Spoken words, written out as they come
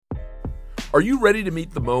Are you ready to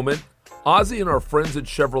meet the moment? Ozzy and our friends at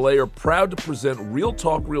Chevrolet are proud to present Real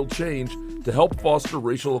Talk, Real Change to help foster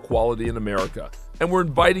racial equality in America. And we're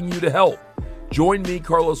inviting you to help. Join me,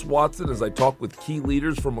 Carlos Watson, as I talk with key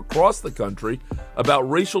leaders from across the country about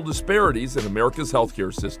racial disparities in America's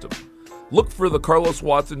healthcare system. Look for The Carlos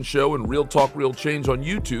Watson Show and Real Talk, Real Change on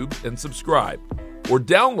YouTube and subscribe. Or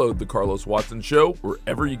download The Carlos Watson Show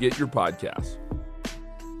wherever you get your podcasts.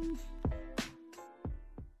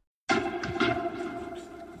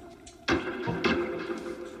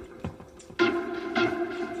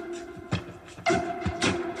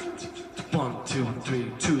 One, two, three,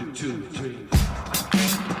 two, two, three.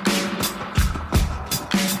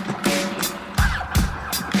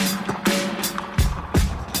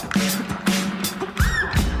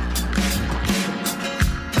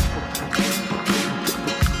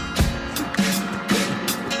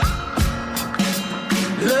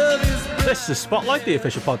 This is Spotlight, the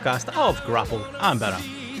official podcast of Grapple. I'm Benno.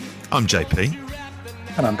 I'm JP.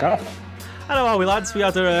 And I'm Gareth. Hello, how are we, lads? We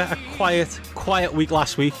had a quiet week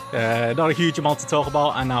last week. Not a huge amount to talk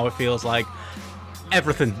about, and now it feels like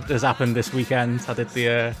everything has happened this weekend. I did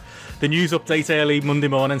the news update early Monday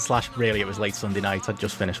morning / really it was late Sunday night. I'd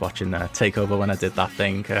just finished watching TakeOver when I did that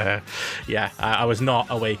thing. I was not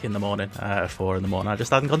awake in the morning at 4 a.m. I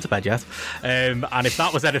just hadn't gone to bed yet. And if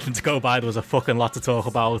that was anything to go by, there was a fucking lot to talk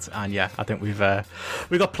about. And yeah, I think we've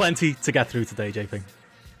got plenty to get through today, JP.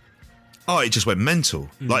 Oh, it just went mental.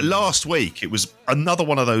 Like last week, it was another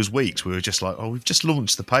one of those weeks where we were just like, oh, we've just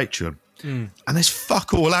launched the Patreon. And there's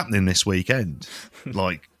fuck all happening this weekend.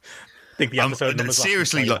 Like, I think the episode numbers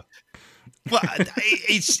seriously, like, well,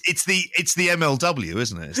 it's the MLW,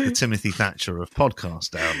 isn't it? It's the Timothy Thatcher of podcast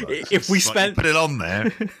downloads. If we spend put it on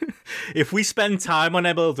there, if we spend time on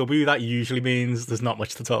MLW, that usually means there's not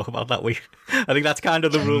much to talk about that week. I think that's kind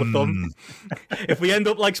of the rule of thumb. If we end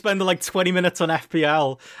up spending 20 minutes on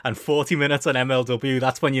FPL and 40 minutes on MLW,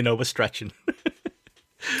 that's when you know we're stretching.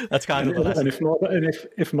 That's kind of the lesson. And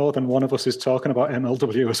if more than one of us is talking about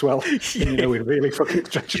MLW as well, then we're really fucking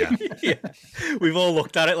stretching. Yeah. We've all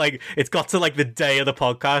looked at it like it's got to the day of the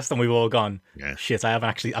podcast, and we've all gone, shit,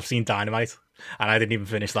 I've seen Dynamite, and I didn't even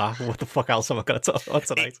finish that. What the fuck else am I going to talk about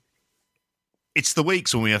tonight? It's the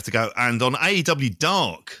weeks when we have to go, and on AEW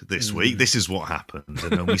Dark this week, this is what happened,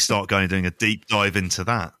 and then we start doing a deep dive into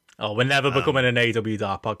that. Oh, we're never becoming an AEW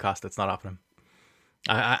Dark podcast. It's not happening.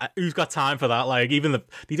 Who's got time for that?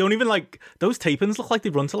 They don't even those tapings look like they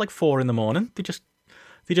run till 4 a.m. They just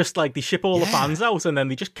they ship all the fans out and then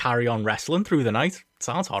they just carry on wrestling through the night. It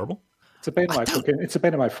sounds horrible. It's a bit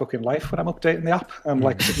of my fucking life when I'm updating the app. I'm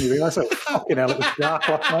suddenly realise, oh fucking hell, it was dark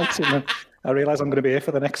last night, and then I realise I'm going to be here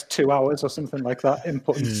for the next 2 hours or something like that,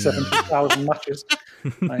 inputting 70,000 matches.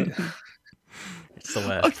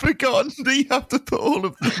 I'd forgotten that you have to put all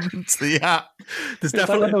of them into the app. There's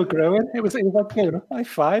definitely no growing. It was high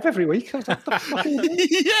five every week. I was like,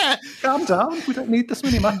 yeah, calm down. We don't need this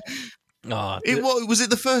many matches. Was it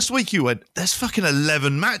the first week you went, there's fucking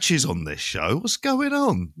 11 matches on this show? What's going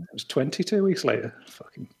on? It was 22 weeks later.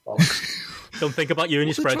 Fucking bollocks. Don't think about you and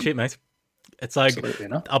your spreadsheet, mate. It's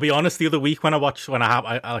I'll be honest, the other week when I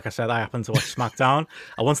happened to watch SmackDown,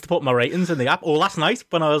 I wanted to put my ratings in the app, or last night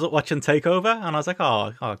when I was watching TakeOver, and I was like,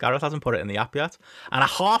 oh, Gareth hasn't put it in the app yet. And I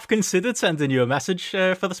half considered sending you a message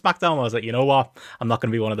for the SmackDown. I was like, you know what? I'm not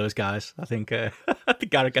going to be one of those guys. I think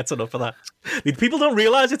Gareth gets enough of that. People don't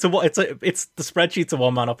realise it's the spreadsheet's a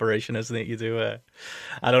one-man operation, isn't it? You do.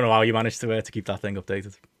 I don't know how you managed to keep that thing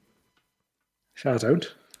updated. I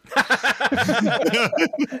don't.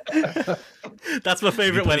 That's my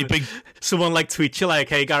favourite when someone tweets you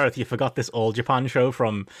hey Gareth, you forgot this All Japan show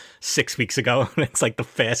from 6 weeks ago, and it's the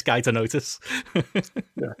first guy to notice.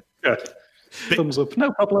 Yeah. Thumbs up,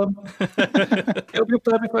 no problem. It'll be up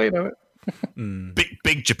there before you know it.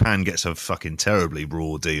 Big Japan gets a fucking terribly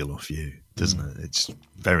raw deal off you, doesn't it? It's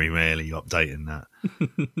very rarely updating that.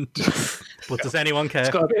 But does anyone care?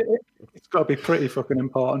 It's got to be pretty fucking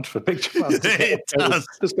important for Big Japan. It does.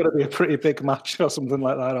 There's got to be a pretty big match or something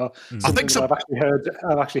like that. Or I think I've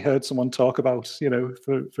actually heard someone talk about,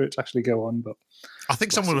 for it to actually go on. But I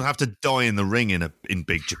think someone would have to die in the ring in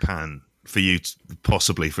Big Japan for you to,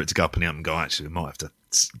 possibly for it to go up and up and go, actually, we might have to.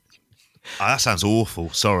 That sounds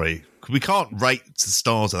awful. Sorry. We can't rate the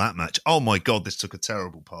stars of that match. Oh my God, this took a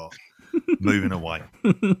terrible part. Moving away.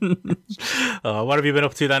 What have you been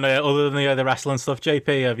up to then, other than the wrestling stuff,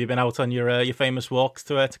 JP? Have you been out on your famous walks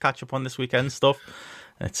to catch up on this weekend stuff?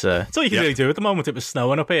 It's all you can really do at the moment. It was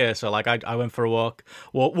snowing up here, so like I went for a walk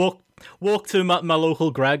to my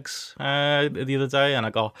local Greg's the other day,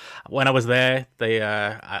 and when I was there,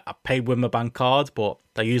 I paid with my bank card, but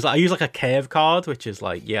I use like a Curve card, which is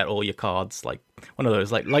like all your cards, like one of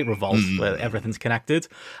those like Revolt where everything's connected,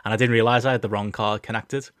 and I didn't realize I had the wrong card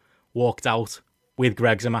connected. Walked out with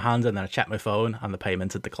Greg's in my hand, and then I checked my phone, and the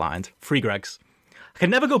payment had declined. Free Greg's. I can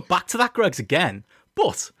never go back to that Greg's again,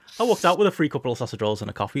 but I walked out with a free couple of sausage rolls and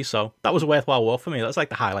a coffee, so that was a worthwhile walk for me. That's like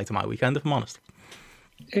the highlight of my weekend, if I'm honest.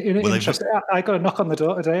 Interesting. I got a knock on the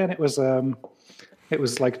door today, and it was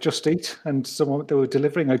like Just Eat, and they were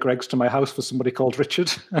delivering a Greg's to my house for somebody called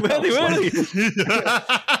Richard. Really?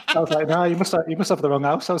 I was like, no, you must have the wrong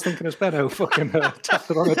house. I was thinking it's Benno fucking tapped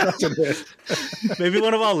the wrong address in here. Maybe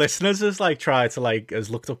one of our listeners has has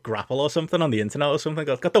looked up Grapple or something on the internet or something.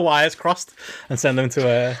 Got the wires crossed and send them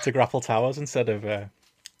to Grapple Towers instead of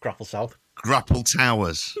Grapple South. Grapple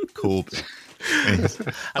Towers, Corby.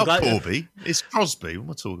 Not Corby, it's Crosby. What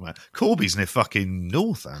am I talking about? Corby's near fucking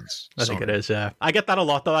Northants. I think it is, yeah. I get that a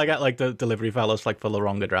lot, though. I get like the delivery fellas like for the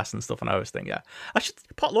wrong address and stuff, and I always think, I should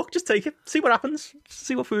potluck, just take it, see what happens,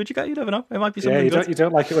 see what food you get. You never know. It might be something good. You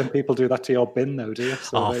don't like it when people do that to your bin, though, do you?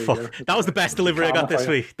 So fuck. That was the best delivery I got this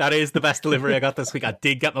week. That is the best delivery I got this week. I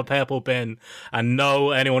did get my purple bin, and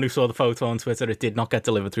no, anyone who saw the photo on Twitter, it did not get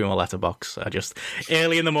delivered through my letterbox.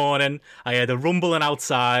 Early in the morning, I heard a rumbling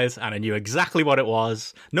outside, and I knew exactly what it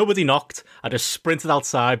was. Nobody knocked. I just sprinted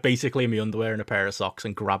outside, basically in my underwear and a pair of socks,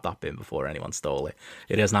 and grabbed that bin before anyone stole it.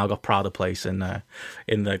 It has now got prouder place in the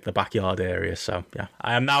backyard area. So yeah,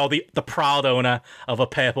 I am now the proud owner of a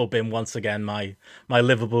purple bin once again. My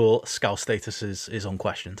Liverpool scout status is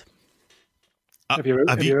unquestioned. Have you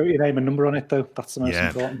wrote your name and number on it, though? That's the most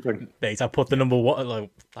important thing. Mate, I put the number one...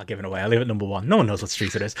 I'll give it away. I leave it number one. No one knows what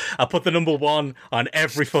street it is. I put the number one on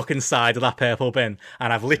every fucking side of that purple bin,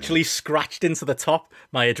 and I've literally scratched into the top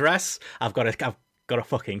my address. I've got a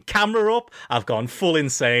fucking camera up. I've gone full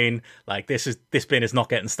insane. Like, this bin is not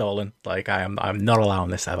getting stolen. Like, I'm not allowing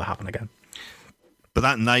this to ever happen again. But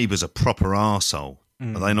that neighbour's a proper arsehole.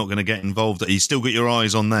 Are they not going to get involved? You still got your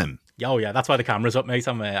eyes on them? Oh yeah, that's why the camera's up, mate.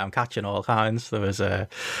 I'm catching all kinds. There was a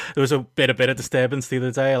bit of disturbance the other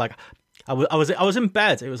day. Like I was in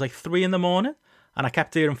bed. It was like 3 a.m, and I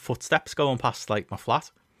kept hearing footsteps going past like my flat.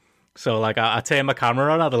 So like I turned my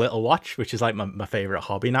camera on, had a little watch, which is like my favourite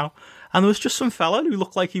hobby now. And there was just some fella who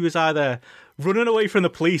looked like he was either running away from the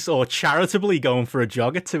police or charitably going for a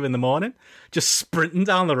jog at 2 a.m, just sprinting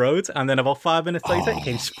down the road. And then about 5 minutes later, he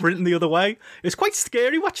came sprinting the other way. It was quite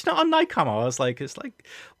scary watching it on night cam. I was like,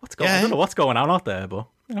 what's going on? I don't know what's going on out there, but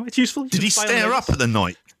it's useful. Did he stare up at the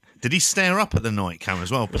night? Did he stare up at the night cam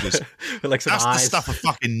as well? Because like that's the stuff of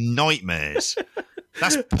fucking nightmares.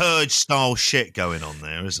 That's Purge style shit going on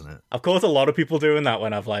there, isn't it? I've caught a lot of people doing that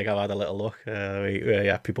when I've had a little look.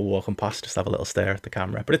 People walking past, just have a little stare at the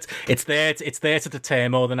camera. But it's there to deter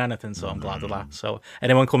more than anything. So I'm glad of that. So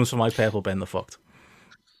anyone comes from my purple bin, they're fucked.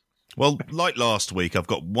 Well, like last week, I've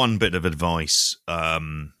got one bit of advice for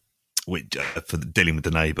dealing with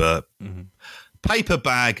the neighbour. Mm-hmm. Paper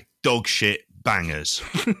bag, dog shit, bangers,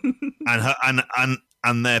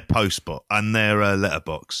 and their postbot and their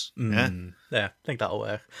letterbox. Yeah, I think that'll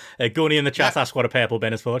work. Gunny in the chat asked what a purple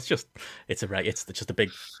bin is for. It's just a big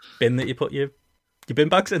bin that you put your bin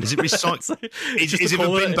bags in. Is it recycling? is it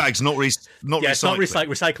the bin bags not recycling? It's not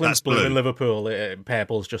recycling's blue in Liverpool.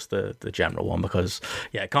 Purple's just the general one because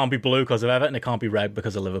it can't be blue because of Everton. It can't be red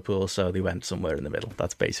because of Liverpool. So they went somewhere in the middle.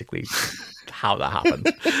 That's basically how that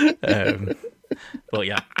happened. But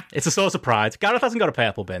yeah, it's a source of pride. Gareth hasn't got a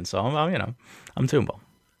purple bin, so I'm Toonball.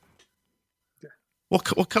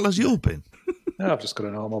 What colour's your bin? I've just got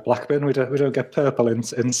a normal black bin. We don't get purple in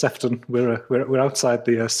Sefton. We're outside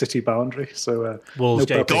the city boundary, so Wolves,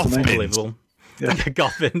 no goth bins. Yeah.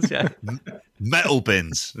 Goth bins, yeah. Metal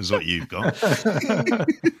bins is what you've got.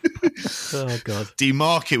 Oh god! Do you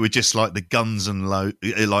mark it with just like the Guns and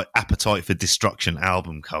like Appetite for Destruction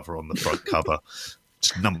album cover on the front cover?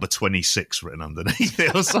 Just number 26 written underneath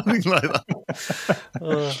it or something like that.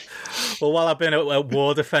 Well, while I've been at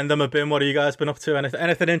War Defender my bin, what have you guys been up to?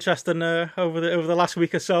 Anything interesting over the last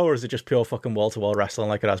week or so, or is it just pure fucking wall-to-wall wrestling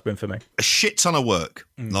like it has been for me? A shit ton of work.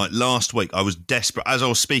 Like last week, I was desperate. As I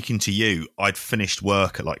was speaking to you, I'd finished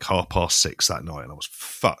work at like 6:30 that night, and I was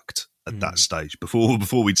fucked at that stage before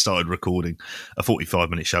we'd started recording a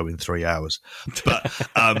 45-minute show in 3 hours. But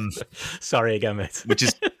sorry again, mate. Which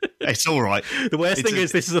is it's all right. The worst thing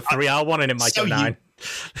is this is a 3-hour one, and it might go 9.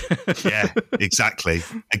 Yeah, exactly.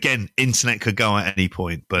 Again, internet could go at any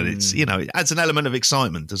point, but it's, it adds an element of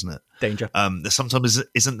excitement, doesn't it? Danger. There sometimes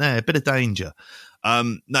isn't there, a bit of danger.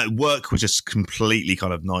 No, work was just completely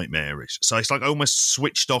kind of nightmarish. So it's like I almost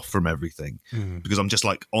switched off from everything because I'm just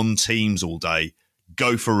like on Teams all day,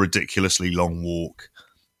 go for a ridiculously long walk,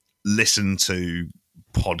 listen to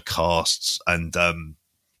podcasts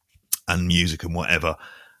and music and whatever,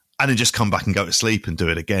 and then just come back and go to sleep and do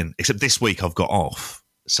it again. Except this week I've got off,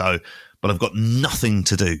 but I've got nothing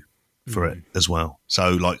to do for it as well.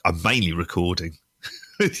 So like I'm mainly recording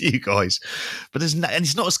with you guys, but and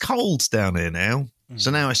it's not as cold down here now.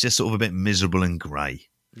 So now it's just sort of a bit miserable and grey.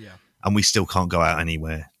 Yeah, and we still can't go out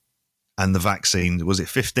anywhere. And the vaccine, was it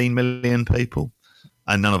 15 million people?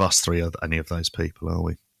 And none of us three are any of those people, are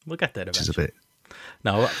we? We'll get there eventually. Which is a bit.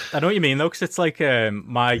 No, I know what you mean though, because it's like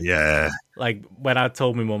like when I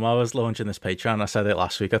told my mum I was launching this Patreon, I said it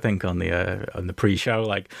last week, I think, on the pre-show.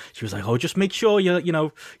 Like she was like, "Oh, just make sure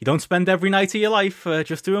you don't spend every night of your life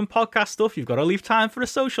just doing podcast stuff. You've got to leave time for a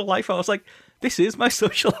social life." I was like, "This is my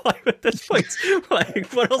social life at this point.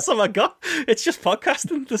 Like, what else have I got? It's just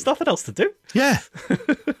podcasting. There's nothing else to do." Yeah.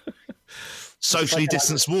 Socially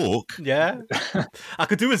distanced walk. Yeah, I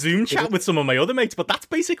could do a Zoom chat with some of my other mates, but that's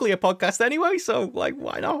basically a podcast anyway. So, like,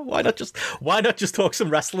 why not? Why not just talk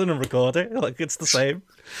some wrestling and record it? Like, it's the same.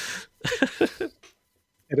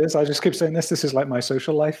 It is. I just keep saying this. This is like my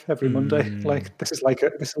social life every Monday. Like this is like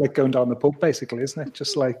going down the pub, basically, isn't it?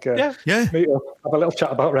 Just like meet up, have a little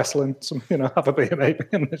chat about wrestling, have a beer maybe,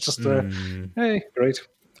 and it's just hey, great.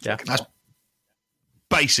 Yeah, that's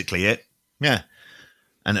basically it. Yeah.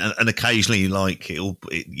 And occasionally, like,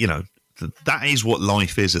 that is what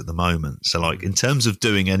life is at the moment. So, like, in terms of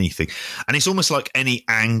doing anything, and it's almost like any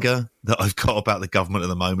anger that I've got about the government at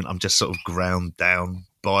the moment, I'm just sort of ground down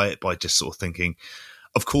by it, by just sort of thinking,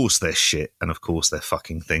 of course they're shit, and of course they're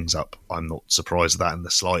fucking things up. I'm not surprised at that in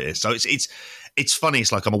the slightest. So it's funny.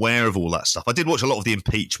 It's like I'm aware of all that stuff. I did watch a lot of the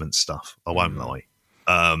impeachment stuff. I won't lie.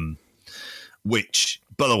 Which,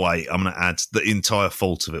 by the way, I'm going to add the entire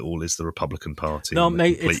fault of it all is the Republican Party. No,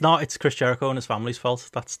 mate, it's not. It's Chris Jericho and his family's fault.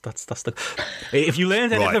 That's the. If you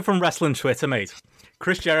learned anything from wrestling Twitter, mate,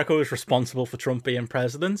 Chris Jericho is responsible for Trump being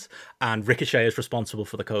president, and Ricochet is responsible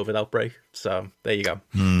for the COVID outbreak. So there you go.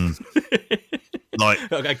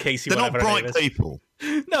 Like Casey, they're not bright people.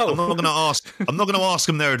 No, I'm not going to ask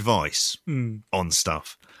them their advice on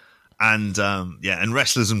stuff. And and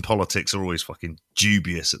wrestlers and politics are always fucking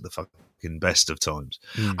dubious at the fucking best of times.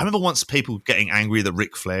 I remember once people getting angry that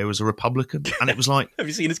Ric Flair was a Republican, and it was like, have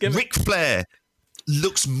you seen his gimmick? Ric Flair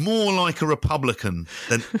looks more like a Republican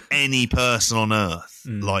than any person on earth.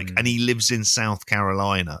 Like, and he lives in South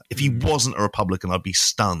Carolina. If he wasn't a Republican, I'd be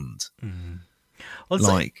stunned. Well,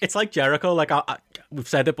 it's like Jericho. Like we've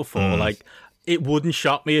said it before. Like, it wouldn't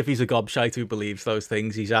shock me if he's a gobshite who believes those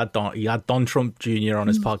things. He had Don Trump Jr. on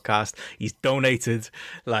his podcast. He's donated.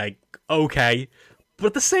 Like, okay. But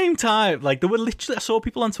at the same time, like, there were literally, I saw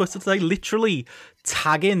people on Twitter today literally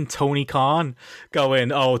tagging Tony Khan,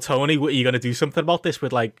 going, "Oh, Tony, what, are you going to do something about this?"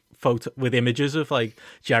 with like with images of like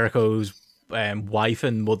Jericho's wife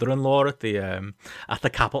and mother-in-law at the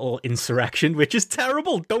Capitol insurrection, which is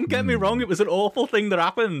terrible. Don't get me wrong; it was an awful thing that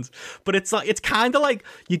happened. But it's like, it's kind of like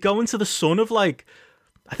you go into the son of like.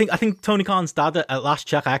 I think Tony Khan's dad, at last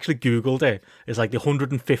check, I actually Googled it, is like the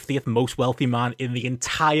 150th most wealthy man in the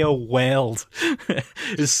entire world.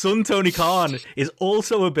 His son, Tony Khan, is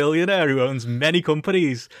also a billionaire who owns many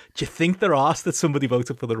companies. Do you think they're asked that somebody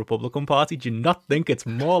voted for the Republican Party? Do you not think it's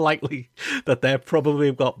more likely that they're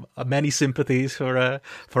probably got many sympathies for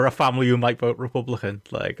a family who might vote Republican?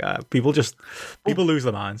 Like, people lose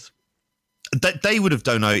their minds. They would have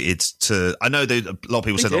donated to. I know a lot of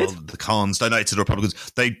people said the Khans donated to the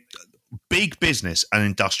Republicans. Big business and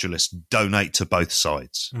industrialists donate to both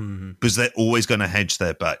sides because they're always going to hedge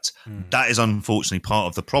their bets. That is unfortunately part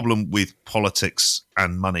of the problem with politics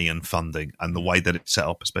and money and funding and the way that it's set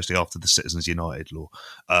up, especially after the Citizens United law.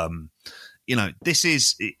 This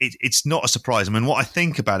is it's not a surprise. I mean, what I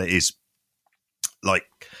think about it is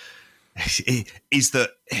that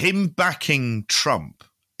him backing Trump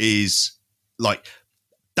is. Like,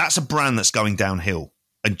 that's a brand that's going downhill.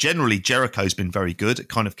 And generally, Jericho's been very good at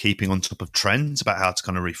kind of keeping on top of trends about how to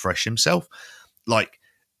kind of refresh himself. Like,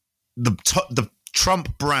 the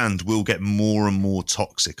Trump brand will get more and more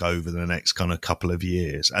toxic over the next kind of couple of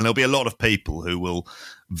years. And there'll be a lot of people who will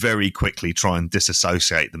very quickly try and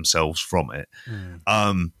disassociate themselves from it.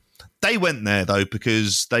 They went there, though,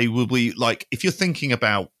 because they will be, like, if you're thinking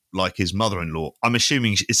about, like, his mother-in-law, I'm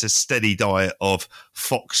assuming it's a steady diet of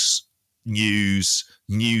Fox News,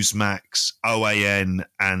 Newsmax, OAN,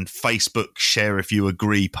 and Facebook share if you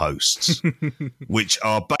agree posts, which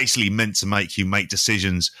are basically meant to make you make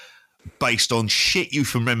decisions based on shit you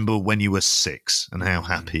remember when you were 6 and how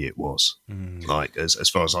happy it was. Like, as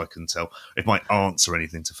far as I can tell, if my aunts or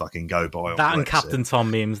anything to fucking go by. That and Captain Tom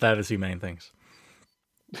memes, they're the two main things.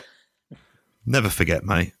 Never forget,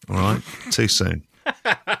 mate. All right? Too soon.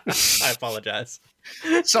 I apologise.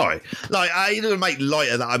 Sorry. Like, I didn't make light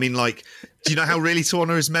of that. I mean, like, do you know how really to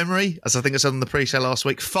honour his memory? As I think I said on the pre-show last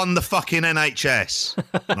week, fund the fucking NHS.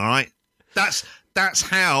 All right? That's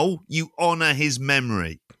how you honour his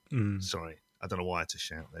memory. Sorry. I don't know why I had to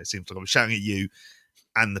shout there. It seems like I'm shouting at you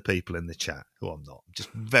and the people in the chat, who I'm not. I'm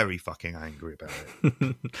just very fucking angry about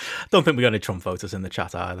it. Don't think we got any Trump voters in the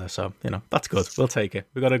chat either, so that's good. We'll take it.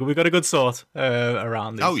 We got a good sort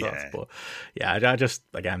around these. Yeah. But yeah, I just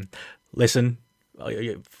again listen.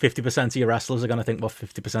 50% of your wrestlers are going to think what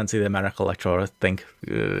 50% of the American electorate think.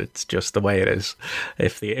 It's just the way it is.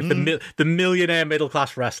 If the millionaire middle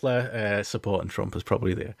class wrestler supporting Trump is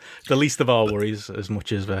probably the least of our worries, as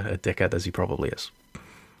much as a dickhead as he probably is.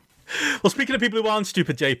 Well, speaking of people who aren't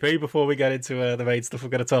stupid, JP, before we get into the main stuff we're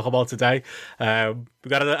going to talk about today,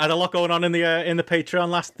 we've had a lot going on in the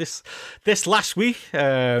Patreon this last week.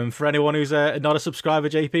 For anyone who's not a subscriber,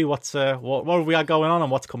 JP, what have we got going on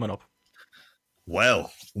and what's coming up?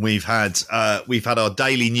 Well, we've had our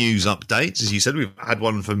daily news updates, as you said. We've had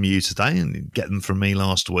one from you today, and get them from me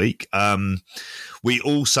last week. We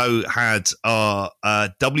also had our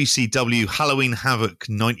WCW Halloween Havoc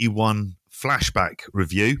 91 flashback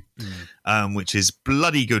review, which is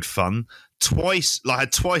bloody good fun. I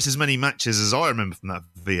had twice as many matches as I remember from that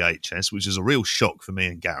VHS, which is a real shock for me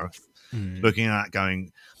and Gareth. Looking at that,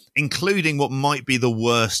 going, including what might be the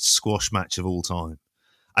worst squash match of all time.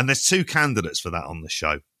 And there's 2 candidates for that on the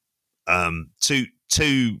show. Two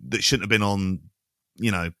that shouldn't have been on,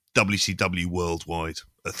 WCW Worldwide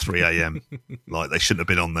at 3 a.m. Like, they shouldn't have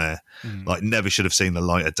been on there. Like, never should have seen the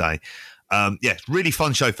light of day. Really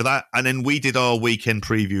fun show for that. And then we did our weekend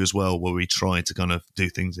preview as well, where we tried to kind of do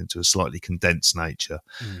things into a slightly condensed nature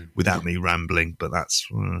without me rambling. But that's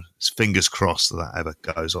fingers crossed that ever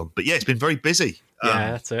goes on. But yeah, it's been very busy.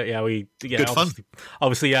 Yeah, that's it. Yeah, good fun.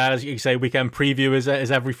 Obviously, as you say, weekend preview is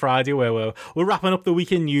every Friday, where we're wrapping up the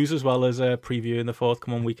weekend news as well as previewing the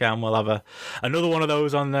forthcoming weekend. We'll have another one of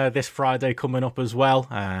those on this Friday coming up as well.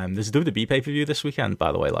 There's a WWE pay-per-view this weekend,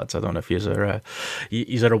 by the way, lads. I don't know if you're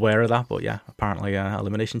aware of that, but yeah, apparently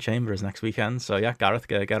Elimination Chamber is next weekend. So yeah, Gareth,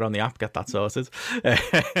 get on the app, get that sorted.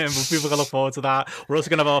 People can look forward to that. We're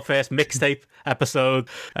also going to have our first mixtape episode.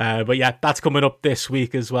 But yeah, that's coming up this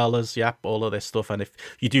week, as well as all of this stuff. And if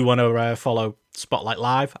you do want to follow Spotlight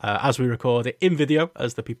Live as we record it in video,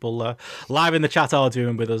 as the people live in the chat are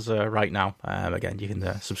doing with us right now, again, you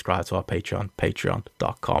can subscribe to our Patreon,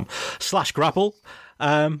 patreon.com/grapple.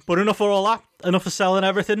 But enough for all that, enough of selling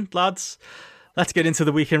everything, lads. Let's get into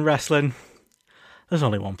the weekend wrestling. There's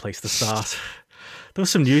only one place to start. There was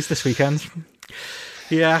some news this weekend.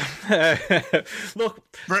 Yeah. Look.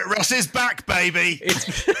 Wres is back, baby. Is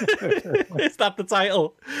that the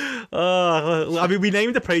title? I mean, we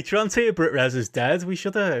named the Patreon tier Wres is dead. We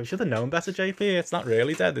should have known better, JP. It's not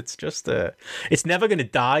really dead. It's just it's never going to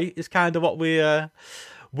die is kind of what we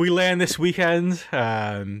learned this weekend.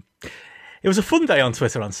 It was a fun day on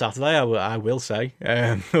Twitter on Saturday, I will say.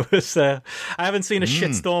 I haven't seen a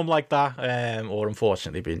shitstorm like that, or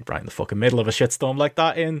unfortunately been right in the fucking middle of a shitstorm like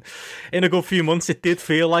that in a good few months. It did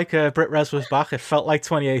feel like Wres was back. It felt like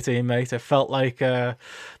 2018, mate. It felt like that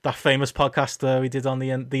famous podcast we did on the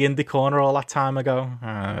Indie Corner all that time ago.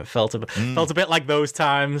 It felt a bit like those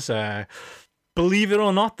times. Believe it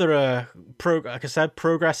or not, like I said,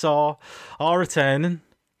 Progress are returning.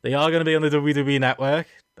 They are going to be on the WWE Network,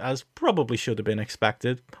 as probably should have been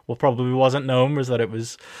expected. What probably wasn't known was that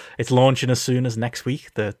it's launching as soon as next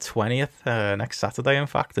week, the 20th, next Saturday. In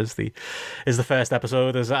fact, is the first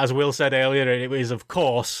episode. As Will said earlier, it is of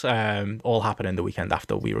course all happening the weekend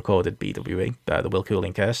after we recorded BWE. The Will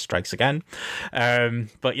Cooling curse strikes again.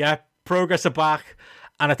 But yeah, Progress are back,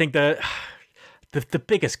 and I think the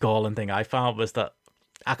biggest galling thing I found was that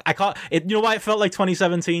I can't. You know why it felt like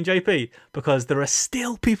 2017, JP? Because there are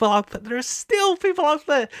still people out there. There are still people out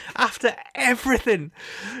there after everything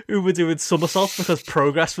who were doing somersaults because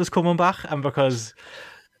Progress was coming back and because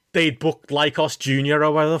they'd booked Lycos Jr.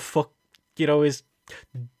 or whatever the fuck his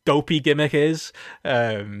dopey gimmick is.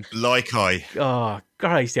 Lykai. Oh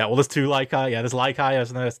Christ, yeah. Well, there's 2 Lykai. Yeah, there's Lykai,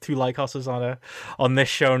 isn't there? There's 2 Lycoses on this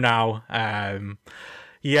show now.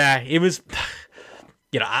 Yeah, it was.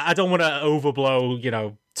 I don't want to overblow,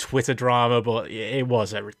 Twitter drama, but it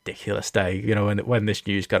was a ridiculous day, you know, when this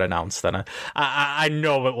news got announced. And I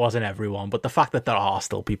know it wasn't everyone, but the fact that there are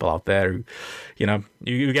still people out there who, you know,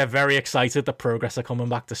 you get very excited that Progress are coming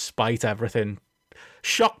back despite everything.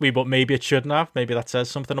 Shocked me, but maybe it shouldn't have. Maybe that says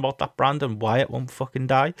something about that brand and why it won't fucking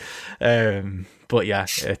die. But yeah,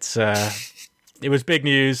 it was big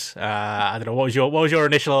news. I don't know, what was your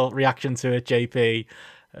initial reaction to it, JP?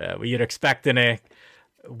 Were you expecting it?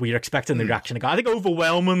 We're expecting the reaction to go. I think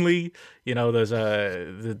overwhelmingly, you know, there's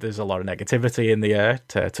a lot of negativity in the air,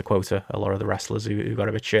 to quote a lot of the wrestlers who got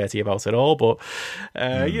a bit shirty about it all. But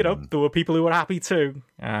you know, there were people who were happy too.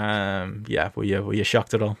 Yeah, were you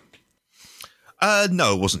shocked at all?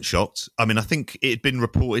 No, I wasn't shocked. I mean, I think it'd been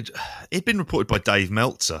reported by Dave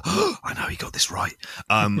Meltzer. I know he got this right.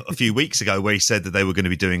 A few weeks ago, where he said that they were going to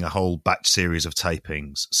be doing a whole batch series of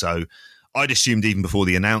tapings. So I'd assumed even before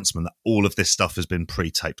the announcement that all of this stuff has been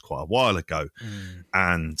pre-taped quite a while ago.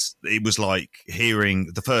 And it was like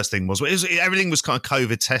hearing, the first thing was everything was kind of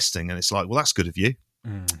COVID testing. And it's like, well, that's good of you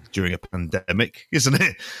during a pandemic, isn't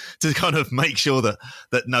it? To kind of make sure that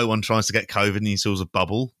no one tries to get COVID and installs a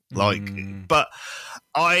bubble. But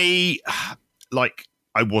I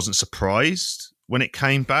wasn't surprised when it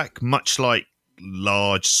came back, much like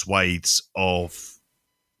large swathes of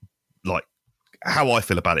like, how I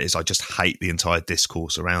feel about it is I just hate the entire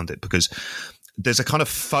discourse around it, because there's a kind of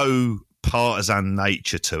faux partisan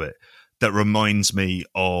nature to it that reminds me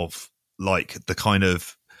of like the kind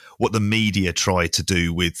of what the media tried to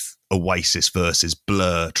do with Oasis versus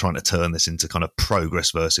Blur, trying to turn this into kind of Progress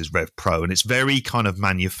versus Rev Pro. And it's very kind of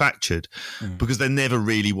manufactured because there never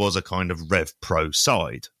really was a kind of Rev Pro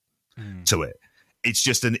side to it. It's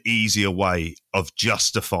just an easier way of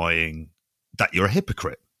justifying that you're a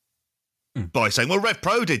hypocrite. By saying, well, Rev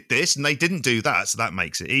Pro did this and they didn't do that, so that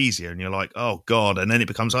makes it easier. And you're like, oh, God. And then it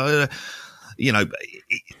becomes, you know,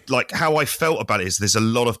 like how I felt about it is there's a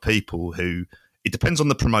lot of people who, it depends on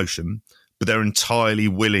the promotion, but they're entirely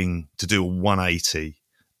willing to do a 180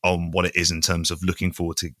 on what it is in terms of looking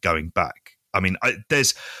forward to going back. I mean,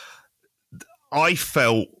 I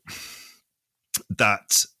felt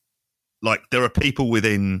that, like, there are people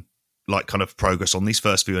within, like, kind of Progress on these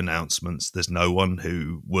first few announcements. There's no one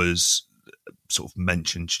who was sort of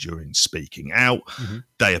mentioned during speaking out.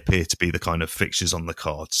 They appear to be the kind of fixtures on the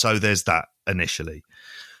card. So there's that initially.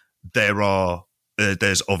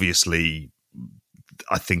 There's obviously,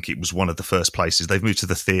 I think it was one of the first places they've moved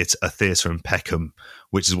to a theatre in Peckham,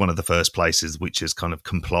 which is one of the first places which has kind of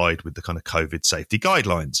complied with the kind of COVID safety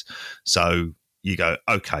guidelines. So you go,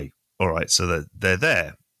 okay, all right. So they're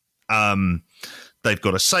there. They've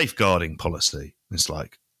got a safeguarding policy. It's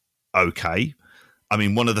like, okay. I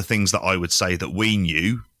mean, one of the things that I would say that we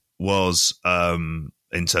knew was,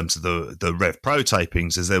 in terms of the Rev Pro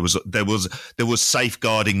tapings, is there was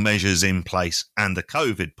safeguarding measures in place and a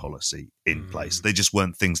COVID policy in place. They just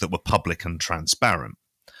weren't things that were public and transparent.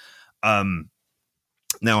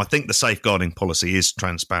 Now, I think the safeguarding policy is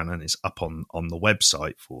transparent and it's up on the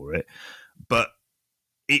website for it, but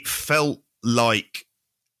it felt like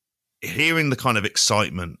hearing the kind of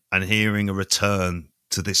excitement and hearing a return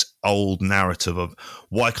to this old narrative of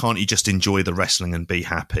why can't you just enjoy the wrestling and be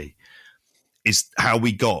happy is how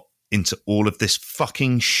we got into all of this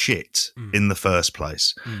fucking shit in the first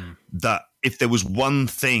place. That if there was one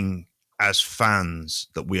thing as fans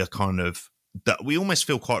that we are kind of, that we almost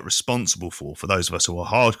feel quite responsible for those of us who are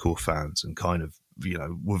hardcore fans and kind of, you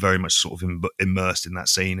know, we're very much sort of immersed in that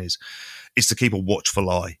scene is to keep a watchful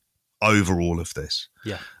eye over all of this.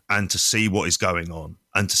 Yeah. And to see what is going on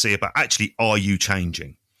and to see about actually, are you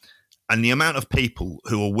changing? And the amount of people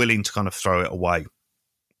who are willing to kind of throw it away.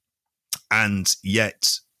 And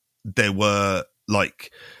yet there were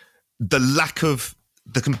like the lack of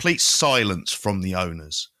the complete silence from the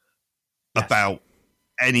owners about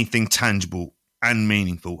anything tangible and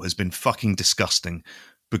meaningful has been fucking disgusting,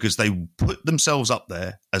 because they put themselves up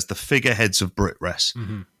there as the figureheads of Brit Wres.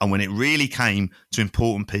 And when it really came to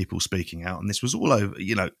important people speaking out, and this was all over,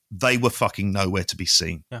 you know, they were fucking nowhere to be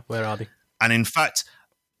seen. Yeah, where are they? And in fact,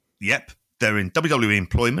 they're in WWE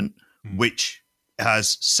employment, which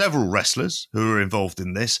has several wrestlers who are involved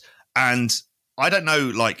in this. And I don't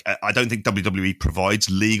know, like, I don't think WWE provides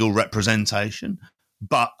legal representation,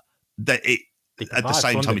 but at the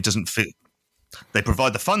same time, it doesn't feel, they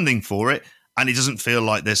provide the funding for it. And it doesn't feel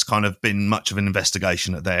like there's kind of been much of an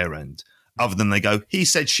investigation at their end, other than they go, he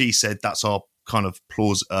said, she said, that's our kind of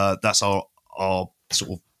clause, that's our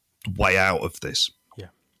sort of way out of this. Yeah.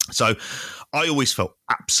 So I always felt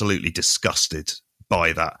absolutely disgusted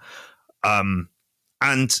by that. And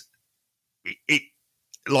it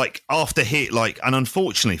like after hit, like, and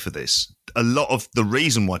unfortunately for this, a lot of the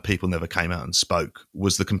reason why people never came out and spoke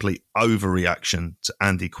was the complete overreaction to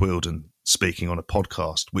Andy Quildan speaking on a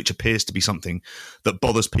podcast, which appears to be something that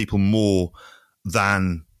bothers people more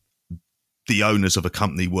than the owners of a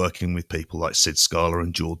company working with people like Sid Scala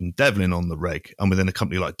and Jordan Devlin on the reg, and within a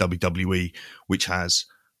company like WWE, which has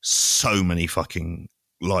so many fucking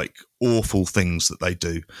like awful things that they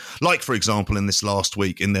do. Like, for example, in this last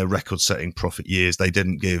week, in their record-setting profit years, they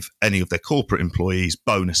didn't give any of their corporate employees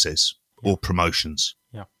bonuses or promotions.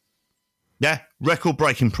 Yeah,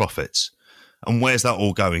 record-breaking profits. And where's that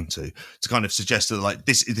all going to? To kind of suggest that like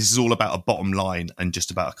this is all about a bottom line and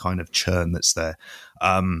just about a kind of churn that's there.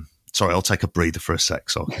 Sorry, I'll take a breather for a sec.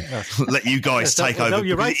 So I'll let you guys take over. No,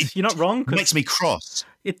 you're right. You're not wrong. It makes me cross.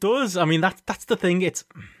 It does. I mean, that's the thing.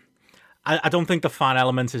 I don't think the fan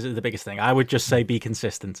element is the biggest thing. I would just say be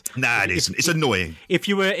consistent. Nah, it isn't. It's annoying. If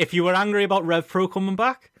you were angry about Rev Pro coming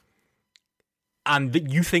back,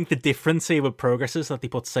 and you think the difference here with Progress is that they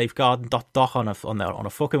put safeguard.doc on a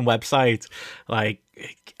fucking website, like,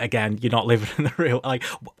 again, you're not living in the real. Like,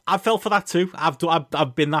 I fell for that too.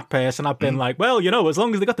 I've been that person. I've been like, well, as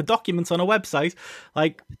long as they got the documents on a website,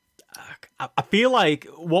 like, I feel like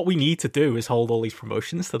what we need to do is hold all these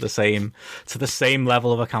promotions to the same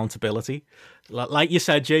level of accountability. Like you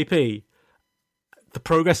said, JP, the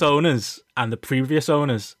Progress owners and the previous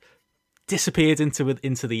owners disappeared into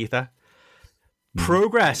the ether.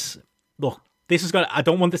 Progress, look, I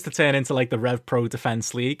don't want this to turn into like the Rev Pro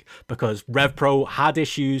Defense League, because Rev Pro had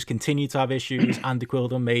issues, continue to have issues. Andy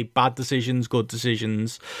Quildan made bad decisions, good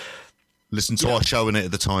decisions. Listen to our show in it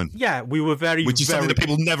at the time. Yeah, we were which is something that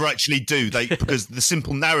people never actually do. Because the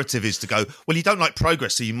simple narrative is to go, well, you don't like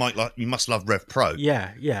Progress, so you must love Rev Pro.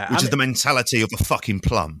 Yeah. Which is the mentality of a fucking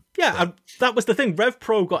plum. Yeah, and that was the thing. Rev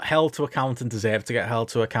Pro got held to account and deserved to get held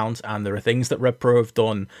to account, and there are things that Rev Pro have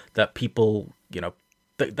done that people,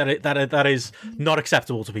 that is not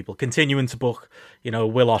acceptable to people. Continuing to book,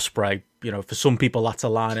 Will Ospreay, for some people that's a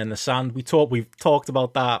line in the sand. We've talked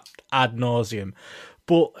about that ad nauseum,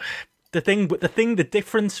 but the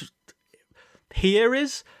difference here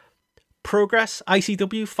is Progress,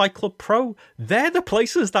 ICW, Fight Club Pro. They're the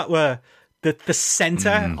places that were the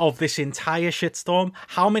center of this entire shitstorm.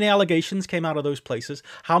 How many allegations came out of those places?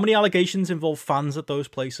 How many allegations involved fans at those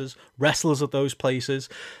places, wrestlers at those places?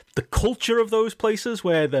 The culture of those places,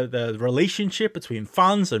 where the relationship between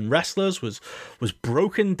fans and wrestlers was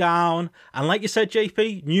broken down. And like you said,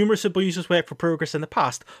 JP, numerous abusers worked for Progress in the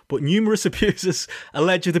past, but numerous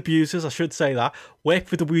alleged abusers, I should say that, work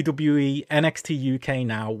for WWE, NXT UK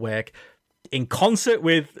now, work in concert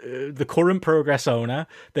with the current Progress owner.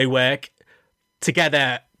 They work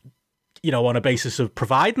together, on a basis of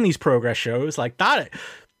providing these Progress shows like that.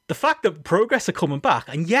 The fact that Progress are coming back,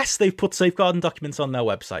 and yes, they've put safeguarding documents on their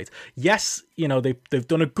website. Yes, they've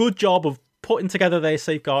done a good job of putting together their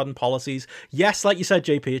safeguarding policies. Yes, like you said,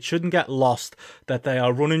 JP, it shouldn't get lost that they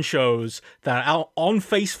are running shows that are on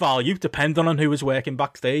face value, depending on who is working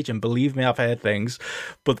backstage, and believe me, I've heard things,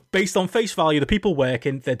 but based on face value, the people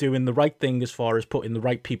working, they're doing the right thing as far as putting the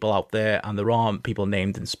right people out there, and there aren't people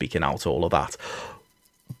named and speaking out, all of that.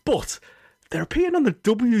 But they're appearing on the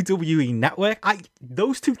WWE network.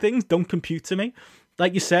 Those two things don't compute to me.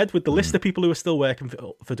 Like you said, with the list of people who are still working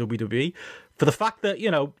for WWE, for the fact that,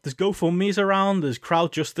 there's GoFundMe's around, there's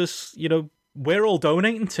Crowd Justice, we're all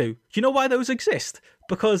donating to. Do you know why those exist?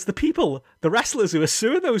 Because the wrestlers who are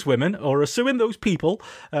suing those women or are suing those people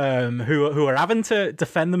who are having to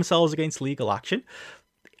defend themselves against legal action,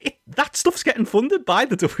 that stuff's getting funded by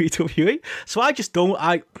the WWE. So I just don't...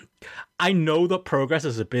 I know that Progress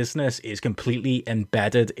as a business is completely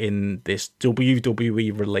embedded in this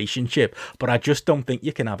WWE relationship, but I just don't think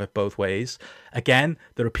you can have it both ways. Again,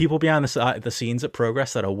 there are people behind the scenes at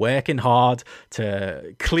Progress that are working hard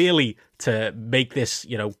to make this,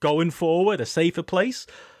 going forward, a safer place.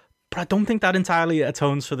 But I don't think that entirely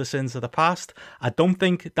atones for the sins of the past. I don't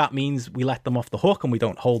think that means we let them off the hook and we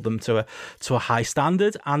don't hold them to a high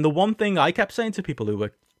standard. And the one thing I kept saying to people who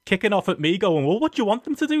were kicking off at me going, well, what do you want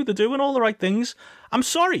them to do? They're doing all the right things. I'm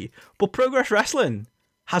sorry, but Progress Wrestling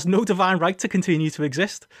has no divine right to continue to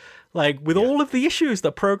exist. Like, with all of the issues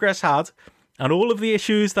that Progress had, and all of the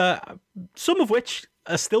issues that, some of which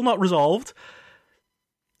are still not resolved,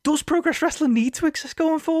 does Progress Wrestling need to exist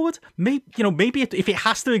going forward? Maybe if it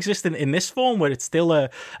has to exist in this form, where it's still a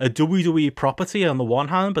WWE property on the one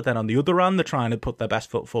hand, but then on the other hand, they're trying to put their best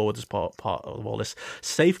foot forward as part of all this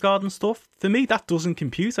safeguarding stuff. For me, that doesn't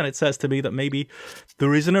compute, and it says to me that maybe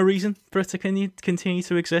there isn't a reason for it to continue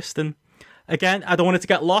to exist. And again, I don't want it to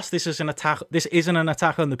get lost. This isn't an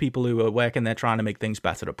attack on the people who are working there trying to make things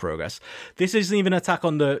better at Progress. This isn't even an attack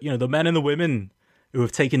on the men and the women who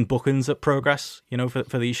have taken bookings at Progress,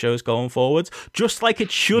 for these shows going forwards, just like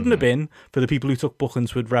it shouldn't have been for the people who took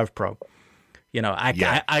bookings with RevPro.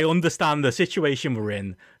 I understand the situation we're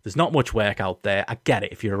in. There's not much work out there. I get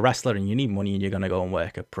it. If you're a wrestler and you need money and you're going to go and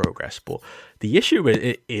work at Progress. But the issue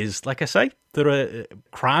is, like I say, there are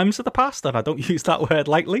crimes of the past, and I don't use that word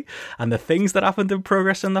lightly, and the things that happened in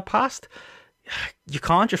Progress in the past, you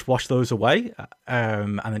can't just wash those away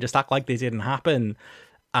and then just act like they didn't happen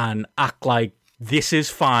and act like this is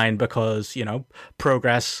fine because,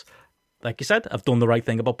 Progress, like you said, have done the right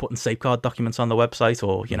thing about putting safeguard documents on the website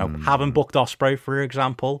or, haven't booked Ospreay, for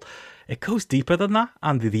example. It goes deeper than that,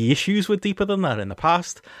 and the issues were deeper than that in the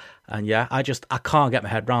past. And yeah, I can't get my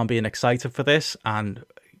head around being excited for this. And,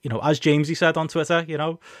 as Jamesy said on Twitter,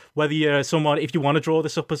 whether you're someone, if you want to draw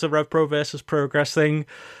this up as a RevPro versus Progress thing,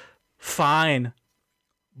 fine,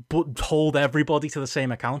 but hold everybody to the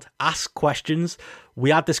same account. Ask questions. We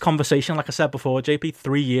had this conversation, like I said before, JP,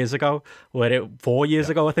 3 years ago, 4 years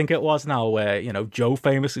ago, I think it was now, where, Joe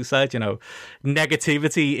famously said,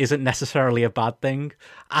 negativity isn't necessarily a bad thing.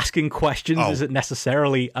 Asking questions isn't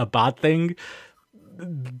necessarily a bad thing.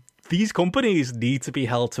 These companies need to be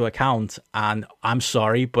held to account, and I'm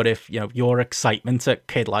sorry, but if your excitement at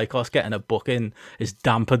Kid Lycos getting a booking is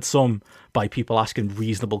dampened some by people asking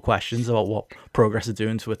reasonable questions about what Progress are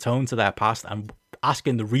doing to atone to their past and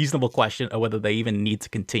asking the reasonable question of whether they even need to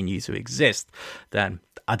continue to exist, then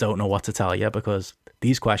I don't know what to tell you, because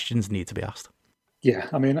these questions need to be asked. Yeah,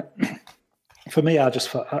 I mean, for me, I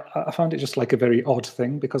found it just like a very odd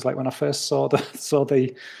thing, because like when I first saw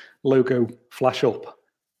the logo flash up,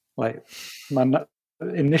 like my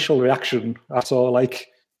initial reaction, I saw like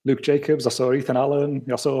Luke Jacobs, I saw Ethan Allen,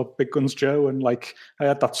 I saw Big Guns Joe, and like I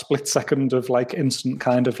had that split second of like instant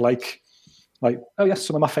kind of like oh yes,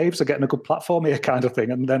 some of my faves are getting a good platform here kind of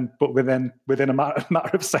thing, and then but within a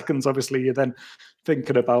matter of seconds, obviously you're then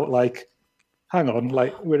thinking about like, hang on,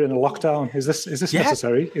 like we're in a lockdown. Is this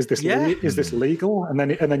necessary? Is this is this legal? And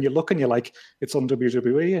then you look and you're like, it's on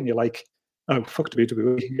WWE, and you're like, oh fuck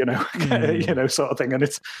WWE, sort of thing. And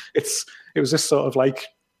it was this sort of like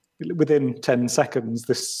within 10 seconds,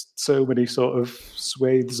 this so many sort of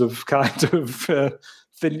swathes of kind of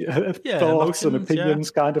thoughts and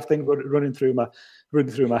opinions kind of thing running through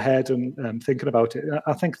my head and thinking about it.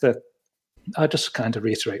 I think that I just kind of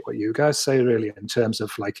reiterate what you guys say really in terms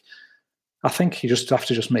of like, I think you just have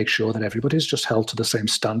to just make sure that everybody's just held to the same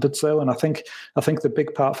standards though. And I think the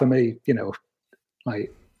big part for me,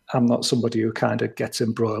 like, I'm not somebody who kind of gets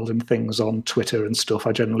embroiled in things on Twitter and stuff.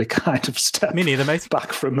 I generally kind of step Me neither, mate.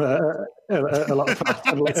 back from a lot of that.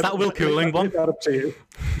 It's that Will Cooling one. Leave that up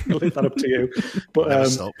to you.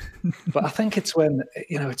 But I think it's when,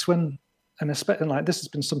 and especially like this has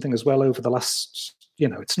been something as well over the last,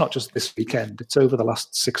 it's not just this weekend. It's over the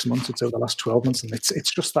last 6 months. It's over the last 12 months. And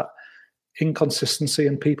it's just that inconsistency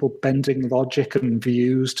and people bending logic and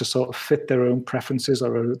views to sort of fit their own preferences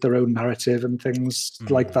or their own narrative and things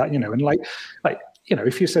like that, and like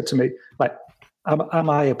if you said to me like, am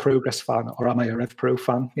I a Progress fan or am I a RevPro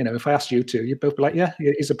fan? If I asked you two, you'd both be like, yeah,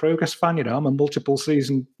 he's a Progress fan. I'm a multiple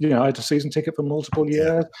season, I had a season ticket for multiple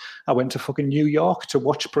years. I went to fucking New York to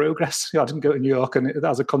watch Progress. I didn't go to New York, and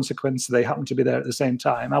as a consequence, they happened to be there at the same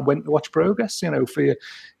time. I went to watch Progress, for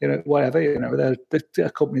whatever, they're a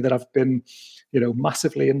company that I've been,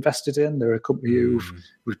 massively invested in. They're a company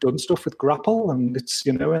who've done stuff with Grapple, and it's,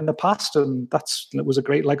 in the past, and it was a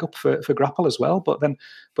great leg up for Grapple as well. But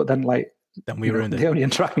then like, then we ruined it. The only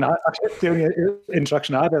interaction I've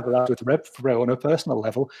ever had with RevPro on a personal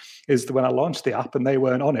level is when I launched the app and they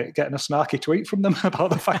weren't on it, getting a snarky tweet from them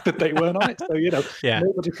about the fact that they weren't on it. So,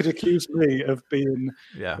 nobody could accuse me of being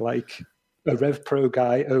like a RevPro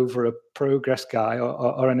guy over a Progress guy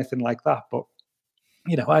or anything like that. But,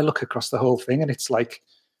 I look across the whole thing and it's like,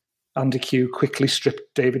 Andy Q quickly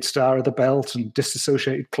stripped David Starr of the belt and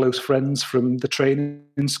disassociated close friends from the training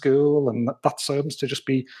school, and that seems to just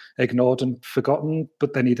be ignored and forgotten.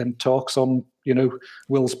 But then he then talks on,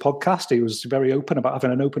 Will's podcast. He was very open about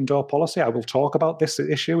having an open door policy. I will talk about this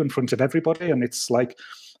issue in front of everybody, and it's like,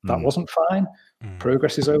 that wasn't fine.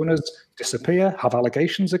 Progress's owners disappear, have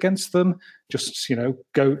allegations against them, just,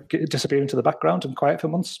 disappear into the background and quiet for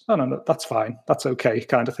months. No, that's fine. That's okay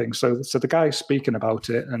kind of thing. So the guy speaking about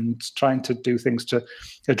it and trying to do things to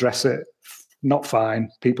address it, not fine.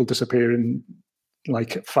 People disappearing,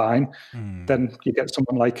 like, fine. Then you get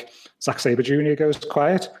someone like Zack Sabre Jr. goes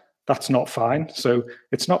quiet. That's not fine. So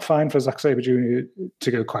it's not fine for Zack Sabre Jr.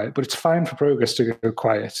 to go quiet, but it's fine for Progress to go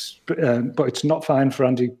quiet. But it's not fine for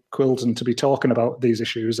Andy Quilden to be talking about these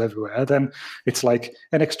issues everywhere. Then it's like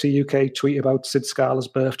NXT UK tweet about Sid Scala's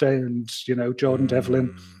birthday and, Jordan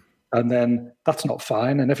Devlin And then that's not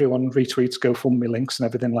fine, and everyone retweets GoFundMe links and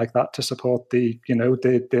everything like that to support the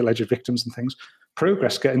alleged victims and things.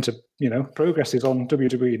 Progress Progress is on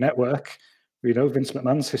WWE Network. Vince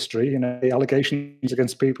McMahon's history, the allegations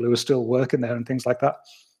against people who are still working there and things like that.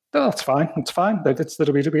 No, that's fine. It's fine. It's the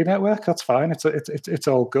WWE Network. That's fine. It's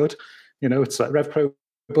all good. It's like Rev Pro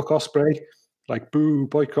book Ospreay, like boo,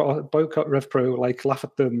 boycott Rev Pro, like laugh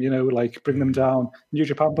at them, like bring them down. New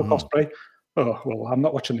Japan book Ospreay. Oh, well, I'm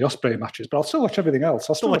not watching the Ospreay matches, but I'll still watch everything else.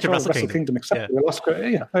 I'll still watch all Wrestle Kingdom except the Will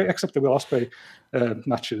Ospreay. Yeah, except the Will Ospreay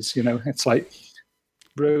matches. It's like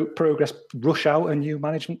Progress rush out a new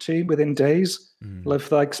management team within days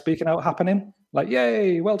of like speaking out happening. Like,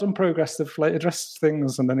 yay, well done, Progress. They've like addressed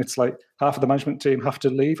things, and then it's like half of the management team have to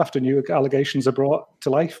leave after new allegations are brought to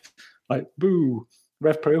life. Like, boo.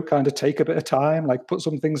 Rev Pro kind of take a bit of time, like put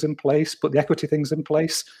some things in place, put the equity things in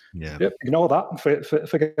place. Yeah. Yep, ignore that.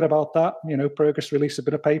 Forget about that. Progress released a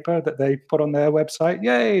bit of paper that they put on their website.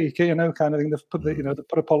 Yay, kind of thing. They've put they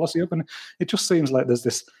put a policy up, and it just seems like there's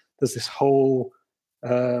this whole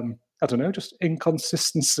I don't know, just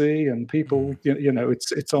inconsistency, and people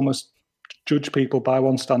it's almost judge people by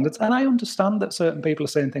one standards. And I understand that certain people are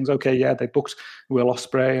saying things. Okay, yeah, they booked Will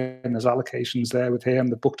Ospreay, and there's allocations there with him.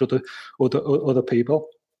 They booked other people.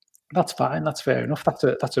 That's fine. That's fair enough.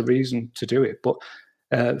 That's a reason to do it. But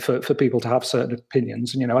for people to have certain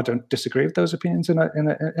opinions, and I don't disagree with those opinions in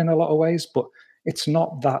a lot of ways. But it's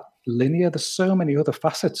not that linear. There's so many other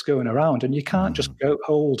facets going around, and you can't just go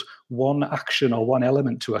hold one action or one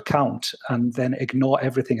element to account and then ignore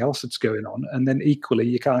everything else that's going on. And then equally,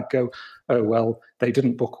 you can't go, oh, well, they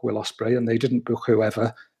didn't book Will Ospreay and they didn't book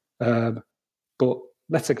whoever, but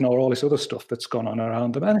let's ignore all this other stuff that's gone on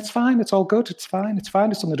around them. And it's fine. It's all good. It's fine. It's fine.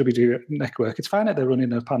 It's on the WWE Network. It's fine that they're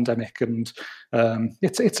running a pandemic, and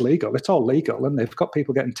it's legal. It's all legal, and they've got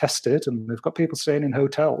people getting tested, and they've got people staying in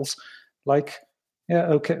hotels. Like, yeah,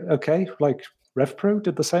 okay. Like Rev Pro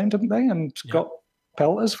did the same, didn't they? And got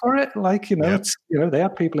pelters for it. Like, it's they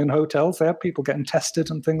have people in hotels, they have people getting tested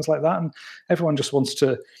and things like that, and everyone just wants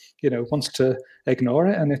to ignore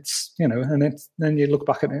it. And it's then you look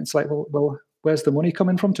back at it, and it's like, well, where's the money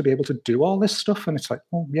coming from to be able to do all this stuff? And it's like,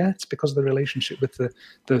 well, yeah, it's because of the relationship with the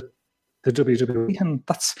WWE, and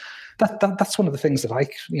that's one of the things that I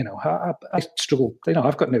struggle.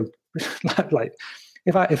 I've got no like.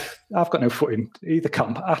 If I've got no foot in either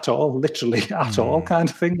camp at all, literally at all, kind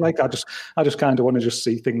of thing. Like I just kind of want to just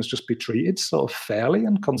see things just be treated sort of fairly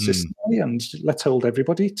and consistently, and let's hold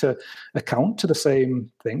everybody to account to the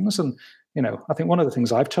same things. And I think one of the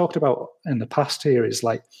things I've talked about in the past here is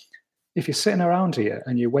like, if you're sitting around here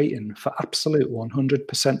and you're waiting for absolute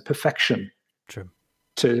 100% perfection, true,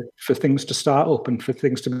 for things to start up and for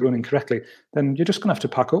things to be running correctly, then you're just going to have to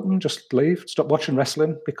pack up and just leave, stop watching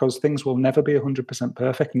wrestling, because things will never be 100%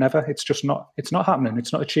 perfect. Never. It's just not. It's not happening.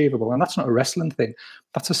 It's not achievable, and that's not a wrestling thing.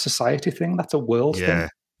 That's a society thing. That's a world thing.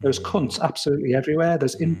 There's cunts absolutely everywhere.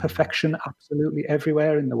 There's imperfection absolutely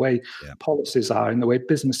everywhere in the way policies are, in the way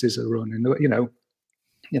businesses are run. In the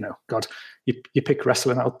God, you pick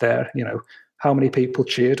wrestling out there. How many people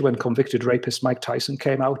cheered when convicted rapist Mike Tyson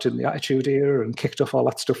came out in the Attitude Era and kicked off all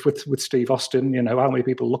that stuff with Steve Austin? How many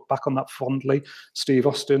people look back on that fondly? Steve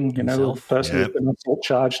Austin, the person who's been assault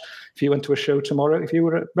charged. If you went to a show tomorrow, if you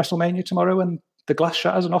were at WrestleMania tomorrow and the glass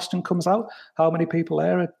shatters and Austin comes out, how many people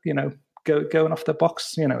there are, going off the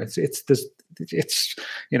box? It's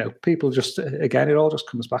people just, again, it all just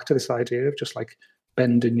comes back to this idea of just like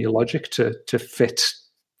bending your logic to fit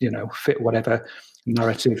whatever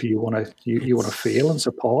narrative you want to feel and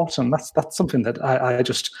support. And that's something that I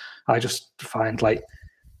just find, like,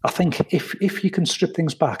 I think if you can strip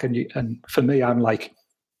things back, and for me, I'm like,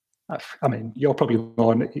 I mean, you're probably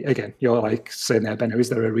more, again, you're like saying there, Benno, is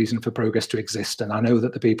there a reason for Progress to exist? And I know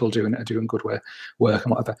that the people doing it are doing good work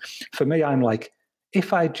and whatever. For me, I'm like,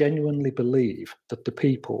 if I genuinely believe that the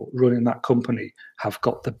people running that company have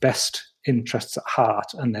got the best interests at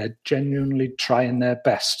heart, and they're genuinely trying their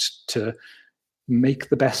best to make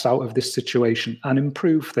the best out of this situation and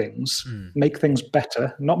improve things, make things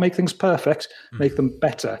better, not make things perfect, make them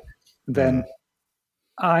better, then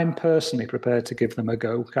I'm personally prepared to give them a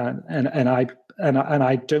go. And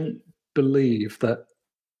I don't believe that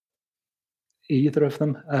either of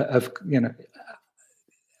them have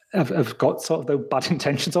got sort of those bad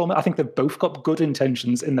intentions. I think they've both got good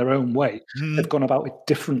intentions in their own way. They've gone about it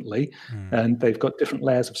differently, and they've got different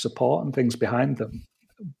layers of support and things behind them.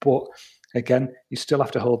 But again, you still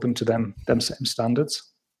have to hold them to them same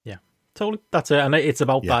standards. Yeah, totally. That's it. And it's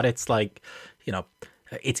about that. It's like,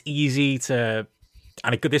 it's easy to,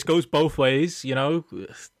 and this goes both ways,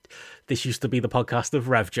 this used to be the podcast of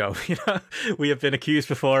Rev Joe. You know, we have been accused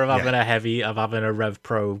before of having a Rev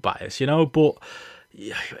Pro bias. You know, but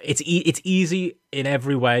it's easy in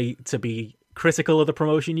every way to be critical of the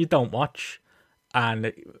promotion you don't watch,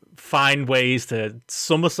 and find ways to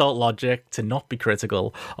somersault logic to not be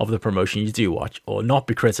critical of the promotion you do watch, or not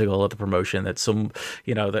be critical of the promotion that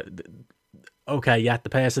okay, yeah, the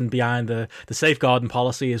person behind the safeguarding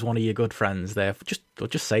policy is one of your good friends there.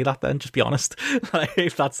 Just say that then. Just be honest. Like,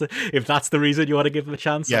 if that's the reason you want to give them a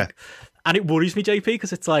chance. Yeah. Like, and it worries me, JP,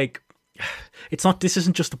 because it's like, this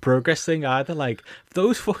isn't just a progress thing either. Like,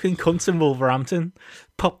 those fucking cunts in Wolverhampton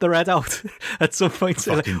pop their head out at some point.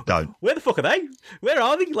 Fucking like, don't. Where the fuck are they? Where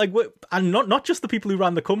are they? Like, and not just the people who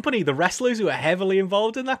ran the company, the wrestlers who are heavily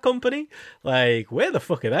involved in that company. Like, where the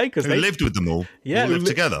fuck are they? Because they lived with them all. Yeah, all lived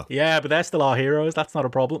together. Yeah, but they're still our heroes. That's not a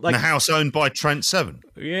problem. Like, in a house owned by Trent Seven.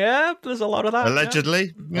 Yeah, there's a lot of that.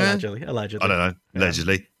 Allegedly. Yeah. Yeah. Allegedly. I don't know.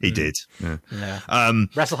 Allegedly, he did. Yeah.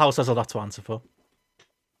 Wrestle House has a lot to answer for.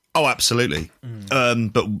 Oh, absolutely.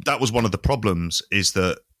 But that was one of the problems, is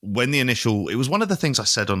that when it was one of the things I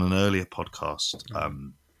said on an earlier podcast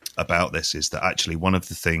about this, is that actually one of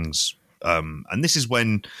the things, and this is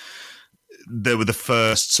when there were the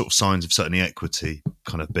first sort of signs of certain equity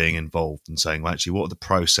kind of being involved, and saying, well, actually, what are the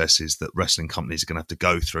processes that wrestling companies are going to have to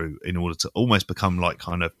go through in order to almost become like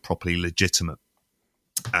kind of properly legitimate?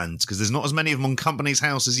 And because there's not as many of them on Companies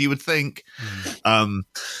House as you would think,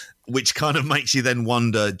 which kind of makes you then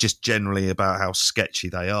wonder just generally about how sketchy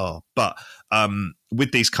they are. But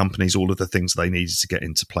with these companies, all of the things they needed to get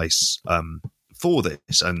into place for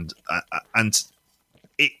this, and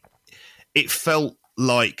it felt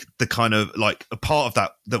like the kind of like a part of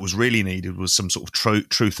that was really needed was some sort of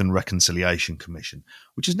truth and reconciliation commission,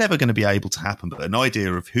 which is never going to be able to happen, but an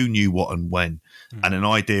idea of who knew what and when, and an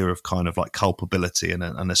idea of kind of like culpability and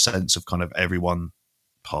a sense of kind of everyone,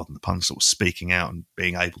 pardon the pun, sort of speaking out and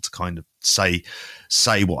being able to kind of say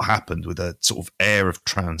what happened with a sort of air of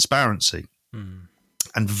transparency.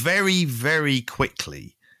 And very, very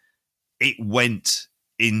quickly it went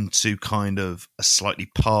into kind of a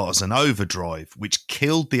slightly partisan overdrive, which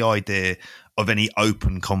killed the idea of any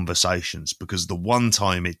open conversations, because the one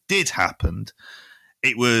time it did happen,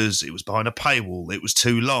 it was behind a paywall, it was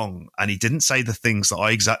too long, and he didn't say the things that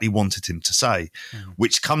I exactly wanted him to say,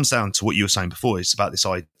 which comes down to what you were saying before. It's about this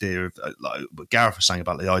idea of, like what Gareth was saying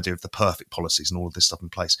about the idea of the perfect policies and all of this stuff in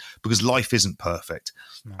place, because life isn't perfect.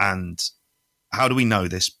 And how do we know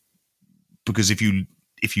this? Because if you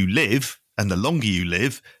live, and the longer you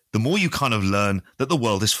live, the more you kind of learn that the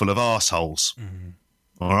world is full of arseholes.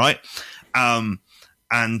 All right? And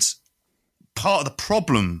part of the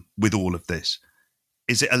problem with all of this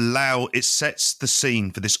is it sets the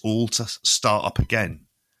scene for this all to start up again.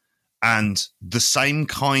 And the same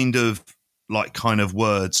kind of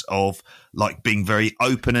words of like being very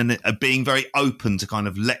open and being very open to kind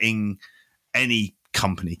of letting any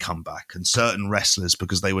company come back, and certain wrestlers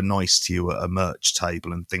because they were nice to you at a merch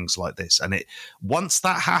table and things like this. And once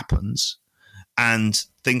that happens and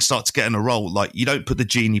things start to get in a roll, like you don't put the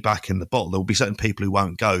genie back in the bottle. There will be certain people who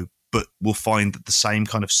won't go, but we'll find that the same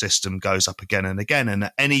kind of system goes up again and again. And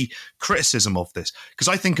any criticism of this, because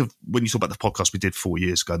I think of when you talk about the podcast we did 4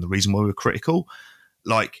 years ago and the reason why we were critical,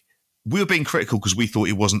 like we were being critical because we thought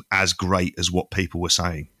it wasn't as great as what people were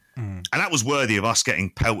saying. And that was worthy of us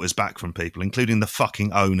getting pelters back from people, including the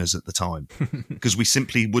fucking owners at the time, because we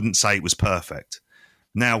simply wouldn't say it was perfect.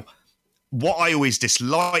 Now, what I always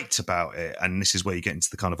disliked about it, and this is where you get into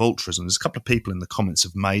the kind of ultras, and there's a couple of people in the comments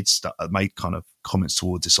have made kind of comments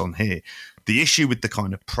towards this on here. The issue with the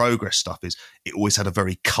kind of progress stuff is it always had a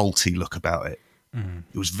very culty look about it.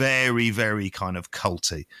 It was very, very kind of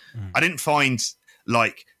culty. I didn't find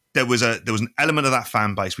like there was an element of that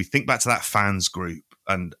fan base. We think back to that fans group,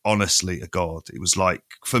 and honestly to God, it was like,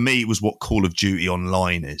 for me, it was what Call of Duty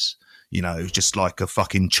Online is. You know, just like a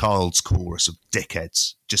fucking child's chorus of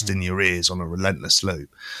dickheads just in your ears on a relentless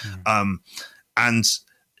loop. And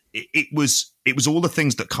it was all the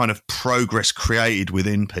things that kind of progress created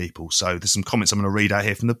within people. So there's some comments I'm going to read out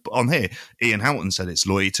here on here. Ian Houghton said it's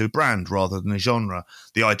loyalty to a brand rather than a genre.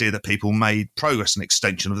 The idea that people made progress an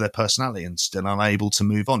extension of their personality and still unable to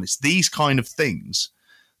move on. It's these kind of things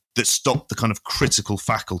that stop the kind of critical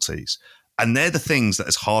faculties. And they're the things that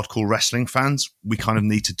as hardcore wrestling fans, we kind of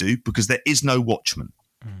need to do, because there is no watchman.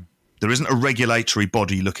 There isn't a regulatory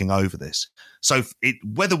body looking over this. So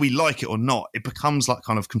whether we like it or not, it becomes like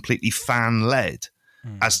kind of completely fan-led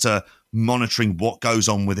as to monitoring what goes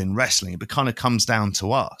on within wrestling. It kind of comes down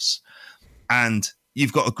to us. And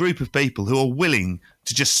you've got a group of people who are willing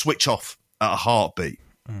to just switch off at a heartbeat.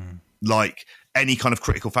 Like any kind of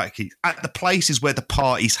critical factor at the places where the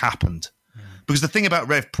parties happened. Because the thing about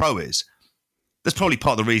Rev Pro is, that's probably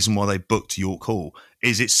part of the reason why they booked York Hall,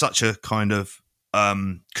 is it's such a kind of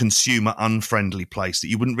consumer unfriendly place that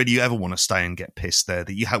you wouldn't really ever want to stay and get pissed there,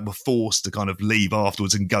 that you were forced to kind of leave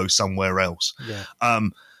afterwards and go somewhere else.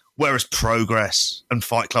 Whereas Progress and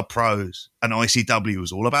Fight Club Pros and ICW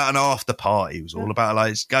was all about an after party. It was all about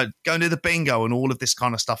like go to the bingo and all of this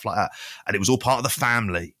kind of stuff like that. And it was all part of the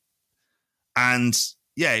family. And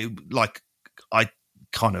yeah, like I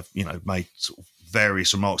kind of, made sort of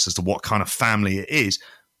various remarks as to what kind of family it is,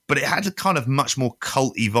 but it had a kind of much more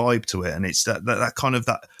culty vibe to it. And it's that kind of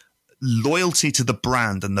that loyalty to the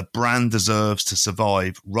brand, and the brand deserves to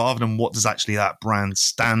survive, rather than what does actually that brand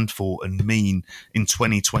stand for and mean in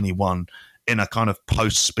 2021 in a kind of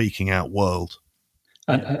post speaking out world.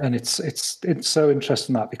 And it's so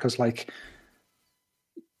interesting that, because like,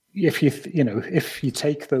 if you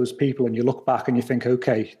take those people and you look back and you think,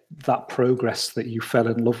 okay, that Progress that you fell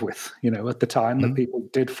in love with, at the time that people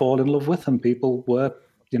did fall in love with, and people were,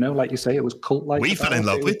 like you say, it was cult-like. We fell in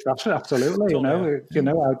love with. Absolutely,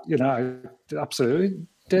 I absolutely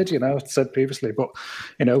did, it said previously, but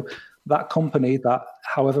that company that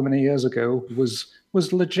however many years ago was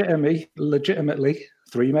legitimately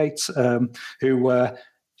three mates who were,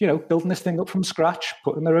 building this thing up from scratch,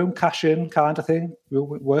 putting their own cash in, kind of thing,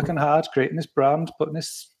 working hard, creating this brand,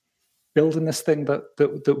 building this thing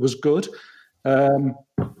that was good.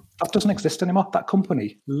 That doesn't exist anymore. That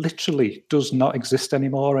company literally does not exist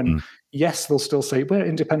anymore. And yes, they'll still say we're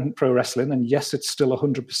independent pro wrestling, and yes, it's still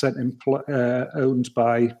 100% owned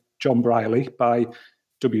by John Briley, by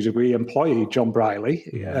WWE employee John Briley.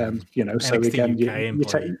 NXT so again, UK you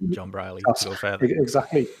take John Briley to go further.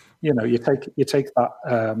 Exactly. You take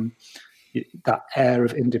that that air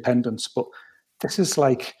of independence, but this is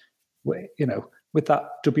like, with that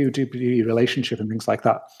WWE relationship and things like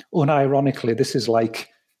that. Unironically, this is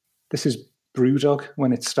Brewdog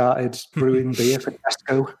when it started brewing beer for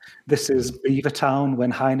Tesco. This is Beavertown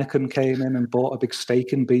when Heineken came in and bought a big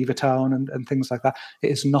stake in Beavertown and things like that.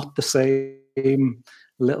 It is not the same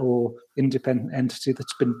little independent entity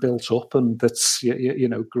that's been built up and that's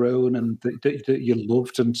grown and that you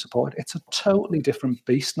loved and supported. It's a totally different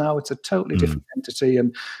beast now. It's a totally different entity,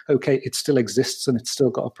 and okay, it still exists and it's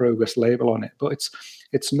still got a Progress label on it, but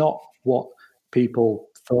it's not what people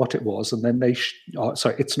thought it was, and then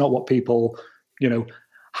it's not what people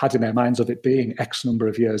had in their minds of it being X number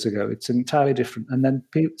of years ago. It's entirely different, and then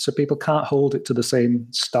people can't hold it to the same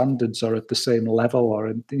standards or at the same level,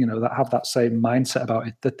 or that have that same mindset about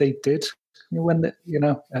it that they did when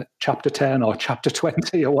at chapter 10 or chapter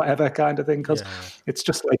 20 or whatever kind of thing, because it's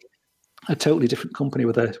just like a totally different company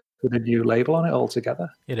with a new label on it altogether.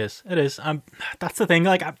 It is. That's the thing.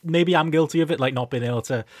 Like, maybe I'm guilty of it, like not being able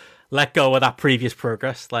to let go of that previous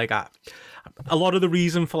Progress. Like, a lot of the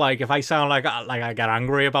reason for, like, if I sound like I get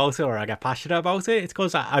angry about it or I get passionate about it, it's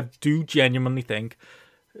because I do genuinely think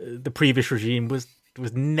the previous regime was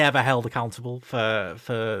never held accountable for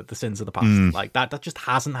the sins of the past. Like, that just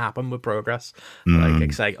hasn't happened with Progress. Like I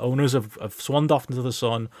say, owners have swanned off into the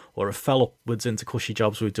sun or have fell upwards into cushy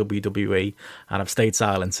jobs with WWE and have stayed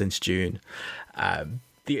silent since June.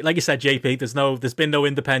 Like you said, JP, there's been no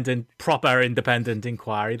proper independent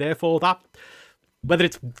inquiry. Therefore, that, whether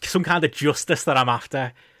it's some kind of justice that I'm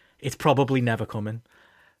after, it's probably never coming.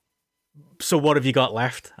 So what have you got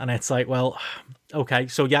left? And it's like, well, okay,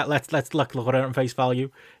 so yeah, let's look at it on face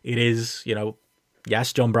value. It is,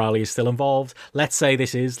 yes, John Briley is still involved. Let's say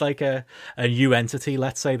this is like a new entity.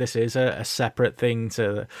 Let's say this is a separate thing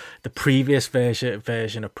to the previous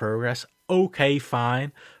version of Progress. Okay,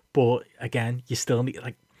 fine. But again, you still need,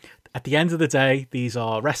 like, at the end of the day, these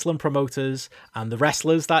are wrestling promoters, and the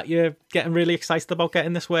wrestlers that you're getting really excited about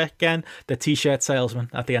getting this work again, they're t-shirt salesmen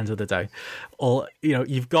at the end of the day. Or,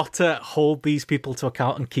 you've got to hold these people to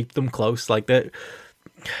account and keep them close. Like, at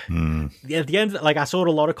the end, like, I saw a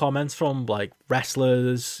lot of comments from, like,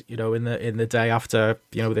 wrestlers, in the day after,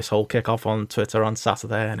 this whole kickoff on Twitter on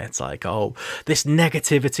Saturday, and it's like, oh, this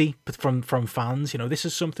negativity from fans, this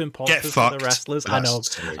is something positive for the wrestlers.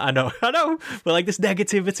 I know, but like, this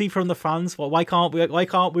negativity from the fans, well, why can't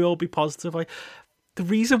we all be positive? Like, the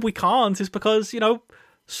reason we can't is because,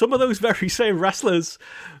 some of those very same wrestlers.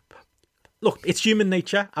 Look, it's human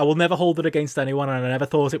nature. I will never hold it against anyone, and I never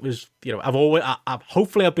thought it was,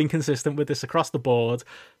 hopefully I've been consistent with this across the board.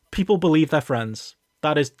 People believe they're friends.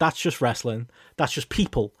 That's just wrestling. That's just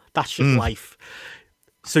people. That's just life.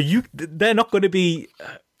 So they're not going to be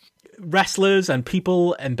wrestlers, and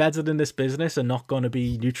people embedded in this business are not going to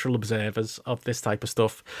be neutral observers of this type of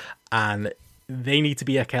stuff. And they need to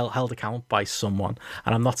be held accountable by someone.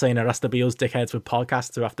 And I'm not saying there has to be us dickheads with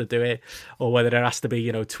podcasts who have to do it, or whether there has to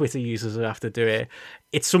be, Twitter users who have to do it.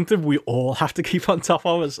 It's something we all have to keep on top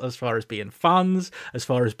of as far as being fans, as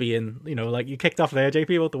far as being, like you kicked off there,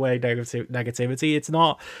 JP, about the way negativity. It's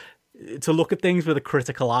not... To look at things with a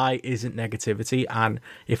critical eye isn't negativity. And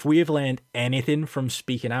if we have learned anything from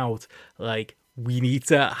speaking out, like, we need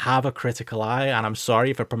to have a critical eye. And I'm sorry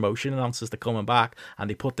if a promotion announcers are coming back and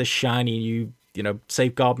they put this shiny new,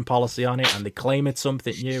 safeguarding policy on it and they claim it's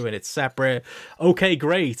something new and it's separate. Okay,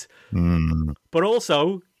 great. But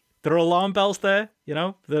also, there are alarm bells there.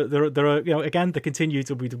 There are, again, the continued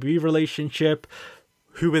WWE relationship.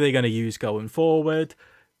 Who are they going to use going forward?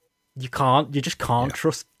 You just can't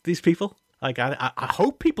trust these people. Like, I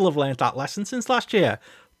hope people have learned that lesson since last year,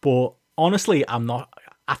 but honestly, I'm not.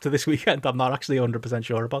 After this weekend, I'm not actually 100%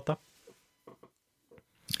 sure about that.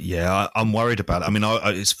 Yeah, I'm worried about it. I mean,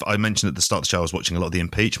 I mentioned at the start of the show I was watching a lot of the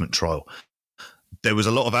impeachment trial. There was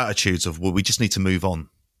a lot of attitudes of, well, we just need to move on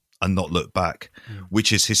and not look back,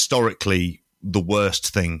 which is historically the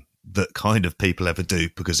worst thing that kind of people ever do,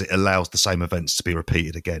 because it allows the same events to be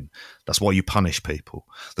repeated again. That's why you punish people.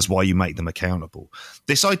 That's why you make them accountable.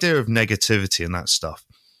 This idea of negativity and that stuff,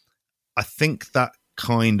 I think that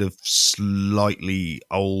kind of slightly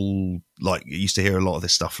old, like you used to hear a lot of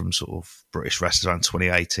this stuff from sort of British wrestlers around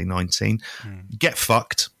 2018, 19. Get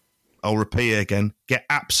fucked. I'll repeat it again. Get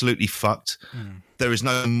absolutely fucked. There is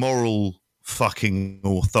no moral fucking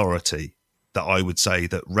authority that I would say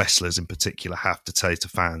that wrestlers in particular have to say to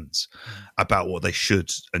fans about what they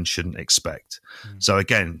should and shouldn't expect. So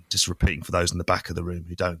again, just repeating for those in the back of the room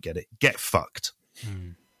who don't get it, get fucked.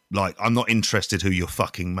 Like, I'm not interested who your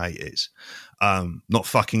fucking mate is. Not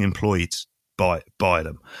fucking employed by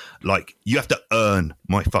them. Like, you have to earn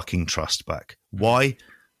my fucking trust back. Why?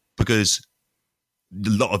 Because a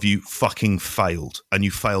lot of you fucking failed, and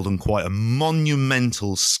you failed on quite a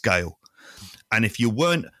monumental scale. And if you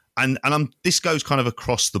weren't, and this goes kind of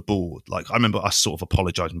across the board. Like, I remember us sort of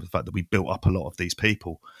apologising for the fact that we built up a lot of these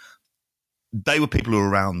people. They were people who were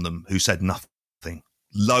around them who said nothing.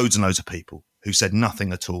 Loads and loads of people who said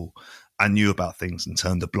nothing at all and knew about things and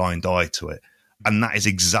turned a blind eye to it. And that is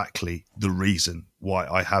exactly the reason why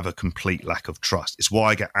I have a complete lack of trust. It's why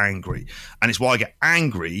I get angry. And it's why I get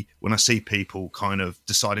angry when I see people kind of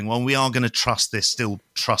deciding, well, we are going to still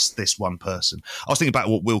trust this one person. I was thinking about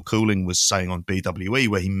what Will Cooling was saying on BWE,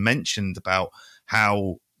 where he mentioned about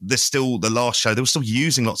how there's still, the last show, they were still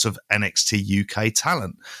using lots of NXT UK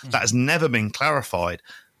talent. That has never been clarified.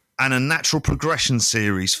 And a natural progression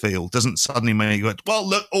series feel doesn't suddenly make you go, well,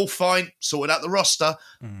 look, all fine, sorted out the roster.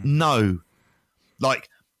 No. Like,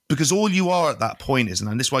 because all you are at that point is,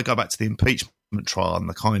 and this is why I go back to the impeachment trial and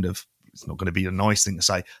the kind of, it's not going to be a nice thing to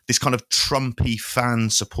say, this kind of Trumpy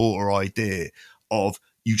fan supporter idea of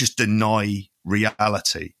you just deny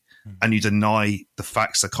reality and you deny the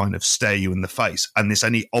facts that kind of stare you in the face. And there's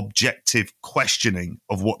any objective questioning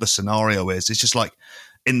of what the scenario is. It's just like,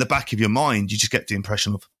 in the back of your mind, you just get the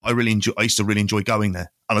impression of, I used to really enjoy going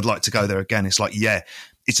there and I'd like to go there again. It's like, yeah,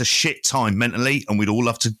 it's a shit time mentally and we'd all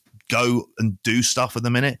love to go and do stuff at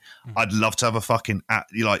the minute. I'd love to have a fucking,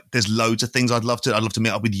 there's loads of things I'd love to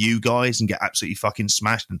meet up with you guys and get absolutely fucking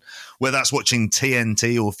smashed. And whether that's watching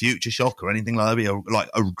TNT or Future Shock or anything like that, it'd be like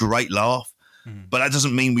a great laugh. But that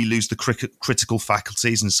doesn't mean we lose the critical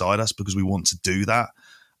faculties inside us because we want to do that.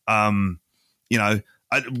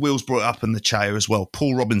 Will's brought it up in the chair as well.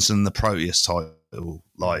 Paul Robinson, the Proteus title,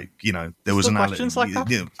 there was an questions like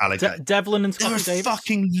that. Devlin and Scotty Davis. There are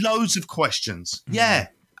fucking loads of questions. Yeah,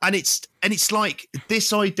 and it's like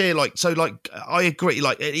this idea. I agree.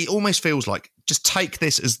 Like, it almost feels like just take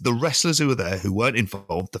this as the wrestlers who are there who weren't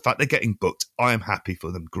involved. The fact they're getting booked, I am happy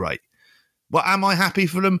for them. Great. Well, am I happy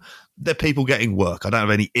for them? They're people getting work. I don't have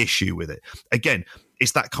any issue with it. Again,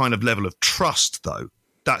 it's that kind of level of trust, though.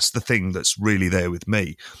 That's the thing that's really there with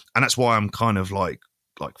me. And that's why I'm kind of like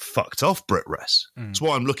fucked off Brit Wres. That's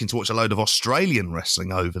why I'm looking to watch a load of Australian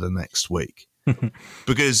wrestling over the next week.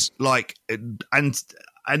 Because and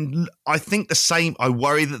I think the same, I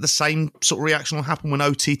worry that the same sort of reaction will happen when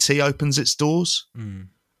OTT opens its doors.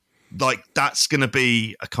 Like, that's going to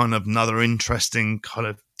be a kind of another interesting kind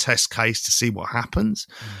of test case to see what happens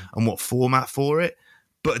and what format for it.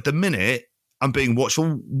 But at the minute, I'm being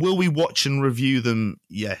watchful. Will we watch and review them?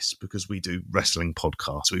 Yes, because we do wrestling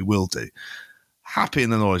podcasts. We will do. Happy in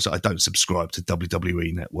the knowledge that I don't subscribe to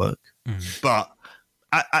WWE Network. But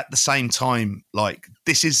at the same time, like,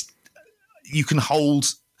 this is, you can hold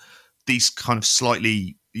these kind of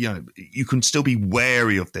slightly, you can still be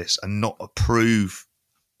wary of this and not approve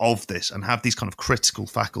of this and have these kind of critical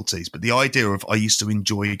faculties. But the idea of I used to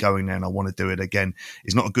enjoy going there and I want to do it again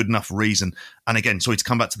is not a good enough reason. And again, sorry to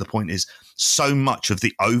come back to the point, is so much of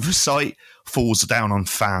the oversight falls down on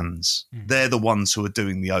fans. They're the ones who are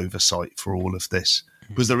doing the oversight for all of this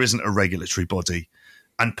because there isn't a regulatory body.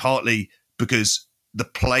 And partly because the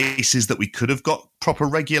places that we could have got proper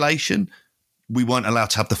regulation, we weren't allowed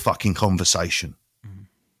to have the fucking conversation.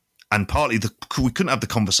 And partly we couldn't have the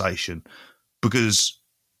conversation because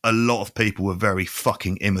a lot of people were very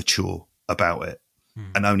fucking immature about it.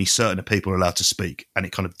 And only certain people are allowed to speak, and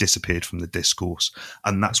it kind of disappeared from the discourse.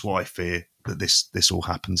 And that's why I fear that this all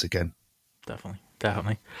happens again. Definitely.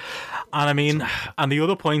 And I mean, and the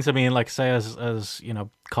other point, I mean, like say, as you know,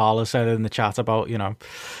 Carla said in the chat about, you know,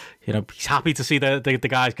 he's happy to see the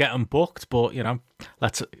guys getting booked, but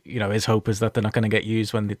his hope is that they're not going to get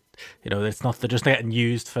used when they're just getting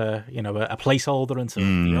used for a placeholder until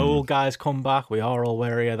the old guys come back. We are all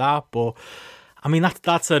wary of that, but I mean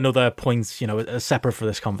that's another point, separate for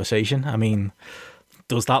this conversation. I mean,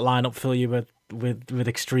 does that lineup fill you with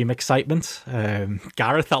extreme excitement?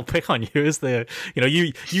 Gareth, I'll pick on you as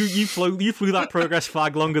you flew that progress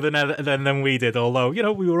flag longer than we did, although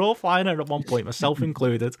we were all flying it at one point, myself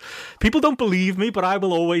included. People don't believe me, but I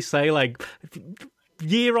will always say, like,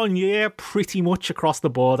 year on year, pretty much across the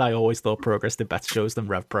board, I always thought Progress did better shows than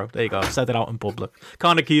Rev Pro. There you go. I've said it out in public.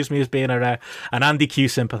 Can't accuse me of being an Andy Q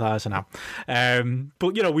sympathiser now.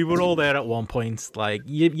 But we were all there at one point. Like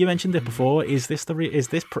you mentioned it before. Is this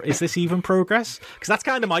even Progress? Because that's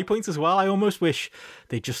kind of my point as well. I almost wish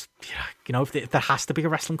they just, if there has to be a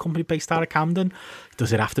wrestling company based out of Camden,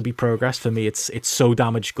 does it have to be Progress? For me, it's so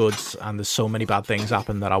damaged goods, and there's so many bad things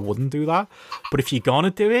happen that I wouldn't do that. But if you're gonna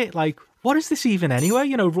do it, like, what is this even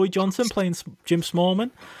anyway? Roy Johnson playing Jim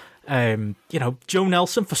Smallman. Joe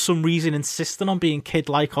Nelson for some reason insisting on being Kid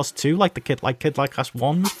Like Us 2, like the Kid Like Us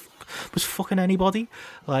 1 was fucking anybody.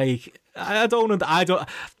 Like, I'll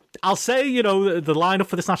say, the lineup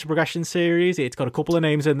for this Natural Progression series, it's got a couple of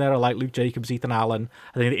names in there. I like Luke Jacobs, Ethan Allen.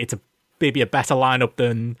 I think it's maybe a better lineup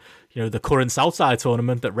than the current Southside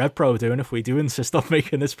tournament that Rev Pro are doing, if we do insist on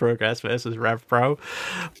making this Progress versus Rev Pro.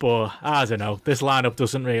 But I don't know, this lineup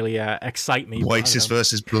doesn't really excite me. Oasis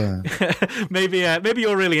versus Blur. maybe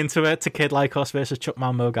you're really into it. To Kid Like Us versus Chuck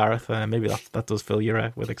Mambo, Gareth. Maybe that does fill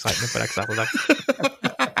you with excitement for next Saturday.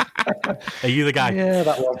 Are you the guy? Yeah,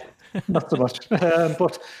 that one. Not so much.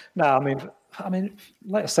 But no, I mean,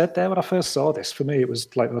 like I said there, when I first saw this, for me, it was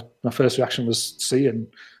like my first reaction was seeing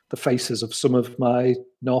the faces of some of my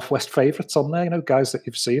Northwest favourites on there, guys that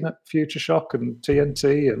you've seen at Future Shock and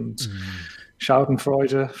TNT and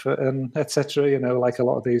Schadenfreude and etc. Like a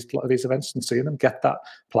lot of these events, and seeing them get that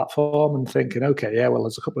platform and thinking, okay, yeah, well,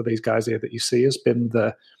 there's a couple of these guys here that you see has been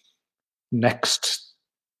the next,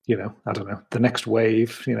 I don't know, the next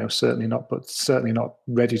wave. Certainly not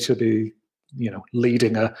ready to be,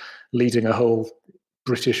 leading a whole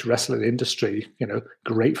British wrestling industry.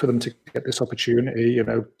 Great for them to get this opportunity.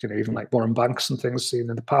 Even like Warren Banks and things seen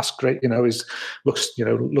in the past. Great,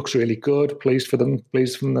 looks really good. Pleased for them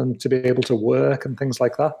to be able to work and things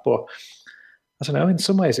like that. But I don't know. In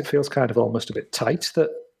some ways, it feels kind of almost a bit tight that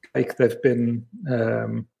like they've been.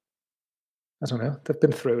 I don't know. They've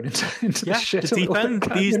been thrown into the shit. The deep end.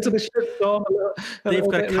 Into the shit storm they've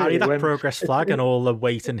got to carry really, that Progress flag and all the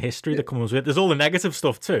weight and history that comes with it. There's all the negative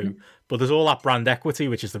stuff too, but there's all that brand equity,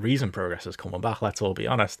 which is the reason Progress is coming back. Let's all be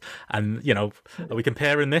honest. And are we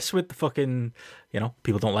comparing this with the fucking,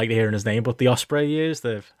 people don't like hearing his name, but the Ospreay years,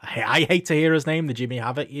 I hate to hear his name, the Jimmy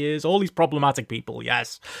Havoc years, all these problematic people,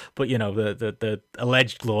 yes, but the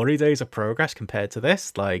alleged glory days of Progress compared to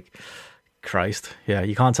this, like. Christ, yeah,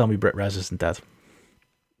 you can't tell me Brit Wres isn't dead.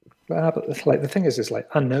 But it's like the thing is like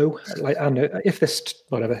I know if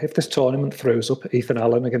this tournament throws up Ethan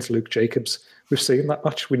Allen against Luke Jacobs, we've seen that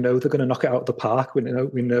match. We know they're going to knock it out of the park. We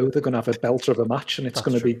know they're going to have a belter of a match, and it's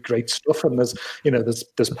going to be great stuff. And there's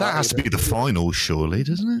that has to be the final, surely,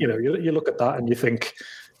 doesn't it? You look at that and you think,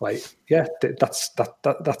 like, yeah, that's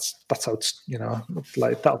how it's,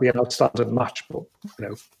 like that'll be an outstanding match, but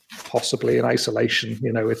possibly in isolation,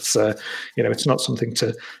 it's not something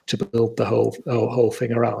to build the whole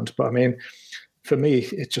thing around. But I mean, for me,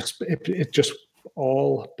 it just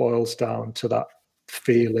all boils down to that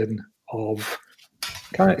feeling of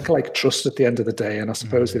kind of like trust at the end of the day. And I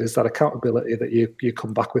suppose it is that accountability that you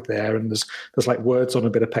come back with there. And there's like words on a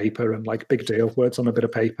bit of paper, and like big deal, words on a bit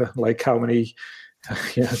of paper, like how many.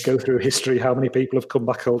 Go through history. How many people have come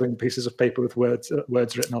back holding pieces of paper with words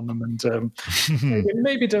written on them, and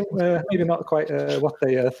maybe not quite what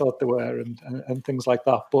they thought they were, and things like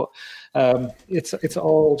that. But it's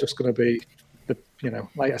all just going to be,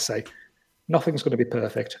 like I say, nothing's going to be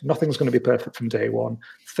perfect. Nothing's going to be perfect from day one.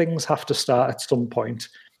 Things have to start at some point.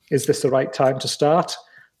 Is this the right time to start?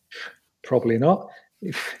 Probably not.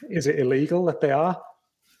 Is it illegal that they are?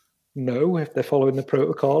 No, if they're following the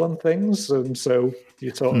protocol and things. And so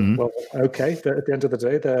you thought, well, okay, but at the end of the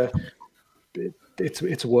day,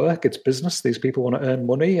 it's work, it's business. These people want to earn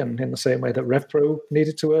money, and in the same way that RevPro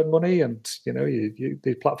needed to earn money, and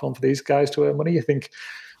the platform for these guys to earn money, you think,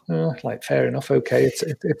 like, fair enough, okay,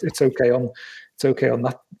 it's okay on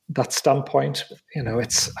that standpoint.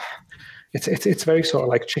 It's very sort of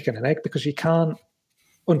like chicken and egg, because you can't,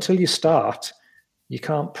 until you start, you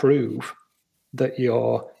can't prove that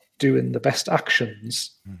you're doing the best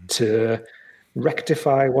actions to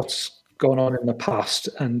rectify what's gone on in the past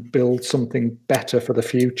and build something better for the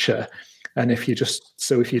future. And if you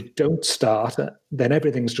don't start, then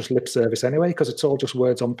everything's just lip service anyway, because it's all just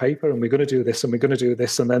words on paper, and we're going to do this and we're going to do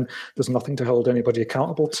this, and then there's nothing to hold anybody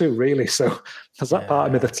accountable to, really. So there's that part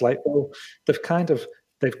of me that's like, well,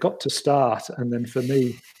 they've got to start. And then for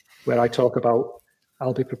me, where I talk about,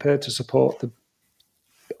 I'll be prepared to support the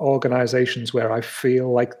organizations where I feel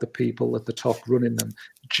like the people at the top running them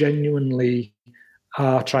genuinely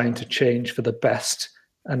are trying to change for the best.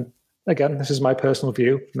 And again, this is my personal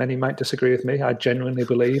view. Many might disagree with me. I genuinely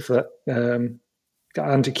believe that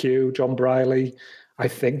Andy Q, John Briley, I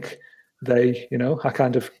think they, I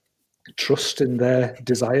kind of trust in their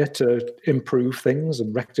desire to improve things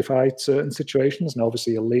and rectify certain situations. And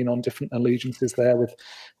obviously you'll lean on different allegiances there with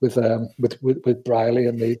Briley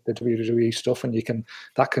and the WWE stuff, and you can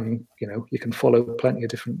follow plenty of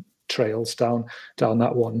different trails down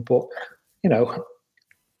that one. But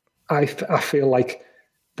I feel like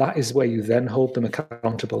that is where you then hold them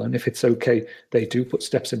accountable. And if it's okay, they do put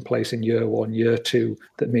steps in place in year one, year two,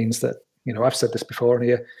 that means that, I've said this before in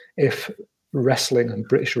here, if wrestling and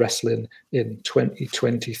British wrestling in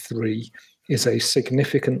 2023 is a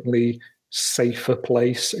significantly safer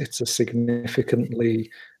place, it's a significantly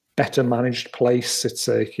better managed place, it's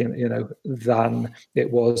than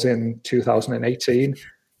it was in 2018,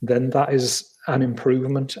 then that is an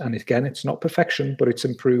improvement. And again, it's not perfection, but it's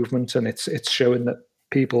improvement, and it's showing that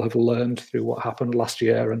people have learned through what happened last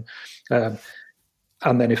year. And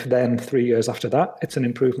then if 3 years after that it's an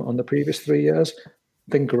improvement on the previous 3 years,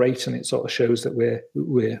 then great. And it sort of shows that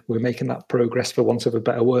we're making that progress, for want of a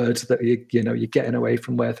better word, that you're getting away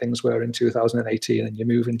from where things were in 2018, and you're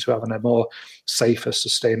moving to having a more safer,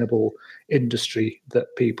 sustainable industry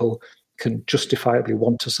that people can justifiably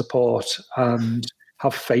want to support and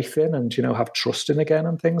have faith in, and have trust in again,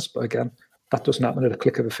 and things. But again, that doesn't happen at a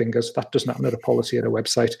click of the fingers. That doesn't happen at a policy at a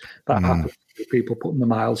website. That happens with people putting the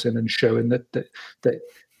miles in and showing that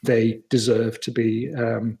they deserve to be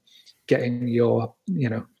getting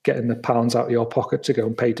getting the pounds out of your pocket to go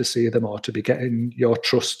and pay to see them, or to be getting your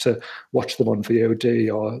trust to watch them on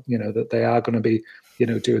VOD, or that they are going to be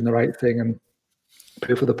doing the right thing, and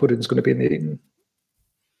proof of the pudding is going to be in the eating.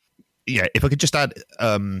 Yeah, if I could just add,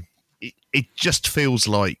 it just feels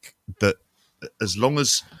like that as long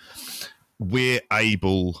as we're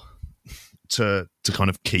able to kind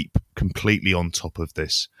of keep completely on top of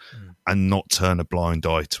this and not turn a blind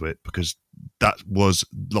eye to it, because that was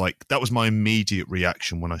my immediate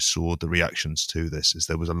reaction when I saw the reactions to this, is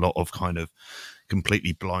there was a lot of kind of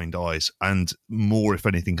completely blind eyes, and more, if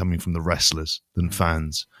anything, coming from the wrestlers than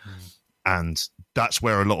fans. And that's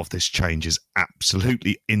where a lot of this change is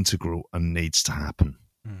absolutely integral and needs to happen.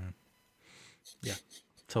 Yeah,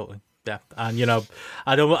 totally. Yeah, and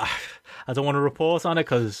I don't want to report on it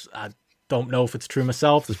because I don't know if it's true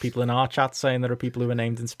myself. There's people in our chat saying there are people who are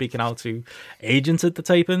named and speaking out to agents at the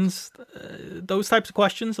tapings. Those types of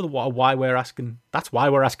questions are why we're asking. That's why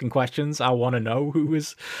we're asking questions. I want to know who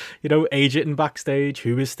is, agenting backstage,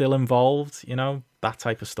 who is still involved. That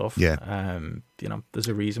type of stuff. Yeah. There's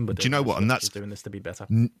a reason. But do you know what? And that's doing this to be better.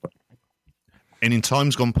 And in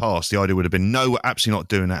times gone past, the idea would have been, no, we're absolutely not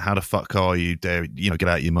doing that. How the fuck are you? Dare get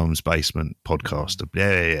out of your mum's basement podcast.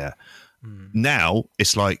 Yeah. Now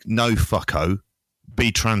it's like, no, fucko,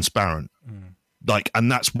 be transparent.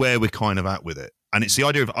 And that's where we're kind of at with it. And it's the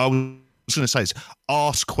idea of, I was going to say, is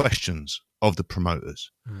ask questions of the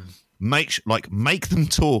promoters. Make them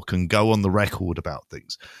talk and go on the record about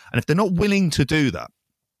things. And if they're not willing to do that,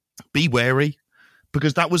 be wary.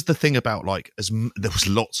 Because that was the thing about, there was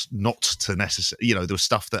lots not to necessarily, there was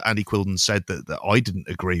stuff that Andy Quilden said that I didn't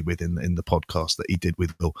agree with in the podcast that he did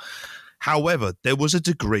with Bill. However, there was a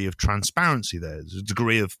degree of transparency there. There's a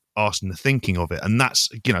degree of asking the thinking of it. And that's,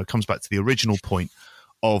 comes back to the original point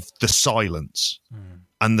of the silence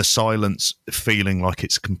and the silence feeling like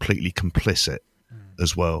it's completely complicit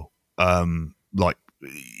as well.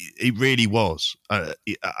 It really was,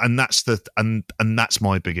 and that's and that's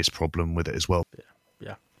my biggest problem with it as well.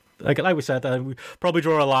 Yeah. Like we said, we probably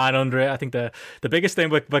draw a line under it. I think the biggest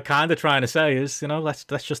thing we're kind of trying to say is, let's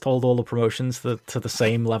just hold all the promotions to the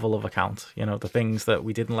same level of account. The things that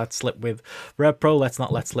we didn't let slip with Rev Pro, let's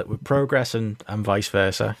not let slip with Progress, and vice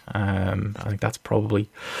versa. I think that's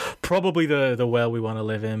probably the world we want to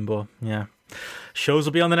live in. But yeah. Shows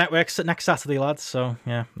will be on the network next Saturday, lads. So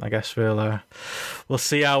yeah, I guess we'll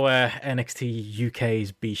see how NXT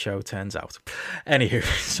UK's B show turns out. Anywho,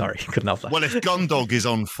 sorry, couldn't help that. Well, if Gundog is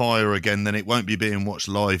on fire again, then it won't be being watched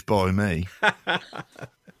live by me.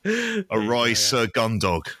 Arise, Sir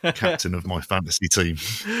Gundog, captain of my fantasy team.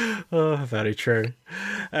 Oh, very true.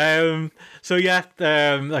 So yeah,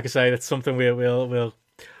 like I say, that's something we'll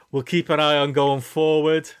keep an eye on going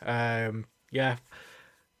forward. Yeah.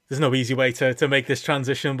 There's no easy way to make this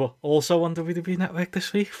transition, but also on WWE Network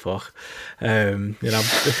this week. Fuck. There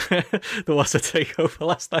was a takeover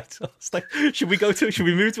last night. So it's like, should we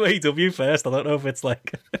move to AEW first? I don't know if it's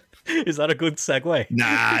like, is that a good segue?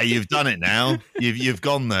 Nah, you've done it now. You've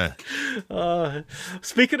gone there.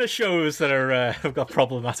 Speaking of shows that have got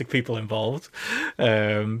problematic people involved,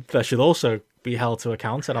 there should also be held to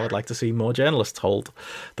account, and I would like to see more journalists hold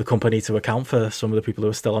the company to account for some of the people who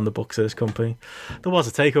are still on the books of this company. There was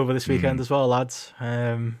a takeover this weekend as well, lads.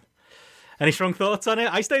 Any strong thoughts on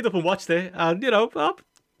it? I stayed up and watched it, and there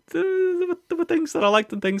were things that I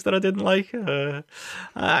liked and things that I didn't like.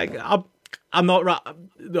 I'm not.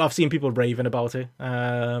 I've seen people raving about it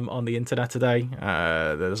on the internet today.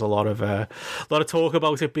 There's a lot of talk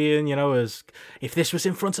about it being, as if this was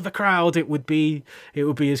in front of a crowd, it would be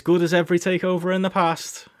as good as every takeover in the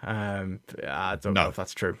past. I don't know if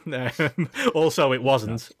that's true. Also, it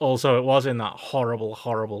wasn't. Also, it was in that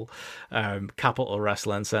horrible Capitol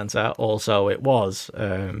Wrestling Center. Also, it was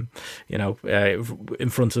in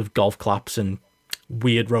front of golf claps and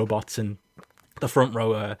weird robots and the front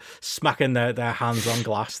row smacking their hands on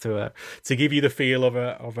glass to give you the feel of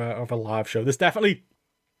a live show. There's definitely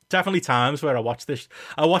times where I watch this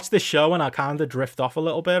show and I kind of drift off a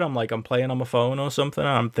little bit. I'm playing on my phone or something and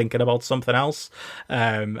I'm thinking about something else.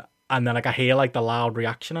 And then I hear the loud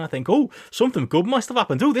reaction and I think, oh, something good must have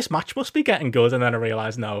happened. Oh, this match must be getting good. And then I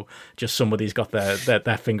realise, no, just somebody's got their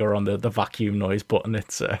finger on the vacuum noise button.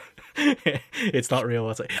 It's not real.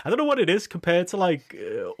 I don't know what it is compared to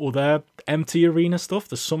other empty arena stuff.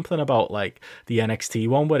 There's something about the NXT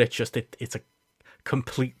one where it's a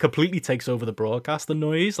completely takes over the broadcast. The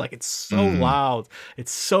noise, it's so loud,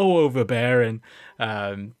 it's so overbearing.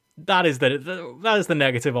 That is the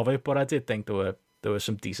negative of it. But I did think there were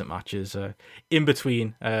some decent matches in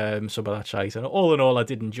between some of that shite. And all in all, I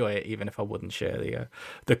did enjoy it, even if I wouldn't share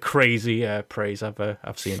the crazy praise I've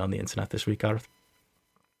seen on the internet this week, Gareth.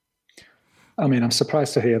 I mean, I'm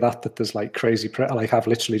surprised to hear that there's crazy. I've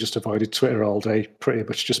literally just avoided Twitter all day, pretty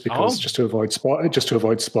much just because just to avoid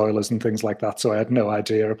spoilers and things like that. So I had no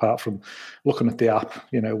idea, apart from looking at the app,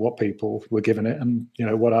 what people were giving it, and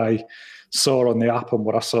what I saw on the app and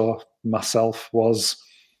what I saw myself was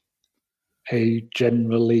a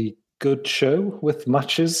generally good show with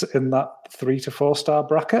matches in that 3 to 4 star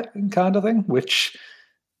bracket kind of thing, which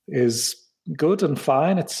is good and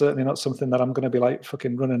fine. It's certainly not something that I'm going to be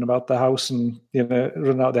fucking running about the house and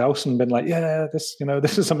running out the house and being yeah, this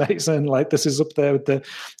is amazing, this is up there with the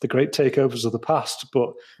great takeovers of the past.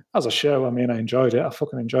 But as a show, I mean, I enjoyed it. I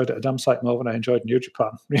fucking enjoyed it a damn sight more than I enjoyed New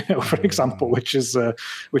Japan, for example, which is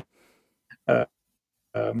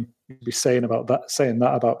be saying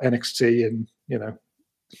that about NXT in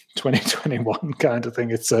 2021 kind of thing.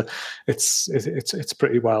 It's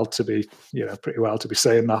pretty wild to be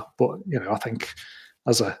saying that. But I think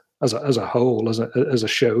as a whole, as a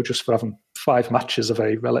show, just for having 5 matches of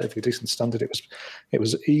a relatively decent standard, it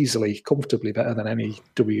was easily, comfortably better than any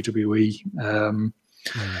WWE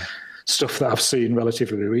stuff that I've seen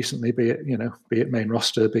relatively recently, be it main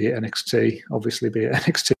roster, be it NXT, obviously, be it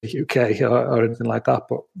NXT UK or anything like that.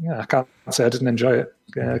 But yeah, I can't say I didn't enjoy it,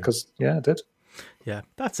 because I did. Yeah,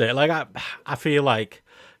 that's it. I feel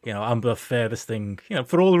I'm the furthest thing,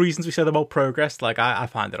 for all the reasons we said about Progress. I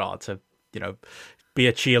find it hard to, be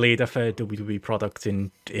a cheerleader for WWE product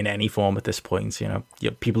in any form at this point.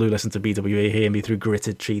 People who listen to BWE hear me through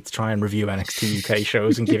gritted teeth try and review NXT UK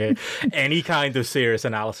shows and give it any kind of serious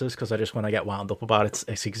analysis, because I just want to get wound up about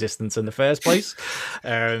its existence in the first place.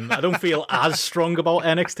 I don't feel as strong about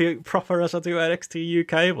NXT proper as I do NXT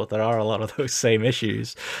UK, but there are a lot of those same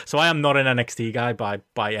issues. So I am not an NXT guy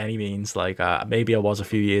by any means. Maybe I was a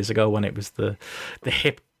few years ago when it was the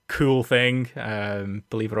hip cool thing.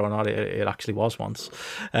 Believe it or not, it actually was once.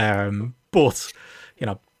 But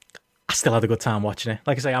I still had a good time watching it.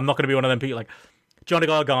 Like I say, I'm not going to be one of them people like Johnny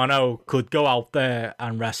Gargano could go out there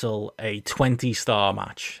and wrestle a 20-star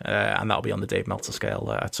match, and that'll be on the Dave Meltzer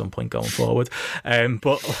scale at some point going forward.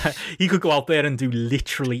 But he could go out there and do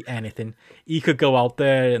literally anything. He could go out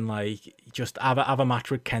there and like just have a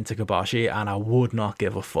match with Kenta Kobashi, and I would not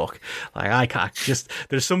give a fuck. Like I can't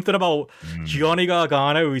there's something about Johnny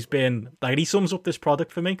Gargano who's been like, he sums up this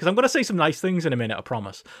product for me, because I'm going to say some nice things in a minute, I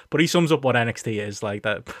promise. But he sums up what NXT is, like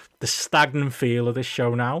the stagnant feel of this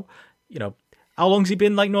show now. You know, how long's he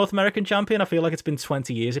been like North American champion? I feel like it's been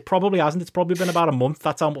 20 years. It probably hasn't. It's probably been about a month.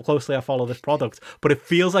 That's how closely I follow this product. But it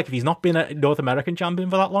feels like if he's not been a North American champion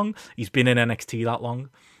for that long, he's been in NXT that long.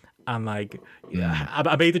 And like,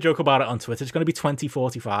 I made the joke about it on Twitter. It's going to be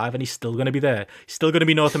 2045 and he's still going to be there. He's still going to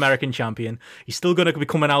be North American champion. He's still going to be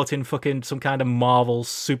coming out in fucking some kind of Marvel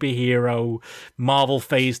superhero, Marvel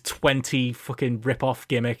Phase 20 fucking rip-off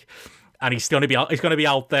gimmick. And he's going to be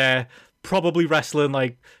out there probably wrestling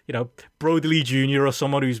like, you know, Brody Lee Jr. or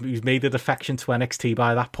someone who's made the defection to NXT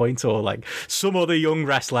by that point, or like some other young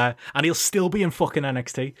wrestler, and he'll still be in fucking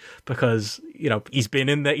NXT because, you know, he's been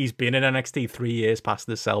in NXT 3 years past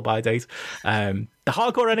the sell-by date. The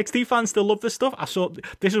hardcore NXT fans still love this stuff.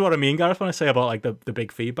 This is what I mean, Gareth, when I say about like the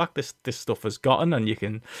big feedback this stuff has gotten, and you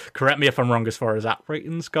can correct me if I'm wrong as far as app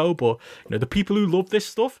ratings go, but you know, the people who love this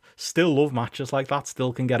stuff still love matches like that,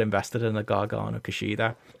 still can get invested in a Gargano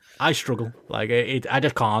Kushida. I struggle. Like I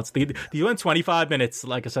just can't. The went 25 minutes,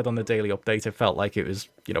 like I said on the daily update, it felt like it was,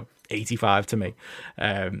 you know, 85 to me.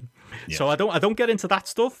 So I don't get into that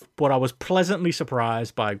stuff, but I was pleasantly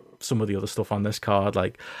surprised by some of the other stuff on this card.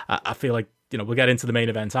 Like I feel like, you know, we'll get into the main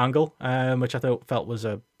event angle, which I felt was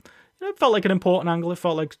it felt like an important angle. It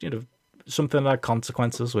felt like, you know, something that had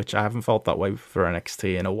consequences, which I haven't felt that way for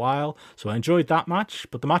NXT in a while. So I enjoyed that match,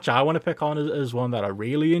 but the match I want to pick on is one that I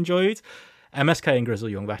really enjoyed. MSK and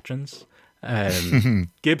Grizzled Young Veterans,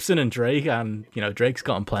 Gibson and Drake, and you know, Drake's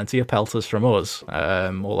gotten plenty of pelters from us,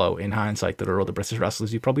 although in hindsight there are other British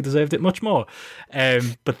wrestlers who probably deserved it much more,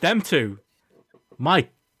 but them two, my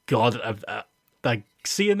god, like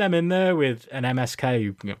seeing them in there with an MSK,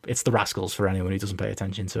 you know, it's the Rascals for anyone who doesn't pay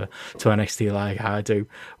attention to NXT like I do,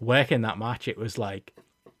 working that match, it was like,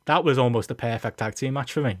 that was almost a perfect tag team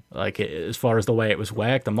match for me. Like, as far as the way it was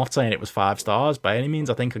worked, I'm not saying it was 5 stars by any means.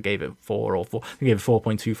 I think I gave it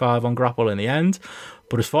 4.25 on Grapple in the end.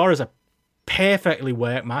 But as far as a perfectly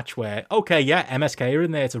worked match where, okay, yeah, MSK are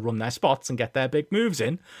in there to run their spots and get their big moves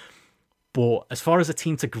in, but as far as a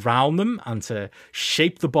team to ground them and to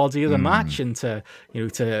shape the body of the match and to, you know,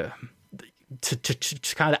 to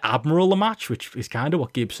kind of admiral the match, which is kind of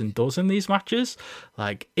what Gibson does in these matches.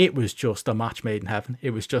 Like, it was just a match made in heaven. It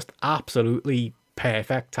was just absolutely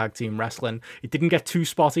perfect tag team wrestling. It didn't get too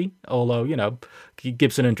spotty, although, you know,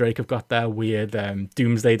 Gibson and Drake have got their weird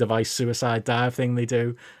Doomsday Device suicide dive thing they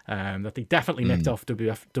do, that they definitely nicked off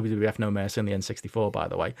WWF No Mercy in the N64, by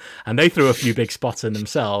the way. And they threw a few big spots in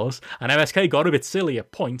themselves, and MSK got a bit silly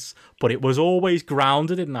at points, but it was always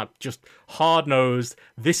grounded in that just hard-nosed,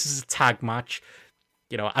 this is a tag match.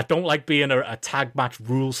 You know, I don't like being a tag match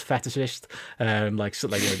rules fetishist, like you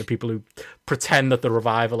know, the people who pretend that the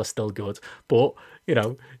Revival are still good. But, you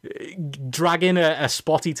know, dragging a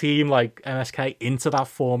spotty team like MSK into that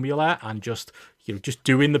formula and just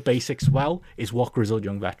doing the basics well is what Grizzled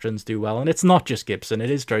Young Veterans do well. And it's not just Gibson, it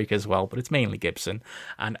is Drake as well, but it's mainly Gibson.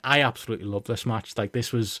 And I absolutely love this match. Like,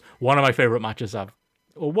 this was one of my favourite matches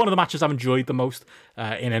one of the matches I've enjoyed the most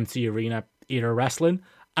in MT Arena era wrestling.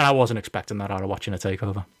 And I wasn't expecting that out of watching a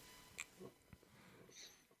TakeOver.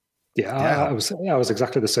 Yeah, I was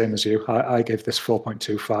exactly the same as you. I gave this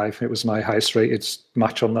 4.25. It was my highest rated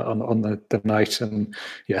match on the night, and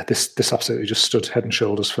yeah, this absolutely just stood head and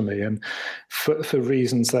shoulders for me. And for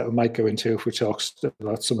reasons that we might go into if we talk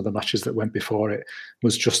about some of the matches that went before it,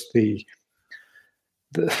 was just the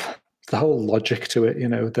whole logic to it. You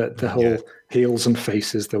know, the whole heels and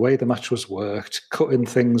faces, the way the match was worked, cutting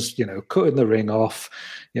things, you know, cutting the ring off,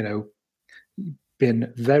 you know,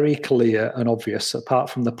 been very clear and obvious, apart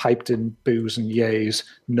from the piped in boos and yays,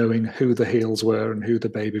 knowing who the heels were and who the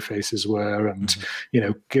baby faces were. And, you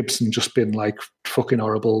know, Gibson just been like fucking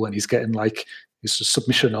horrible when he's getting like his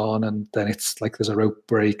submission on, and then it's like there's a rope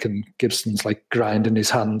break and Gibson's like grinding his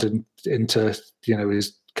hand into, you know,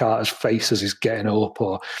 his Carter's face as he's getting up,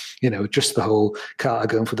 or, you know, just the whole Carter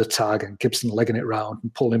going for the tag and Gibson legging it round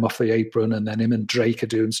and pulling him off the apron, and then him and Drake are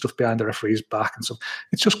doing stuff behind the referee's back and stuff.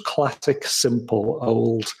 It's just classic, simple,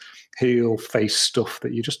 old heel face stuff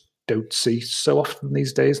that you just don't see so often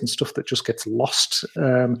these days, and stuff that just gets lost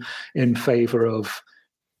in favour of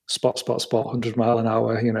spot, 100 mile an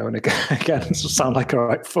hour, and again, sound like a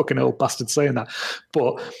right fucking old bastard saying that.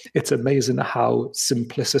 But it's amazing how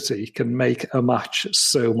simplicity can make a match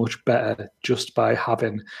so much better just by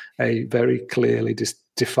having a very clearly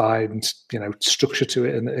defined, structure to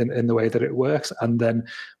it in the way that it works. And then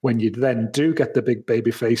when you then do get the big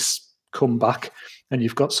babyface comeback, and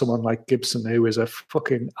you've got someone like Gibson who is a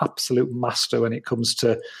fucking absolute master when it comes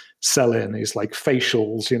to selling his like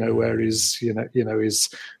facials, where he's,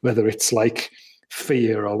 whether it's like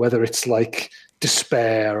fear or whether it's like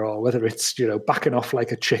despair or whether it's, backing off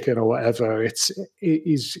like a chicken or whatever.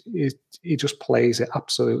 He just plays it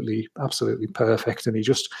absolutely perfect. And he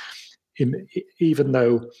just, even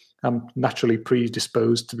though I'm naturally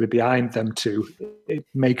predisposed to be behind them two, it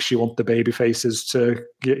makes you want the baby faces to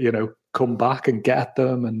come back and get at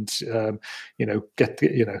them and get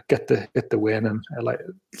the win. And like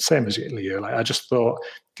same as you, like I just thought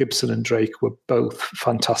Gibson and Drake were both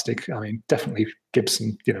fantastic. I mean, definitely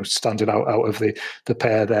Gibson, standing out of the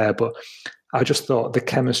pair there, but I just thought the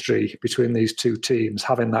chemistry between these two teams,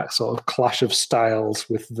 having that sort of clash of styles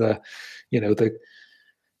with the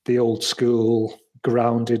old school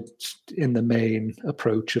grounded in the main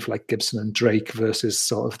approach of like Gibson and Drake versus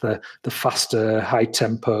sort of the faster, high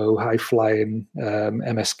tempo, high flying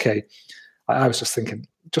MSK. I was just thinking,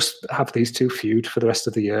 just have these two feud for the rest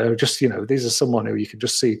of the year. Just, these are someone who you can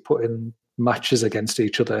just see putting matches against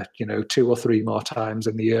each other, 2 or 3 more times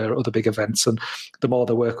in the year, other big events. And the more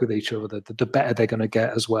they work with each other, the better they're going to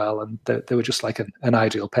get as well. And they were just like an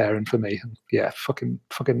ideal pairing for me. And yeah,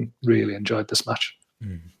 fucking really enjoyed this match.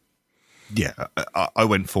 Mm. Yeah, I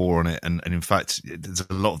went 4 on it, and in fact, there's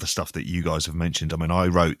a lot of the stuff that you guys have mentioned. I mean, I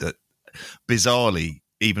wrote that, bizarrely,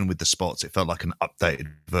 even with the spots, it felt like an updated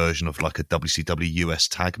version of like a WCW US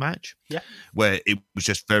tag match, where it was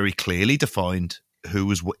just very clearly defined who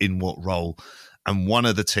was in what role, and one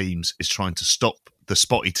of the teams is trying to stop the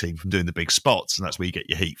spotty team from doing the big spots, and that's where you get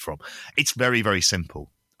your heat from. It's very, very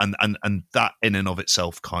simple, and that in and of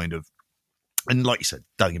itself kind of. And like you said,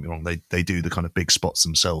 don't get me wrong, they do the kind of big spots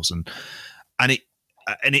themselves, and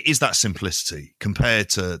it is that simplicity compared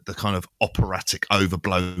to the kind of operatic,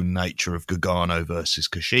 overblown nature of Gargano versus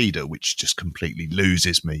Kushida, which just completely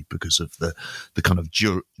loses me because of the kind of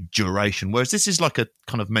duration. Whereas this is like a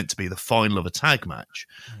kind of meant to be the final of a tag match,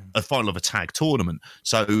 a final of a tag tournament.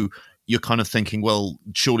 So you're kind of thinking, well,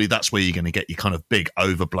 surely that's where you're going to get your kind of big,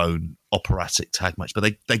 overblown operatic tag match.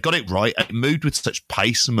 But they got it right. It moved with such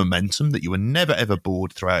pace and momentum that you were never, ever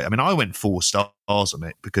bored throughout. I mean, I went 4 stars on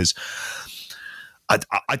it because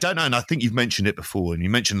I don't know, and I think you've mentioned it before, and you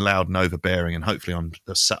mentioned loud and overbearing, and hopefully I'm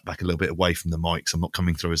sat back a little bit away from the mics. I'm not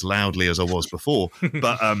coming through as loudly as I was before,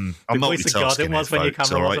 but I'm multitasking. Was when your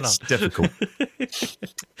camera wasn't on. It's difficult.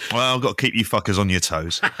 Well, I've got to keep you fuckers on your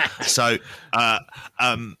toes. So,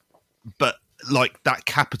 but like that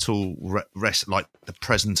Capital rest, like the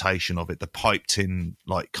presentation of it, the piped in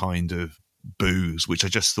like kind of booze, which I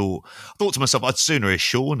thought to myself, I'd sooner hear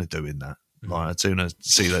Shauna doing that. Like, I'd sooner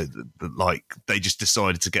see that like they just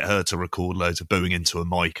decided to get her to record loads of booing into a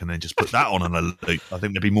mic and then just put that on a loop. I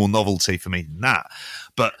think there'd be more novelty for me than that.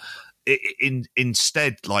 But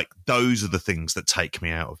instead, like those are the things that take me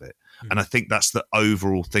out of it. And I think that's the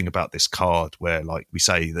overall thing about this card, where like we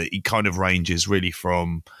say that it kind of ranges really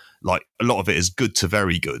from like a lot of it is good to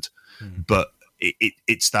very good, but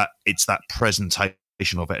it's that presentation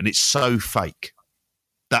of it, and it's so fake.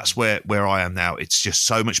 That's where I am now. It's just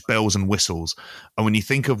so much bells and whistles. And when you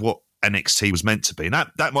think of what NXT was meant to be, and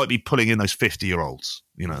that might be pulling in those 50-year-olds,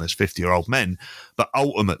 those 50-year-old men, but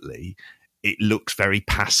ultimately it looks very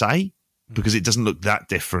passé because it doesn't look that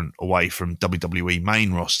different away from WWE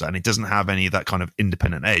main roster, and it doesn't have any of that kind of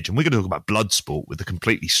independent edge. And we're going to talk about Bloodsport with a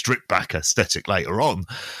completely stripped back aesthetic later on.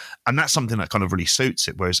 And that's something that kind of really suits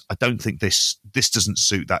it. Whereas I don't think this doesn't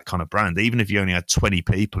suit that kind of brand. Even if you only had 20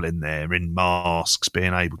 people in there in masks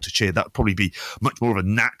being able to cheer, that would probably be much more of a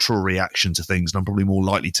natural reaction to things. And I'm probably more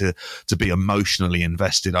likely to be emotionally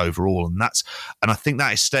invested overall. And I think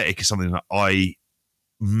that aesthetic is something that I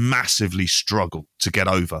massively struggle to get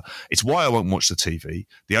over. It's why I won't watch the TV.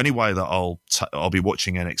 The only way that I'll be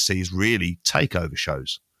watching NXT is really takeover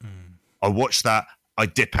shows. I watch that, I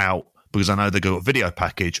dip out, because I know they've got a video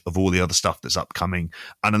package of all the other stuff that's upcoming.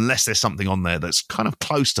 And unless there's something on there that's kind of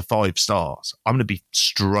close to 5 stars, I'm going to be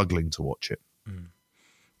struggling to watch it.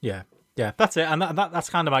 Yeah. Yeah, that's it. And that's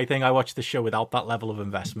kind of my thing. I watched the show without that level of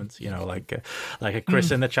investment. Like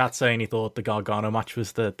Chris in the chat saying he thought the Gargano match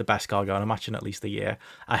was the best Gargano match in at least a year.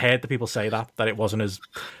 I heard the people say that it wasn't as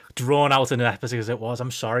drawn out in an episode as it was.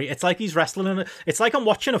 I'm sorry. It's like he's wrestling in it. It's like I'm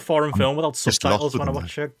watching a foreign film without subtitles when I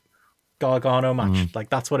watch it. Gargano match. Like,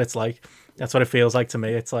 that's what it's like. That's what it feels like to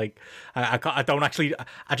me. It's like I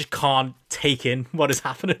just can't take in what is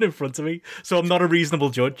happening in front of me. So I'm not a reasonable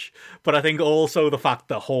judge. But I think also the fact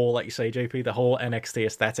the whole, like you say, JP, the whole NXT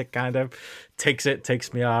aesthetic kind of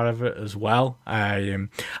takes me out of it as well. I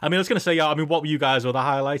was going to say, what were you guys' other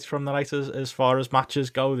highlights from the night as far as matches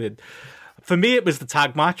go? For me, it was the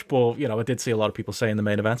tag match, but I did see a lot of people saying the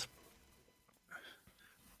main event.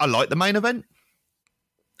 I like the main event.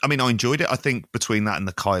 I mean, I enjoyed it. I think between that and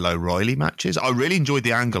the Kyle O'Reilly matches, I really enjoyed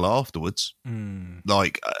the angle afterwards.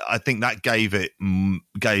 Like, I think that gave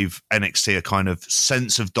NXT a kind of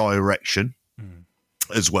sense of direction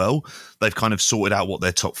as well. They've kind of sorted out what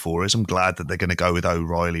their top four is. I'm glad that they're going to go with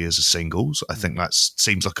O'Reilly as a singles. I think that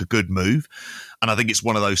seems like a good move. And I think it's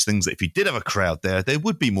one of those things that if you did have a crowd there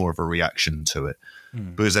would be more of a reaction to it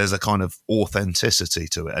because there's a kind of authenticity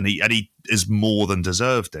to it. And he is more than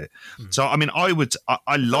deserved it. So, I mean, I liked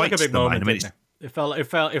the moment. I mean, it felt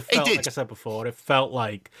like I said before, it felt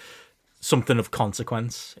like something of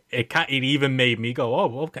consequence. It even made me go,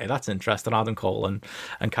 oh, okay, that's interesting. Adam Cole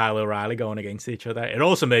and Kyle O'Reilly going against each other. It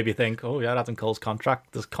also made me think, oh yeah, Adam Cole's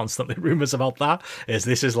contract. There's constantly rumors about that. Is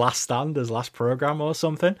this his last stand, his last program or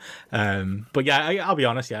something? But yeah, I'll be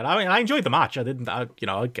honest. Yeah, I mean, I enjoyed the match. I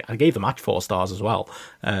gave the match 4 stars as well.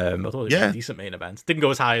 I thought it was a decent main event. Didn't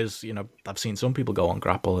go as high as I've seen some people go on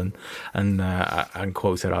Grapple and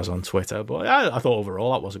quote it as on Twitter. But I thought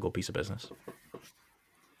overall that was a good piece of business.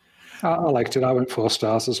 I liked it. I went 4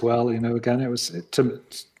 stars as well. Again, it was to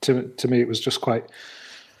me, it was just quite.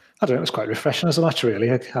 I don't know. It was quite refreshing as a match. Really,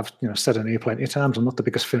 I've said it here plenty of times. I'm not the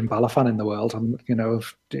biggest Finn Balor fan in the world. I'm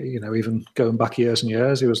even going back years and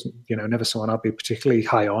years, he was never someone I'd be particularly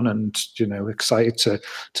high on and excited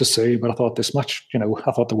to see. But I thought this match,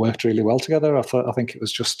 I thought they worked really well together. I think it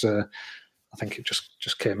was just. I think it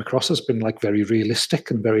just came across as being like very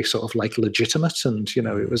realistic and very sort of like legitimate. And,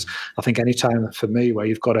 it was, I think any time for me where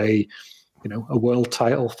you've got a world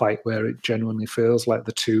title fight where it genuinely feels like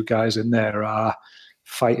the two guys in there are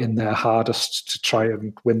fighting their hardest to try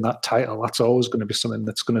and win that title, that's always going to be something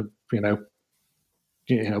that's going to,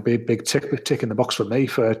 be a big tick in the box for me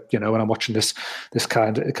for, when I'm watching this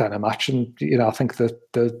kind of match. And, I think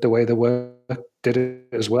that the way they did it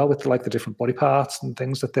as well with like the different body parts and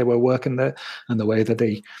things that they were working there and the way that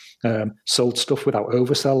they sold stuff without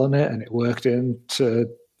overselling it, and it worked into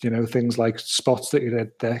things like spots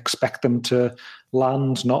that they expect them to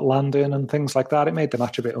not land in and things like that. It made the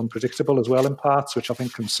match a bit unpredictable as well in parts, which I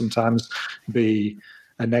think can sometimes be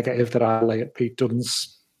a negative that I lay at Pete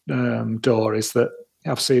Dunne's door, is that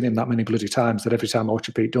I've seen him that many bloody times that every time I watch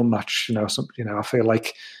a Pete Dunne match, I feel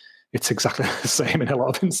like it's exactly the same in a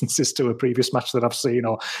lot of instances to a previous match that I've seen,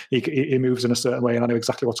 or he moves in a certain way and I know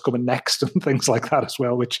exactly what's coming next and things like that as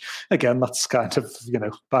well, which again, that's kind of,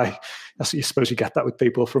 I suppose you get that with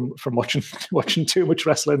people from watching too much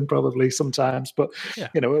wrestling probably sometimes, but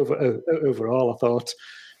overall I thought,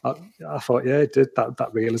 yeah, it did. That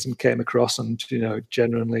realism came across, and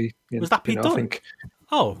genuinely, was that Pete Dunne? I think.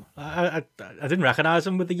 Oh, I didn't recognise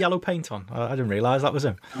him with the yellow paint on. I didn't realise that was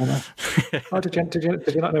him. Oh, did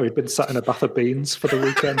you not know he'd been sat in a bath of beans for the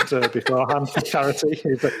weekend beforehand for charity?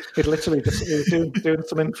 He'd literally he was doing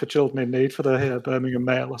something for children in need for the Birmingham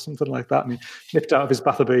Mail or something like that, and he nipped out of his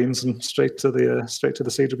bath of beans and straight to the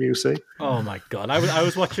CWC. Oh my god! I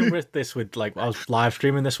was watching this with I was live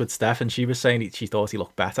streaming this with Steph, and she was saying she thought he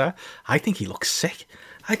looked better. I think he looks sick.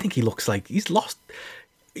 I think he looks like he's lost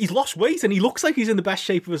weight and he looks like he's in the best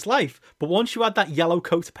shape of his life. But once you add that yellow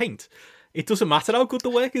coat of paint, it doesn't matter how good the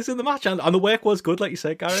work is in the match. And the work was good, like you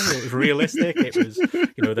said, Gary. It was realistic. It was,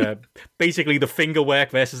 basically the finger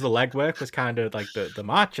work versus the leg work was kind of like the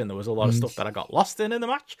match. And there was a lot of stuff that I got lost in the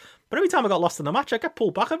match. But every time I got lost in the match, I got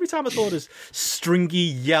pulled back. Every time I saw his stringy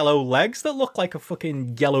yellow legs that look like a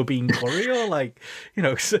fucking yellow bean curry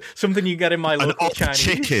or something you get in my local Chinese.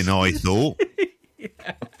 Chicken, I thought.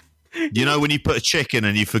 Yeah. When you put a chicken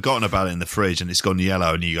and you've forgotten about it in the fridge and it's gone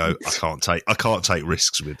yellow and you go, I can't take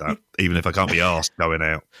risks with that, even if I can't be asked going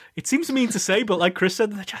out. It seems mean to say, but like Chris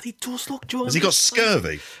said in the chat, he does look jaundiced. Has he got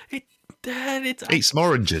scurvy? Eat some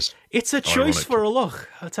oranges. It's a choice for a look,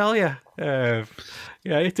 I tell you.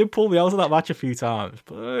 It did pull me out of that match a few times,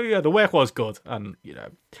 but the work was good, and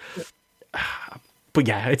But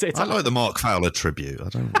yeah, it's I like the Mark Fowler tribute. I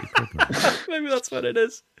don't really problem. Maybe that's what it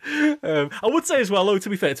is. I would say as well, though, to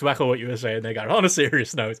be fair, to echo what you were saying there, Gary, on a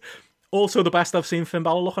serious note, also the best I've seen Finn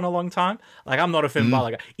Balor look in a long time. Like, I'm not a Finn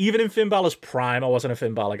Balor guy. Even in Finn Balor's prime, I wasn't a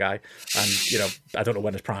Finn Balor guy. And, I don't know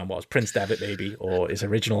when his prime was. Prince Devitt, maybe, or his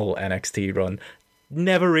original NXT run.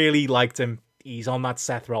 Never really liked him. He's on that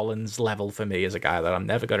Seth Rollins level for me as a guy that I'm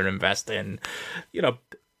never going to invest in,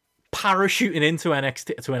 parachuting into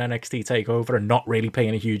NXT to an NXT takeover and not really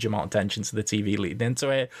paying a huge amount of attention to the TV leading into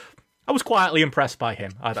it. I was quietly impressed by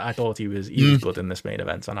him. I thought he was good in this main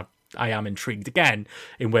event, and I am intrigued again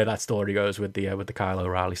in where that story goes with the Kyle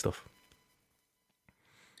O'Reilly stuff.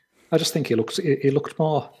 I just think he looked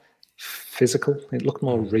more physical. He looked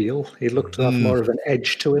more real. He looked to have more of an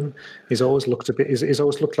edge to him. He's always looked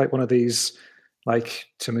like one of these. Like,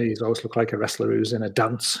 to me, he's always looked like a wrestler who's in a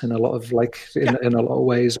dance in a lot of in a lot of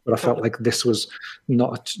ways. But I felt like this was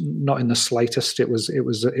not in the slightest. It was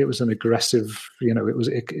an aggressive.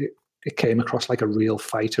 It came across like a real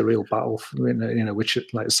fight, a real battle. Which,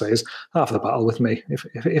 like I say, is half the battle with me.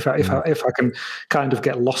 If I can kind of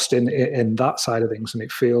get lost in that side of things, and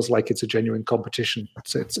it feels like it's a genuine competition,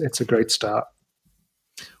 it's a great start.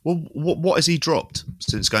 Well, what has he dropped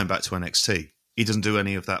since going back to NXT? He doesn't do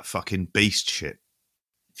any of that fucking beast shit.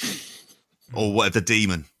 Or whatever,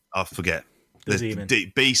 demon. I forget. The demon.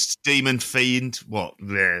 Beast, demon, fiend, what?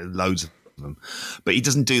 Yeah, loads of them. But he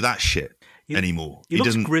doesn't do that shit anymore. He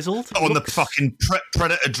looks grizzled. The fucking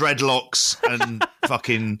Predator dreadlocks and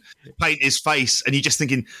fucking paint his face. And you're just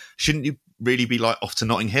thinking, shouldn't you really be like off to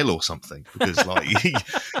Notting Hill or something? Because like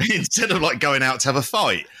instead of like going out to have a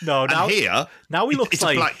fight. No, now he looks it's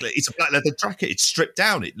like it's a black leather jacket. It's stripped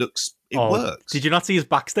down. It works. Did you not see his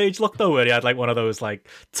backstage look though, where he had like one of those like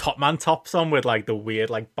top man tops on with like the weird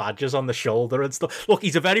like badges on the shoulder and stuff? Look,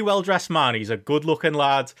 he's a very well dressed man. He's a good looking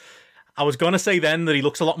lad. I was gonna say then that he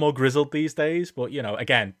looks a lot more grizzled these days, but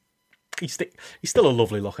again, he's still a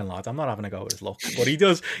lovely looking lad. I'm not having a go at his look, but he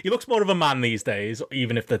looks more of a man these days,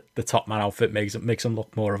 even if the top man outfit makes him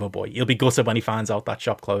look more of a boy. He'll be gutted when he finds out that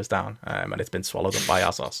shop closed down and it's been swallowed up by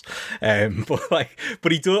Assos.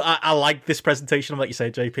 But he do. I like this presentation of, like you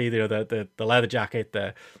say, JP, the leather jacket.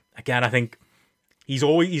 Again, I think he's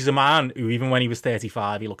a man who, even when he was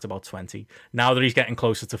 35, he looked about 20. Now that he's getting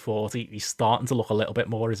closer to 40, he's starting to look a little bit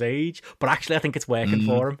more his age. But actually, I think it's working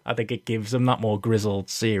for him. I think it gives him that more grizzled,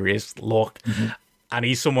 serious look. Mm-hmm. And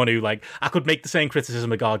he's someone who, like, I could make the same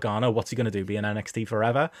criticism of Gargano. What's he going to do? Be in NXT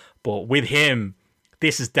forever? But with him,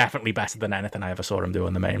 this is definitely better than anything I ever saw him do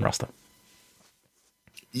on the main roster.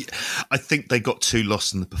 Yeah, I think they got too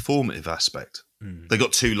lost in the performative aspect. They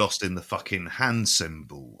got too lost in the fucking hand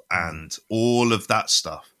symbol and all of that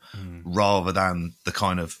stuff rather than the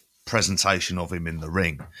kind of presentation of him in the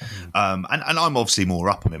ring. And I'm obviously more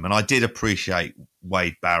up on him. And I did appreciate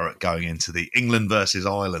Wade Barrett going into the England versus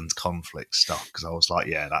Ireland conflict stuff, because I was like,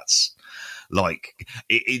 yeah, that's like,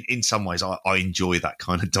 in some ways, I enjoy that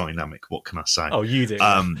kind of dynamic. What can I say? Oh, you do.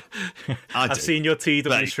 I've seen your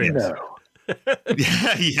TW streams.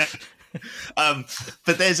 Yeah.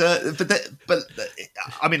 But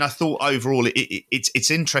I mean, I thought overall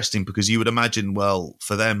it's interesting, because you would imagine, well,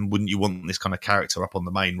 for them, wouldn't you want this kind of character up on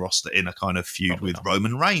the main roster in a kind of feud with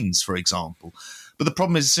Roman Reigns, for example? But the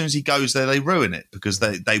problem is, as soon as he goes there, they ruin it, because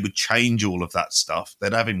they would change all of that stuff.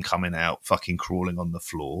 They'd have him coming out fucking crawling on the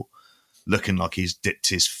floor, looking like he's dipped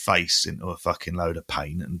his face into a fucking load of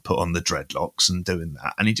paint and put on the dreadlocks and doing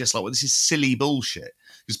that. And he just like, well, this is silly bullshit,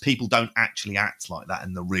 because people don't actually act like that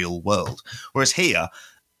in the real world. Whereas here,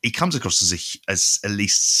 he comes across as at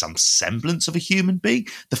least some semblance of a human being.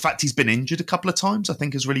 The fact he's been injured a couple of times, I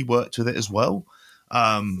think, has really worked with it as well.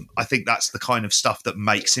 I think that's the kind of stuff that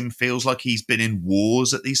makes him feels like he's been in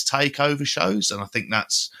wars at these takeover shows. And I think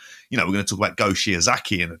that's, we're going to talk about Go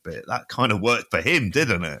Shiozaki in a bit. That kind of worked for him,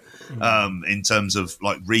 didn't it? In terms of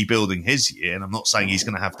like rebuilding his year. And I'm not saying he's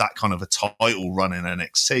going to have that kind of a title run in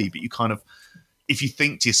NXT, but you kind of, if you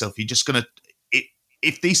think to yourself, you're just going to,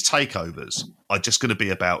 if these takeovers are just going to be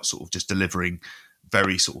about sort of just delivering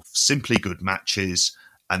very sort of simply good matches,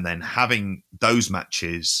 and then having those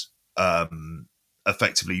matches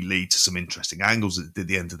effectively lead to some interesting angles at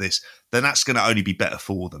the end of this, then that's going to only be better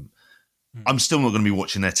for them. I'm still not going to be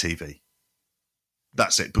watching their TV.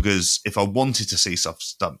 That's it. Because if I wanted to see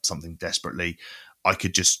something desperately, I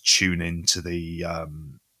could just tune into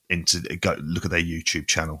go look at their YouTube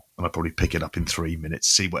channel, and I'd probably pick it up in 3 minutes,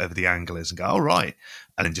 see whatever the angle is, and go, all right,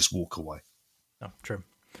 and then just walk away. Oh, true.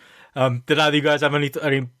 Did either of you guys have any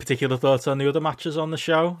particular thoughts on the other matches on the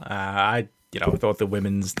show? I thought the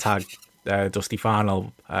women's tag Dusty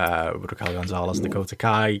final with Raquel Gonzalez, Dakota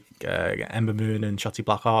Kai, Ember Moon, and Shotzi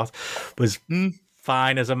Blackheart was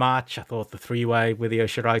fine as a match. I thought the three-way with Io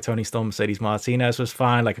Shirai, Toni Storm, Mercedes Martinez was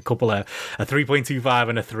fine. Like a 3.25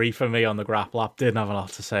 and a 3 for me on the grapple app. Didn't have a lot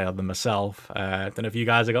to say on them myself. Don't know if you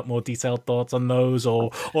guys have got more detailed thoughts on those,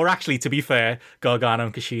 or actually, to be fair, Gargano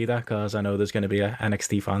and Kushida, because I know there's going to be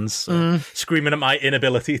NXT fans screaming at my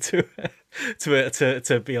inability to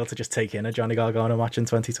be able to just take in a Johnny Gargano match in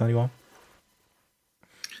 2021.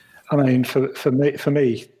 I mean, for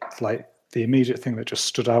me, like the immediate thing that just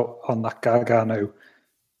stood out on that Gargano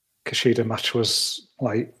Kushida match was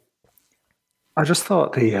like, I just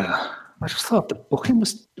thought the booking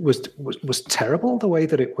was terrible. The way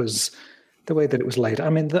that it was laid. I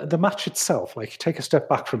mean, the match itself, like, take a step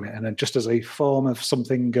back from it, and then just as a form of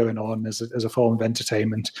something going on, as a form of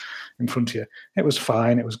entertainment in front of you, it was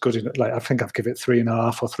fine. It was good. Like, I think I've given it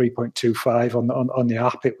 3.5 or 3.25 on the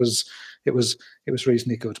app. It was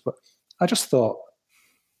reasonably good. But I just thought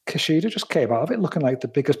Kushida just came out of it looking like the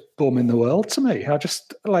biggest bum in the world to me. I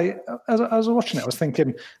just, like, as I was watching it, I was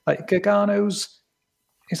thinking, like, Gargano's,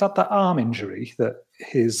 he's had that arm injury that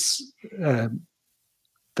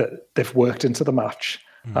that they've worked into the match,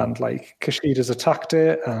 and like Kushida's attacked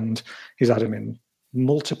it, and he's had him in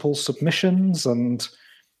multiple submissions, and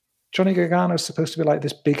Johnny Gargano's supposed to be like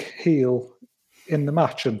this big heel in the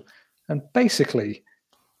match, and basically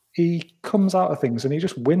he comes out of things and he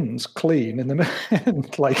just wins clean in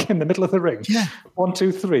the like in the middle of the ring. Yeah. 1,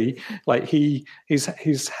 2, 3. Like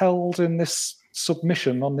he's held in this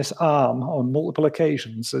submission on this arm on multiple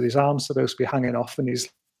occasions. So his arm's supposed to be hanging off, and he's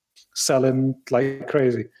selling like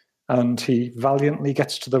crazy. And he valiantly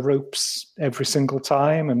gets to the ropes every single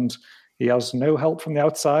time, and he has no help from the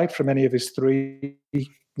outside from any of his three,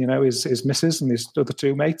 his missus and his other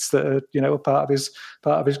two mates that are, a part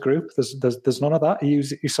of his group. There's none of that. He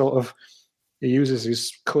uses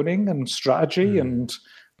his cunning and strategy and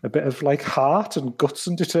a bit of like heart and guts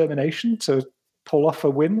and determination to pull off a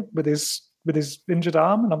win with his injured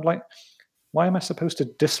arm. And I'm like, why am I supposed to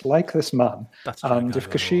dislike this man? And if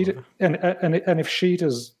Kushida and if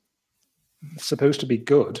Shida's supposed to be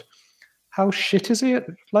good, how shit is he at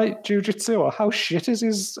like jiu-jitsu, or how shit is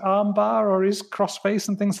his arm bar or his crossface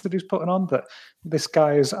and things that he's putting on, that this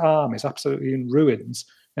guy's arm is absolutely in ruins,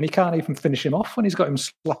 and he can't even finish him off when he's got him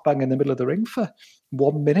slap bang in the middle of the ring for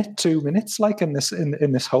 1 minute, 2 minutes, like in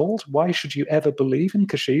this hold. Why should you ever believe in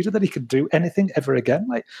Kushida that he could do anything ever again?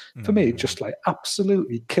 Like, for me, it just like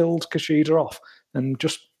absolutely killed Kushida off, and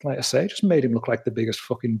just, like I say, just made him look like the biggest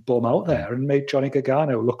fucking bum out there, and made Johnny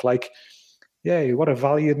Gargano look like, yeah, what a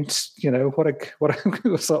valiant, what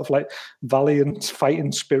a sort of like valiant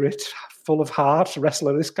fighting spirit, full of heart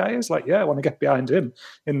wrestler this guy is. Like, yeah, I want to get behind him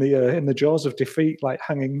in the jaws of defeat, like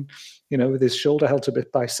hanging, with his shoulder held a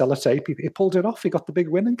bit by sellotape. He pulled it off. He got the big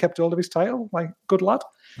win and kept hold of his title. Like, good lad.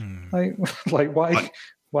 Like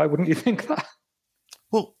why wouldn't you think that?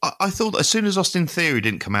 Well, I thought as soon as Austin Theory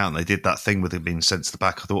didn't come out and they did that thing with him being sent to the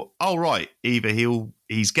back, I thought, oh, right, either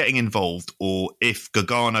he's getting involved, or if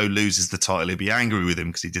Gargano loses the title, he'll be angry with him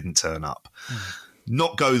because he didn't turn up.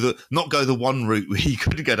 Not go the one route where he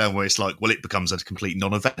couldn't go down, where it's like, well, it becomes a complete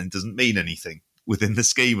non-event and doesn't mean anything within the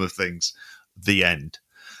scheme of things. The end.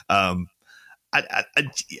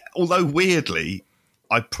 Although weirdly,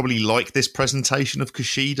 I probably like this presentation of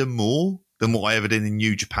Kushida more than what I ever did in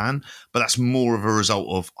New Japan, but that's more of a result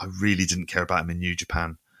of I really didn't care about him in New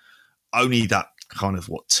Japan. Only that kind of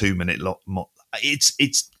 2 minute lot.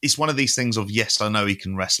 It's one of these things of, yes, I know he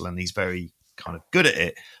can wrestle and he's very kind of good at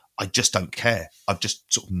it. I just don't care. I've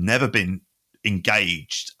just sort of never been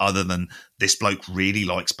engaged, other than this bloke really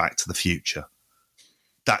likes Back to the Future.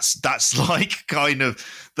 That's like kind of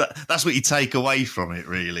that's what you take away from it,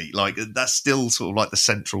 really. Like, that's still sort of like the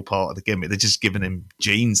central part of the gimmick. They're just giving him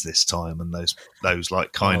jeans this time, and those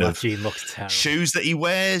like kind of shoes that he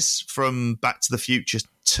wears from Back to the Future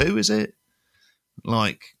 2, is it?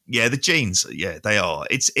 Like, yeah, the jeans, yeah, they are.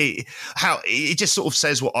 It just sort of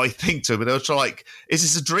says what I think to him. And they were like, is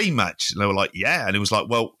this a dream match? And they were like, yeah. And it was like,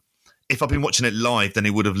 well, if I'd been watching it live, then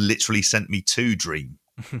he would have literally sent me to Dream.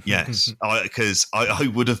 Yes, because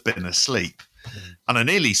I would have been asleep, and I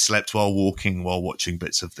nearly slept while watching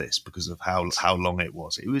bits of this because of how long it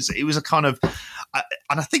was. It was a kind of,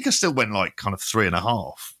 and I think I still went like kind of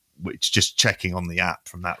 3.5, which, just checking on the app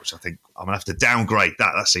from that, which I think I'm gonna have to downgrade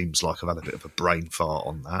that. That seems like I've had a bit of a brain fart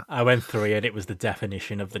on that. I went 3, and it was the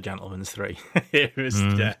definition of the gentleman's 3. It was.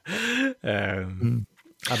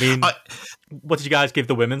 I mean, what did you guys give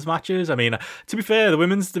the women's matches? I mean, to be fair, the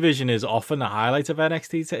women's division is often the highlight of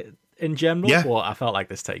NXT in general. Yeah. But I felt like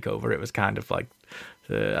this takeover, it was kind of like,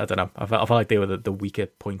 I don't know. I felt like they were the weaker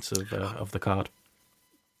points of the card.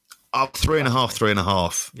 Up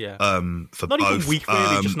 3.5. Yeah. For not both. Even weak,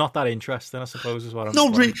 really, just not that interesting, I suppose, is what I'm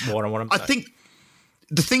saying. I think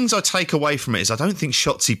the things I take away from it is I don't think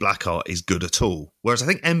Shotzi Blackheart is good at all, whereas I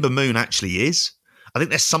think Ember Moon actually is. I think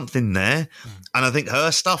there's something there. And I think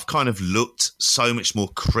her stuff kind of looked so much more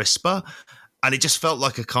crisper. And it just felt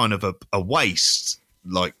like a kind of a waste,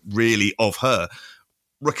 like, really, of her.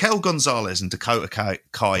 Raquel Gonzalez and Dakota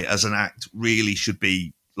Kai as an act really should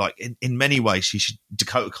be, like, in many ways,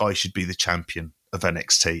 Dakota Kai should be the champion of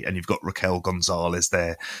NXT, and you've got Raquel Gonzalez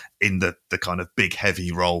there in the kind of big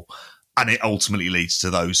heavy role, and it ultimately leads to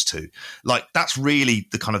those two. Like, that's really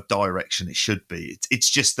the kind of direction it should be. It's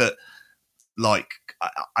just that, like,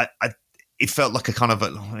 it felt like a kind of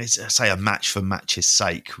a match for match's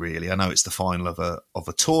sake, really. I know it's the final of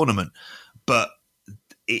a tournament, but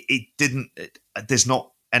it didn't. There's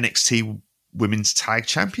not NXT Women's Tag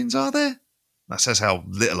Champions, are there? That says how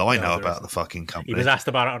little I know about the fucking company. He was asked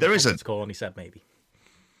about it on there a isn't. conference call, and he said maybe.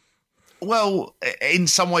 Well, in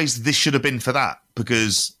some ways, this should have been for that,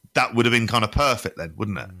 because that would have been kind of perfect then,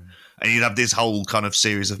 wouldn't it? And you'd have this whole kind of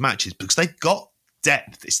series of matches, because they've got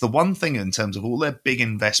depth. It's the one thing in terms of all their big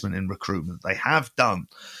investment in recruitment they have done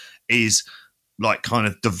is like kind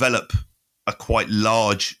of develop a quite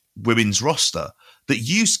large women's roster that,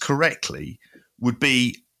 used correctly, would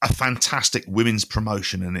be a fantastic women's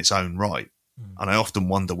promotion in its own right. And I often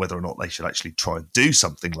wonder whether or not they should actually try and do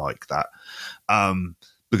something like that.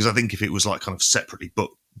 Because I think if it was like kind of separately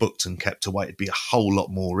booked and kept away, it'd be a whole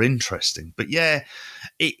lot more interesting. But yeah,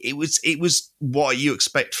 it was what you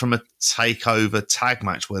expect from a TakeOver tag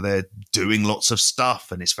match, where they're doing lots of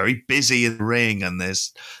stuff and it's very busy in the ring, and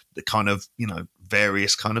there's the kind of, you know,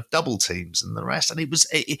 various kind of double teams and the rest. And it was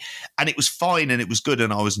fine and it was good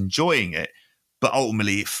and I was enjoying it. But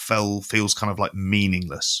ultimately, it feels kind of like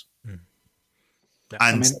meaningless.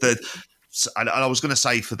 And I was going to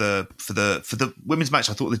say for the women's match,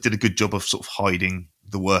 I thought they did a good job of sort of hiding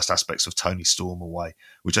the worst aspects of Toni Storm away,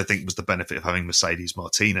 which I think was the benefit of having Mercedes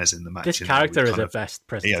Martinez in the match. This character is the best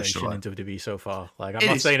presentation in WWE so far. Like, I'm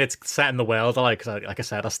not saying it's set in the world. Like I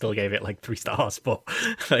said, I still gave it like 3 stars. But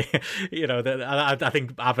like, you know, I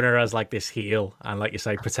think having her as like this heel and, like you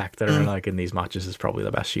say, protect her and like in these matches is probably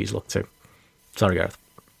the best she's looked to. Sorry, Gareth.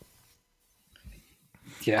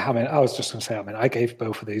 Yeah, I mean, I was just going to say, I gave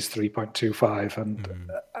both of these 3.25,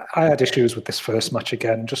 and I had issues with this first match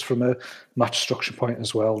again, just from a match structure point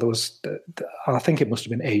as well. There was, I think it must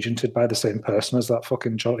have been agented by the same person as that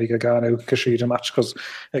fucking Johnny Gargano-Kushida match, because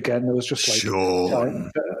again, there was just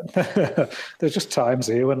like there's just times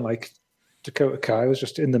here when like Dakota Kai was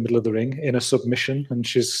just in the middle of the ring in a submission, and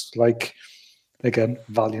she's like, again,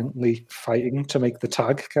 valiantly fighting to make the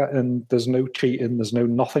tag, and there's no cheating, there's no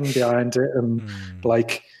nothing behind it, and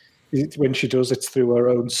like when she does, it's through her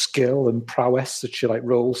own skill and prowess that she like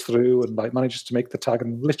rolls through and like manages to make the tag.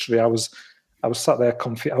 And literally, I was sat there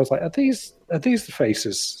confused. I was like, are these the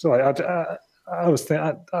faces? So like, I wasn't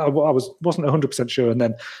 100% sure, and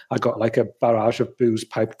then I got like a barrage of boos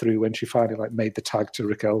piped through when she finally like made the tag to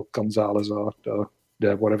Raquel Gonzalez or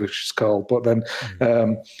whatever she's called. But then.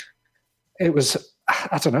 It was,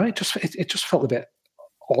 I don't know, it just felt a bit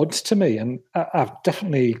odd to me. And I've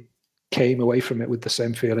definitely came away from it with the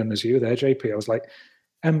same feeling as you there, JP. I was like,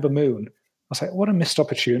 Ember Moon, I was like, what a missed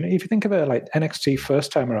opportunity. If you think of her like NXT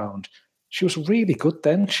first time around, she was really good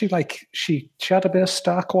then. She had a bit of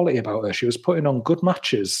star quality about her. She was putting on good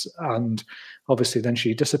matches. And obviously then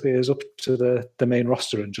she disappears up to the main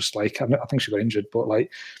roster and just like, I think she got injured, but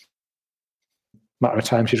like, matter of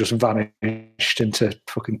time, she just vanished into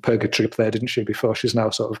fucking purgatory up there, didn't she? Before she's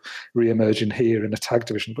now sort of re-emerging here in the tag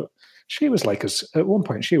division. But she was like, at one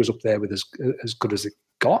point, she was up there with as good as it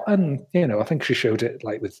got, and you know, I think she showed it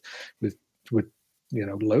like with you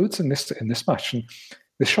know, loads in this match. And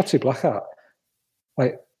with Shotzi Blackheart,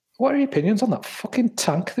 like, what are your opinions on that fucking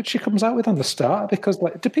tank that she comes out with on the start? Because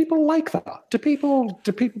like, do people like that? Do people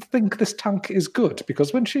think this tank is good?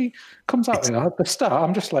 Because when she comes out at the start,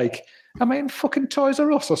 I'm just like, am I in fucking Toys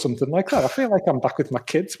R Us or something like that? I feel like I'm back with my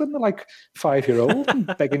kids when they're like 5-year-old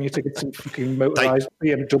and begging you to get some fucking motorized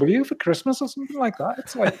BMW for Christmas or something like that.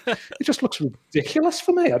 It's like, it just looks ridiculous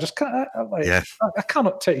for me. I just can't, I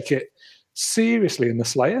cannot take it seriously in the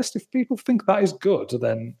slightest. If people think that is good,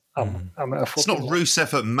 then I'm at a fucking... It's not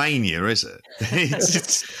Rusev at Mania, is it?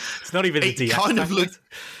 It's not even a DX. Kind of looks...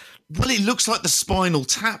 Well, it looks like the Spinal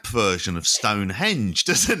Tap version of Stonehenge,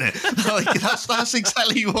 doesn't it? Like that's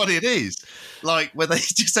exactly what it is. Like where they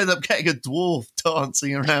just end up getting a dwarf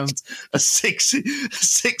dancing around a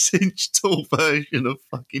 6-inch tall version of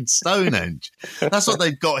fucking Stonehenge. That's what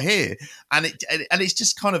they've got here, and it's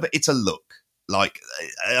just kind of, it's a look. Like,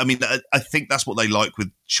 I mean, I think that's what they like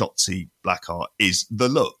with Shotzi Blackheart, is the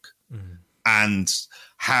look and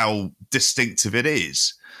how distinctive it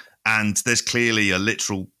is. And there's clearly a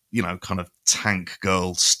literal, you know, kind of tank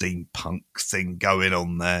girl steampunk thing going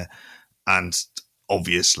on there. And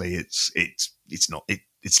obviously it's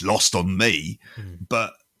lost on me,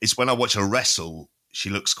 but it's when I watch her wrestle, she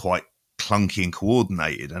looks quite clunky and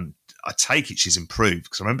coordinated. And I take it she's improved,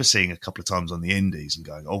 because I remember seeing a couple of times on the indies and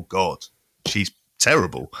going, oh God, she's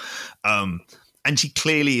terrible. and she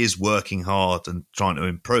clearly is working hard and trying to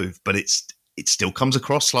improve, but it still comes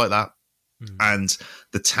across like that. And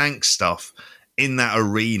the tank stuff in that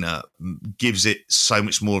arena gives it so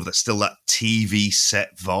much more of that, still that TV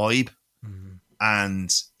set vibe.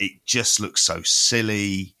 And it just looks so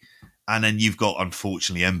silly. And then you've got,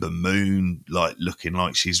 unfortunately, Ember Moon like looking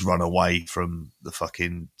like she's run away from the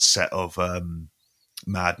fucking set of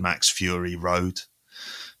Mad Max Fury Road,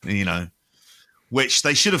 you know, which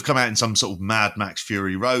they should have come out in some sort of Mad Max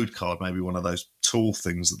Fury Road card, maybe one of those tall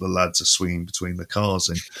things that the lads are swinging between the cars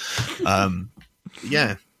in.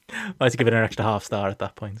 Yeah. I had to give it an extra half star at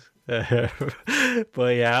that point.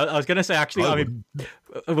 But yeah, I was going to say, actually, I mean,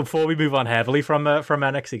 before we move on heavily from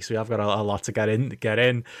NXT, because we have got a lot to get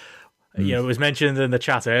in. You know, it was mentioned in the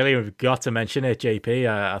chat earlier. We've got to mention it, JP.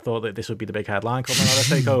 I thought that this would be the big headline coming out of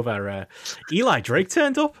TakeOver. Eli Drake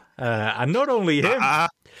turned up, and not only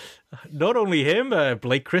him,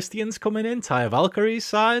 Blake Christian's coming in, Taya Valkyrie's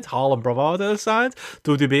side, Harlem Bravado's side,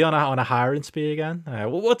 WWE on a hiring spree again.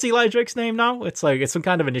 What's Eli Drake's name now? It's some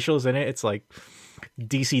kind of initials in it. It's like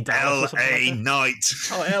DC Dallas. LA Knight.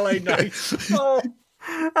 Oh, LA Knight. Oh.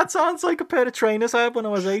 That sounds like a pair of trainers I had when I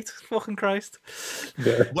was 8. Fucking Christ.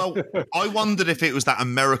 Yeah. Well, I wondered if it was that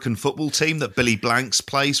American football team that Billy Blanks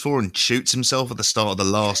plays for and shoots himself at the start of The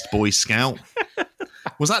Last Boy Scout.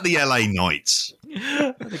 Was that the LA Knights? He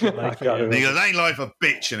goes, ain't life a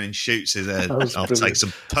bitch, and then shoots his head. I'll take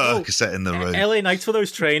some Percocet in the room. LA Knights were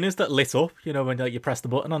those trainers that lit up, you know, when you press the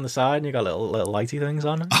button on the side and you got little lighty things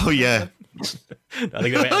on. Oh, yeah. I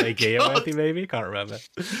think they were LA Gear, weren't they, maybe? Can't remember.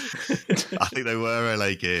 I think they were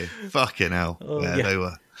LA Gear. Fucking hell. Yeah.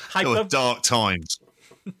 They were dark times.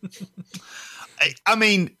 I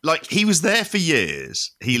mean, like, he was there for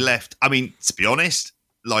years. He left. I mean, to be honest,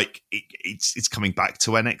 like, it's coming back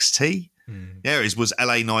to NXT. Yeah, it was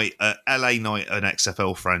LA Knight an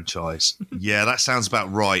XFL franchise. Yeah, that sounds about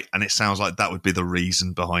right, and it sounds like that would be the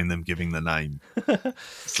reason behind them giving the name.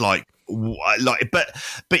 It's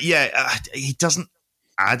but yeah, he doesn't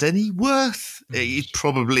add any worth. He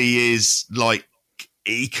probably is like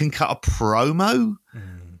he can cut a promo,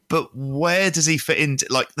 but where does he fit into?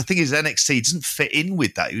 Like, the thing is, NXT doesn't fit in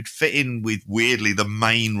with that. He would fit in with, weirdly, the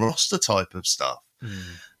main roster type of stuff.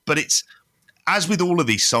 But it's, as with all of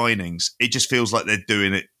these signings, it just feels like they're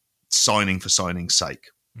doing it signing for signing's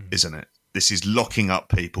sake, isn't it? This is locking up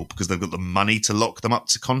people because they've got the money to lock them up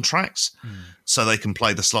to contracts, so they can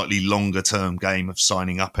play the slightly longer term game of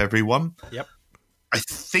signing up everyone. Yep. I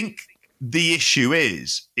think the issue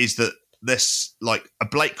is that this, like, a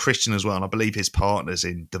Blake Christian as well, and I believe his partner's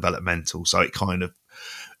in developmental, so it kind of,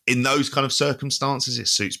 in those kind of circumstances, it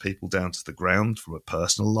suits people down to the ground from a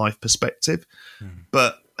personal life perspective.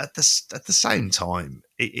 But at the same time,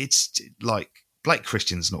 it's like Blake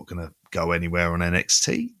Christian's not going to go anywhere on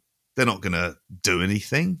NXT. They're not going to do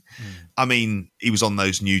anything. I mean, he was on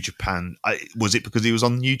those New Japan. Was it because he was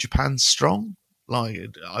on New Japan Strong? Like,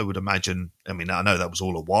 I would imagine. I mean, I know that was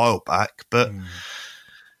all a while back, but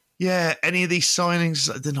yeah, any of these signings,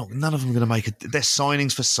 none of them are going to make it. They're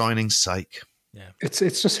signings for signing's sake. Yeah, it's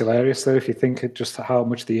just hilarious though if you think it, just how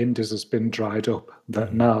much the Indies has been dried up.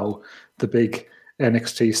 That now the big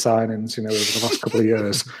NXT signings, you know, over the last couple of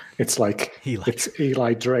years, it's like it's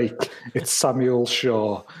Eli Drake, it's Samuel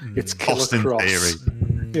Shaw, it's Killer Austin Cross.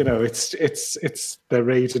 Theory. You know, it's the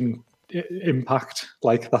Raiden Impact.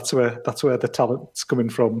 Like that's where the talent's coming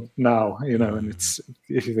from now. You know, and it's,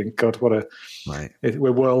 if you think, God, what a right.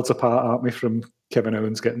 We're worlds apart, aren't we, from Kevin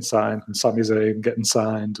Owens getting signed and Sami Zayn getting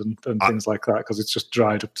signed and things like that, because it's just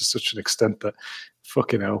dried up to such an extent that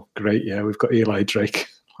fucking hell, great, yeah, we've got Eli Drake.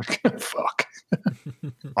 Like, fuck.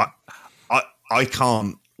 I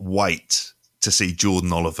can't wait to see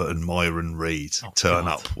Jordan Oliver and Myron Reed turn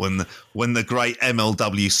up when the great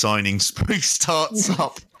MLW signing spree starts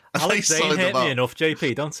up. Alex Zane hit me enough,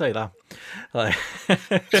 JP. Don't say that. Like...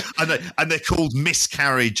 and they're called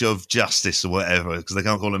Miscarriage of Justice or whatever, because they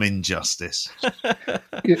can't call them Injustice.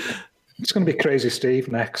 It's going to be Crazy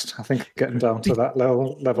Steve next. I think getting down to that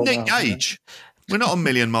level Nick now. Gage. We're not a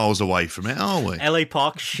million miles away from it, are we? LA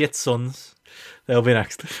Park shit sons. They'll be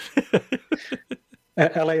next.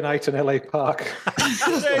 LA Knight and LA Park.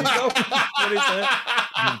 There you go. What is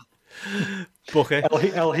it? Booker.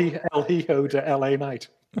 El Hijo de LA Knight.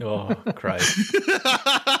 Oh, Christ.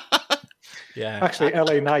 Yeah. Actually,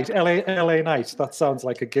 LA Knight. That sounds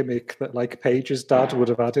like a gimmick that like Paige's dad would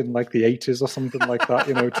have had in like the 80s or something like that,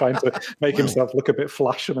 you know, trying to make himself look a bit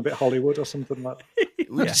flash and a bit Hollywood or something like that.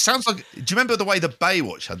 Yeah. It sounds like, do you remember the way the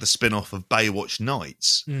Baywatch had the spin-off of Baywatch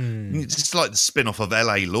Nights? It's like the spin-off of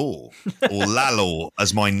LA Law, or La Law,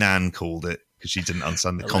 as my nan called it. because she didn't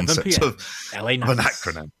understand the 11 concept PM, of LA an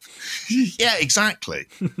acronym. Yeah, exactly.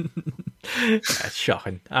 It's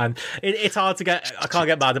shocking, and it's hard to get. I can't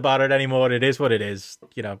get mad about it anymore. It is what it is.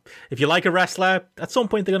 You know, if you like a wrestler, at some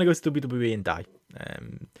point they're going to go to WWE and die.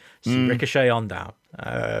 See Ricochet on down,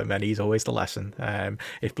 and he's always the lesson.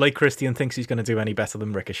 If Blake Christian thinks he's going to do any better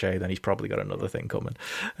than Ricochet, then he's probably got another thing coming.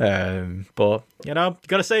 But you know, you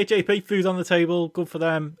got to say, JP, food on the table, good for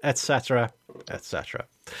them, etc., etc.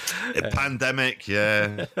 Pandemic,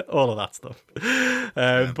 yeah, all of that stuff.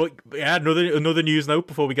 But yeah, another news note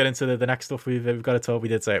before we get into the next stuff we've got to talk. We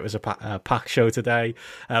did say it was a packed show today.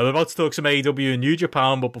 We're about to talk some AEW and New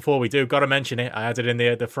Japan, but before we do, got to mention it. I added in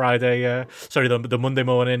the Friday, the Monday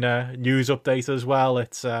morning news update as well.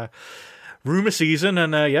 It's rumor season,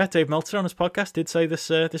 and Dave Meltzer on his podcast did say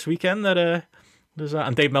this weekend that.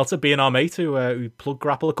 And Dave Meltzer, being our mate, who plugged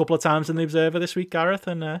Grapple a couple of times in the Observer this week, Gareth,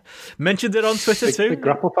 and mentioned it on Twitter too. Big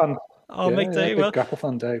Grapple fan. Oh, yeah, mate, Dave. Big Grapple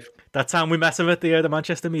fan, Dave. That time we met him at the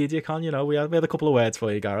Manchester Media Con, you know, we had a couple of words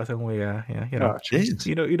for you, Gareth, and we, you know,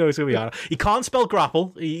 he knows who we are. He can't spell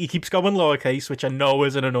Grapple. He keeps going lowercase, which I know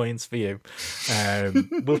is an annoyance for you.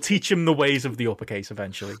 We'll teach him the ways of the uppercase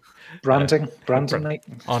eventually. Branding, mate.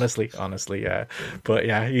 Honestly, yeah. But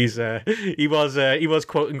yeah, he was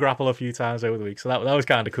quoting Grapple a few times over the week, so that was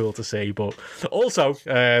kind of cool to see. But also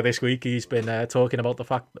this week he's been talking about the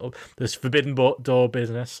fact of this Forbidden Door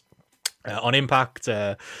business. On Impact,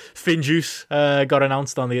 Finjuice got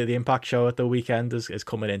announced on the Impact show at the weekend is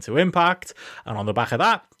coming into Impact, and on the back of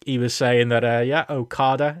that, he was saying that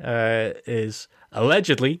Okada is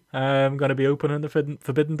allegedly going to be opening the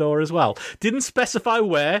Forbidden Door as well. Didn't specify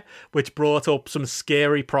where, which brought up some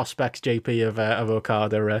scary prospects, JP, of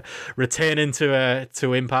Okada returning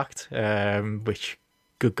to Impact, which,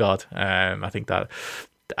 good God, I think that.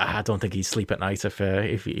 I don't think he'd sleep at night if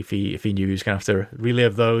he knew he was going to have to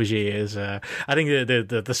relive those years. I think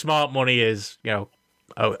the smart money is, you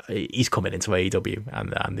know, he's coming into AEW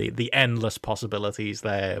and the endless possibilities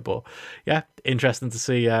there. But yeah, interesting to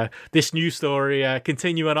see this news story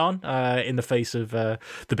continuing on in the face of the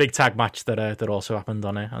big tag match that also happened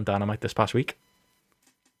on Dynamite this past week.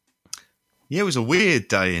 Yeah, it was a weird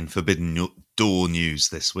day in Forbidden Door news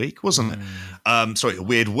this week, wasn't it? Sorry, a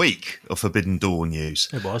weird week of Forbidden Door news.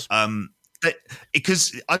 It was.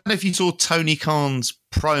 Because I don't know if you saw Tony Khan's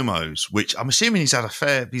promos, which I'm assuming he's had a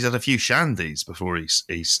few shandies before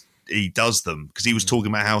he does them, because he was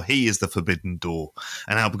talking about how he is the Forbidden Door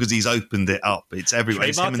and how because he's opened it up, it's everywhere.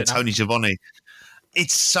 It's him and Tony Schiavone.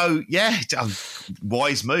 It's so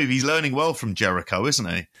wise move. He's learning well from Jericho, isn't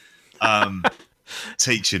he?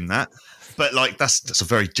 Teach him that. But like that's a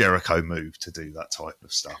very Jericho move to do that type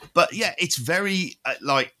of stuff. But yeah, it's very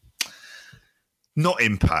not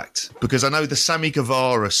Impact, because I know the Sammy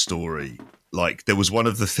Guevara story. Like there was one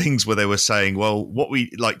of the things where they were saying, well,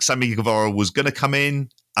 Sammy Guevara was going to come in,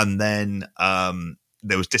 and then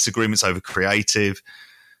there was disagreements over creative,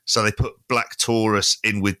 so they put Black Taurus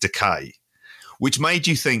in with Decay, which made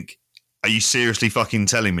you think, are you seriously fucking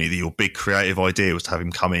telling me that your big creative idea was to have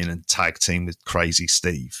him come in and tag team with Crazy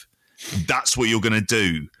Steve? That's what you're going to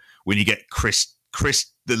do when you get Chris,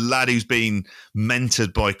 the lad who's been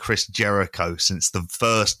mentored by Chris Jericho since the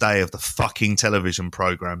first day of the fucking television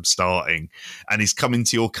program starting, and he's coming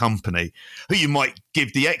to your company, who you might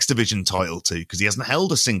give the X Division title to because he hasn't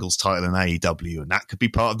held a singles title in AEW, and that could be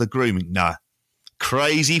part of the grooming. Nah,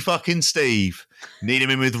 Crazy fucking Steve. Need him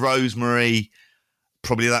in with Rosemary.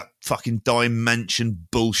 Probably that fucking Dimension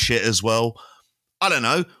bullshit as well. I don't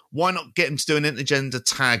know. Why not get him to do an intergender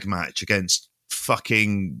tag match against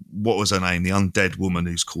fucking, what was her name? The undead woman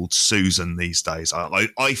who's called Susan these days.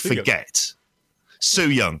 I forget.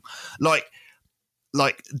 Su Yung. Like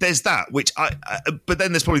there's that, which but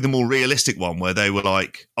then there's probably the more realistic one where they were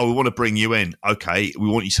like, oh, we want to bring you in. Okay, we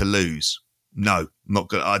want you to lose. No, I'm not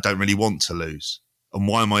good. I don't really want to lose. And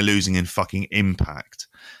why am I losing in fucking Impact?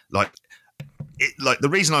 Like the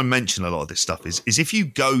reason I mention a lot of this stuff is if you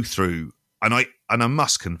go through, and I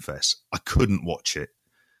must confess, I couldn't watch it,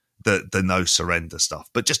 the No Surrender stuff,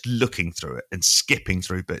 but just looking through it and skipping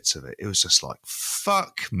through bits of it, it was just like,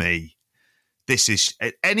 fuck me. This is,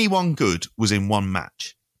 anyone good was in one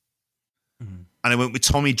match. Mm. And I went with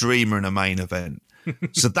Tommy Dreamer in a main event.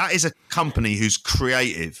 So that is a company whose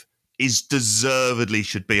creative is deservedly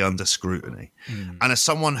should be under scrutiny. Mm. And as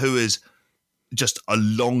someone who is just a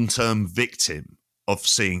long-term victim of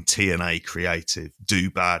seeing TNA creative do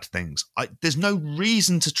bad things, there's no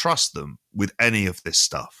reason to trust them with any of this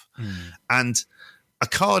stuff. Mm. And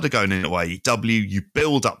Okada going in AEW, you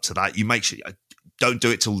build up to that. You make sure you don't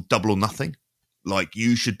do it till Double or Nothing. Like,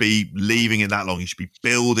 you should be leaving it that long. You should be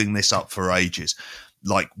building this up for ages.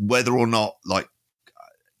 like whether or not like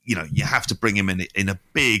you have to bring him in a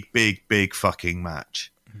big fucking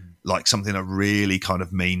match, like something that really kind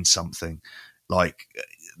of means something, like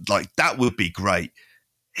that would be great.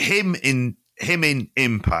 Him in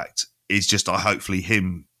Impact is just hopefully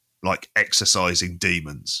him like exercising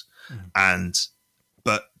demons,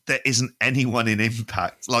 but there isn't anyone in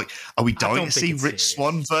Impact. Like, are we dying to see Rich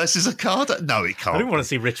Swann versus Okada? No, it can't. I don't want to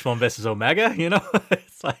see Rich Swann versus Omega.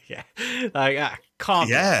 It's like can't.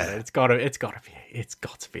 Yeah, it's got to be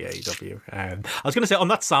AEW. I was going to say on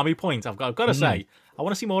that Sammy point, I've got to say, I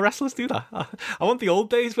want to see more wrestlers do that. I want the old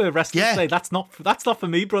days where wrestlers say that's not for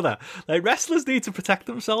me, brother. Like, wrestlers need to protect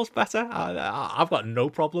themselves better. I've got no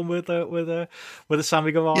problem with a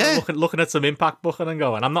Sammy Guevara looking at some Impact booking and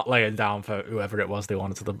going, I'm not laying down for whoever it was they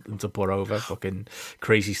wanted them to put over, fucking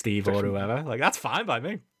Crazy Steve or whoever. Like, that's fine by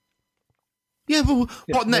me. Yeah, but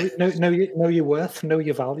what next? Know your worth, know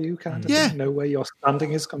your value, kind of thing. Know where your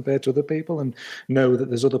standing is compared to other people, and know that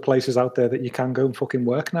there's other places out there that you can go and fucking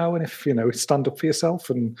work now. And if stand up for yourself,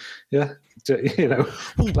 and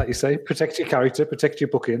like you say, protect your character, protect your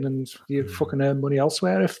booking, and you fucking earn money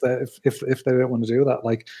elsewhere. If they don't want to do that,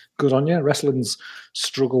 like, good on you. Wrestling's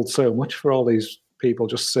struggled so much for all these people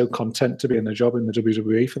just so content to be in a job in the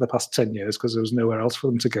WWE for the past 10 years because there was nowhere else for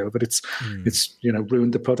them to go. But it's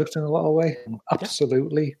ruined the product in a lot of way.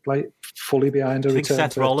 Absolutely, like, fully behind a return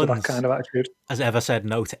to that kind of attitude. Has ever said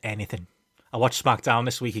no to anything. I watched SmackDown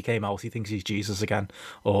this week. He came out. He thinks he's Jesus again,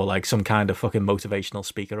 or like some kind of fucking motivational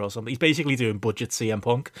speaker or something. He's basically doing budget CM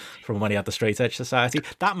Punk from when he had the Straight Edge Society.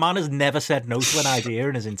 That man has never said no to an idea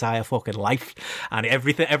in his entire fucking life, and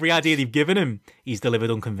every idea they've given him, he's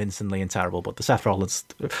delivered unconvincingly and terrible. But the Seth Rollins,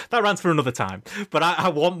 that rants for another time. But I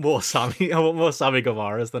want more Sammy. I want more Sammy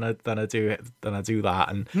Guevara's than I do that,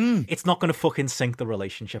 and it's not going to fucking sink the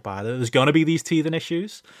relationship either. There's going to be these teething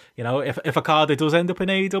issues. If Okada does end up in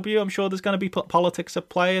AEW, I'm sure there's going to be politics at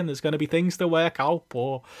play, and there's going to be things to work out,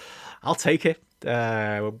 but I'll take it.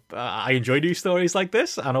 I enjoy news stories like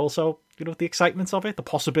this, and also the excitement of it, the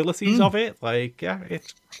possibilities of it. Like,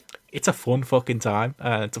 it's a fun fucking time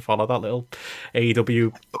to follow that little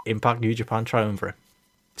AEW Impact New Japan triumvirate.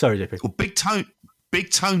 Sorry, JP. Well, Big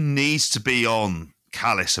Tone needs to be on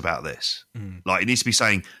Callis about this. Like, he needs to be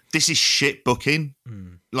saying, this is shit booking.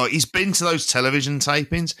 Like, he's been to those television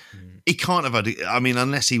tapings. He can't have had,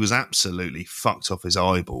 unless he was absolutely fucked off his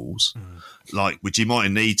eyeballs, like, which he might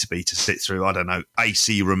need to be to sit through, I don't know,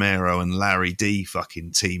 AC Romero and Larry D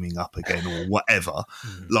fucking teaming up again or whatever.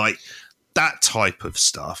 Like, that type of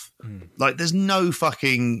stuff. Like, there's no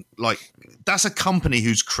fucking, like, that's a company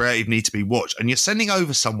whose creative need to be watched. And you're sending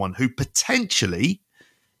over someone who potentially,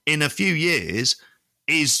 in a few years,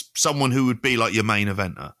 is someone who would be like your main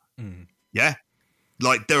eventer. Yeah?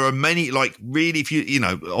 Like, there are many, like, really, if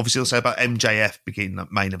obviously I'll say about MJF being the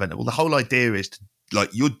main event. Well, the whole idea is to, like,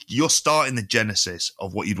 you're starting the genesis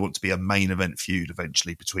of what you'd want to be a main event feud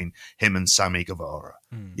eventually between him and Sammy Guevara.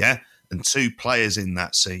 Yeah? And two players in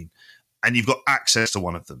that scene. And you've got access to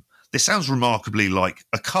one of them. This sounds remarkably like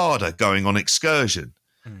Okada going on excursion.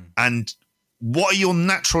 And what are your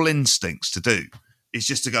natural instincts to do? Is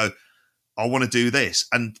just to go, I want to do this.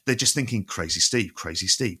 And they're just thinking, Crazy Steve, Crazy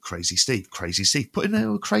Steve, Crazy Steve, Crazy Steve. Put in there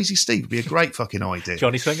with Crazy Steve would be a great fucking idea.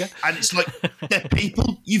 Johnny Swinger. And it's like, they're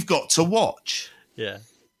people you've got to watch. Yeah.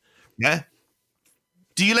 Yeah?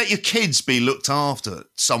 Do you let your kids be looked after?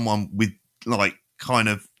 Someone with, like, kind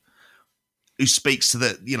of, who speaks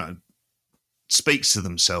to speaks to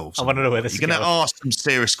themselves. I want to know where this is going to ask some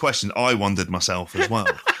serious questions. I wondered myself as well.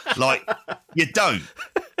 Like, you don't.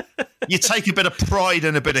 You take a bit of pride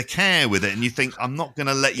and a bit of care with it, and you think, I'm not going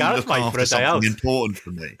to let you look after something important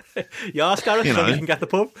for me. You ask Gareth so you can get the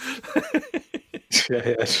pub.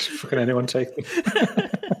 Yeah, just fucking anyone take me.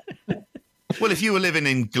 Well, if you were living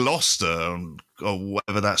in Gloucester or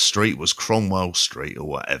whatever that street was, Cromwell Street or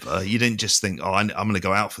whatever, you didn't just think, I'm going to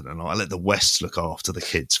go out for the night. I let the Wests look after the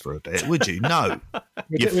kids for a bit, would you? No.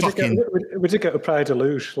 We did go to Praia de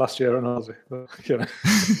Luz last year on Aussie.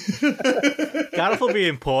 Gareth will be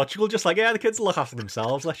in Portugal, just like, the kids will look after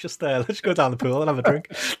themselves. Let's just go down the pool and have a drink.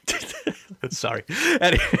 Sorry.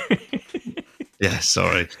 Anyway. Yeah,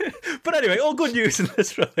 sorry. But anyway, all good news in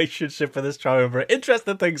this relationship for this triumvirate.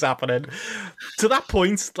 Interesting things happening. To that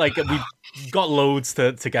point, like, we've got loads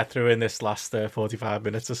to get through in this last 45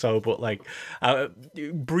 minutes or so, but, like,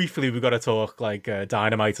 briefly we've got to talk, like,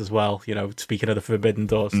 Dynamite as well. Speaking of the Forbidden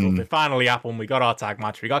Door stuff, it finally happened. We got our tag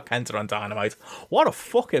match. We got Kenta on Dynamite. What a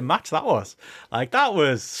fucking match that was. Like, that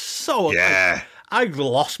was so... Yeah. I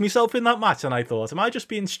lost myself in that match, and I thought, am I just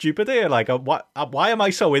being stupid here? Like, why am I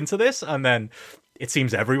so into this? And then it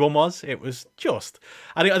seems everyone was. It was just,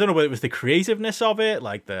 I don't know whether it was the creativeness of it,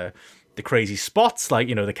 like the crazy spots, like,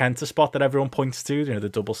 the Kenta spot that everyone points to, the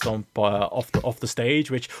double stomp off the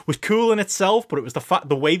stage, which was cool in itself, but it was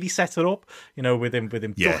the way they set it up, with him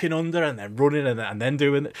ducking under and then running and then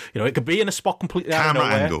doing, it could be in a spot completely out of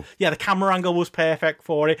nowhere. Angle. Yeah, the camera angle was perfect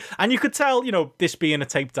for it, and you could tell, this being a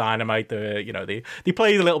taped Dynamite, they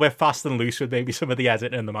played a little bit fast and loose with maybe some of the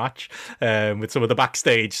editing in the match, with some of the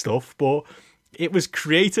backstage stuff, but it was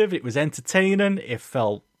creative, it was entertaining, it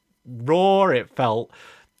felt raw, it felt...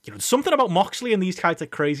 something about Moxley in these kinds of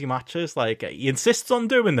crazy matches. Like, he insists on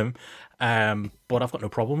doing them, but I've got no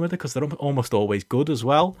problem with it because they're almost always good as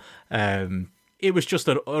well. It was just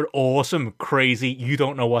an awesome, crazy, you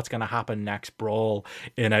don't know what's going to happen next brawl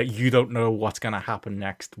in a you don't know what's going to happen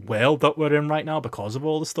next world that we're in right now because of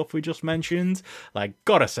all the stuff we just mentioned. Like,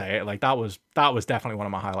 gotta say it, like that was definitely one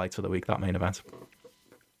of my highlights of the week, that main event.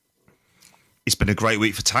 It's been a great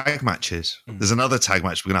week for tag matches. There's another tag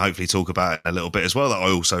match we're going to hopefully talk about in a little bit as well that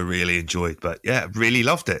I also really enjoyed. But yeah, really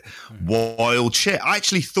loved it. Wild shit. I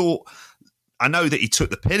actually thought, I know that he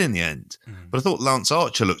took the pin in the end, but I thought Lance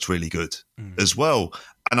Archer looked really good as well.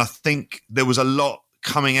 And I think there was a lot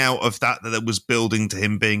coming out of that was building to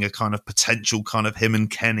him being a kind of potential kind of him and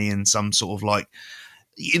Kenny in some sort of like,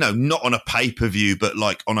 not on a pay-per-view, but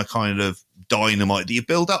like on a kind of Dynamite that you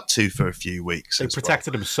build up to for a few weeks. They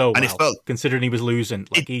protected him so well, considering he was losing.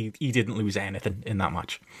 Like he didn't lose anything in that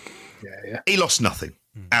match. Yeah. He lost nothing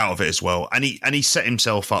out of it as well, and he set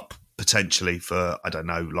himself up potentially for, I don't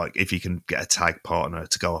know, like if he can get a tag partner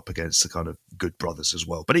to go up against the kind of Good Brothers as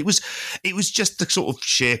well. But it was just the sort of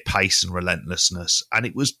sheer pace and relentlessness, and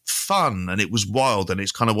it was fun and it was wild, and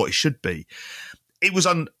it's kind of what it should be. It was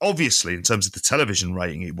obviously in terms of the television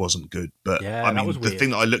rating, it wasn't good, but yeah, I mean, the thing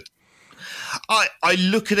that I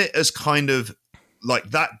look at it as kind of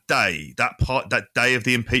like that day of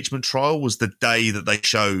the impeachment trial was the day that they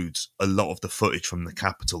showed a lot of the footage from the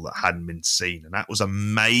Capitol that hadn't been seen. And that was a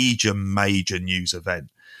major, major news event.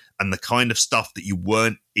 And the kind of stuff that you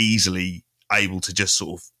weren't easily able to just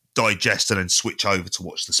sort of digest and then switch over to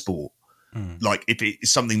watch the sport. Like if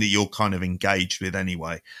it's something that you're kind of engaged with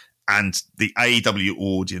anyway. And the AEW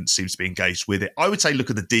audience seems to be engaged with it. I would say look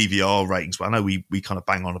at the DVR ratings, but I know we kind of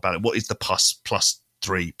bang on about it. What is the plus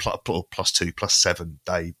 3, plus 2, plus 7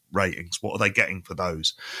 day ratings? What are they getting for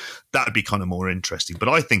those? That would be kind of more interesting. But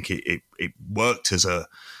I think it worked as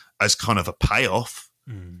kind of a payoff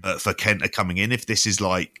for Kenta coming in. If this is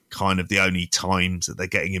like kind of the only times that they're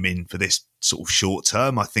getting him in for this sort of short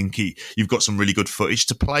term, I think you've got some really good footage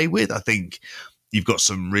to play with. I think you've got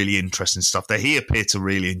some really interesting stuff there. He appeared to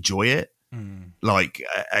really enjoy it. Like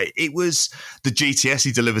it was the GTS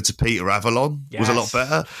he delivered to Peter Avalon was a lot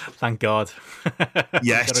better. Thank God.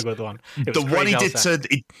 Yes, got a good one. The one he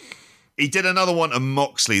did he did another one to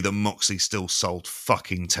Moxley that Moxley still sold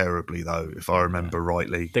fucking terribly though, if I remember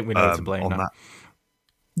rightly. I think we know to blame on that.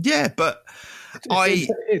 Yeah, but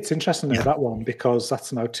it's interesting that one because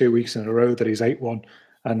that's now 2 weeks in a row that he's 8-1,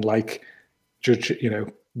 and like Judge,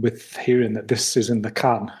 with hearing that this is in the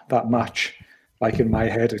can, that match, like in my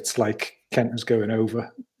head, it's like Kenta's going over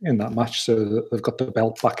in that match, so they've got the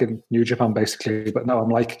belt back in New Japan, basically. But now I'm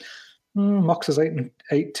like, Mox is 8-2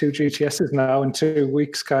 GTSs now in 2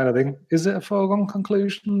 weeks kind of thing. Is it a foregone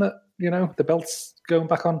conclusion that, the belt's going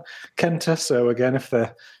back on Kenta? So again, if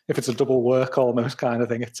it's a double work almost kind of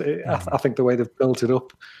thing, I think the way they've built it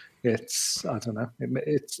up, I don't know,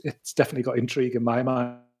 it's definitely got intrigue in my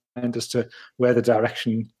mind as to where the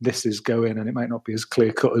direction this is going, and it might not be as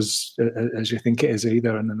clear cut as you think it is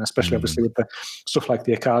either. And then especially obviously with the stuff like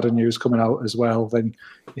the Okada news coming out as well, then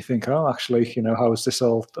you think, oh, actually, how is this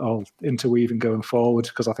all interweaving going forward?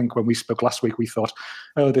 Because I think when we spoke last week, we thought,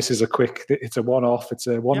 oh, this is it's a one-off, it's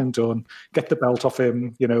a one and done. Get the belt off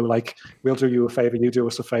him, like we'll do you a favor, you do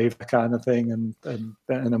us a favor, kind of thing, and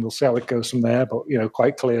then we'll see how it goes from there. But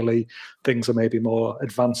quite clearly, things are maybe more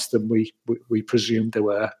advanced than we presumed they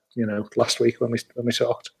were. Last week when we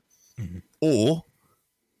talked. Or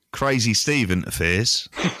Crazy Steve interferes.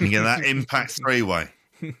 You get that Impact 3-way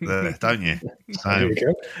there, don't you? So, there you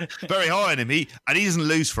go. Very high on him. He doesn't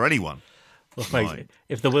lose for anyone. Look, mate,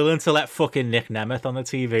 if they're willing to let fucking Nick Nemeth on the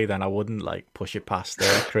TV, then I wouldn't push it past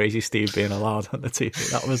Crazy Steve being allowed on the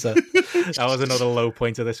TV. That was another low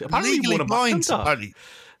point of this. Apparently, he won a match.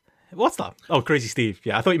 What's that? Oh, Crazy Steve.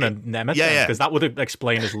 Yeah, I thought you meant Nemeth. Yeah. Because that would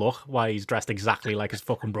explain his look, why he's dressed exactly like his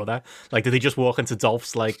fucking brother. Like, did he just walk into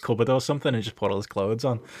Dolph's like cupboard or something and just put all his clothes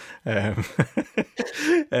on? But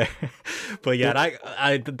yeah,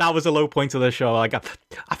 that was a low point of the show. Like,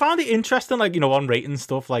 I found it interesting, like, on rating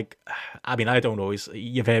stuff. Like, I mean, I don't always.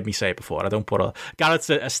 You've heard me say it before. I don't put Garrett's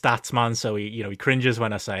a stats man, so he cringes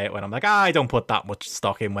when I say it. When I'm like, I don't put that much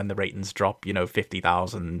stock in when the ratings drop.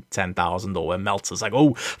 50,000, 10,000, or when Meltzer's like,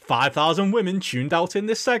 5,000 women tuned out in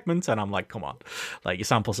this segment, and I'm like, come on, like, your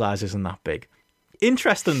sample size isn't that big.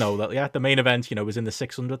 Interesting though that the main event was in the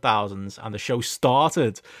 600,000s, and the show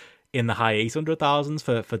started in the high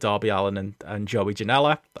 800,000s for Darby Allin and Joey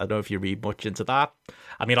Janela. I don't know if you read much into that.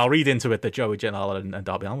 I mean, I'll read into it that Joey Janela and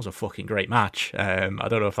Darby Allin was a fucking great match. I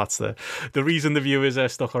don't know if that's the reason the viewers are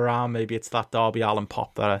stuck around. Maybe it's that Darby Allin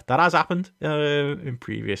pop that has happened in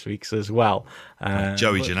previous weeks as well.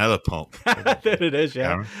 Joey Janela pop. There it is,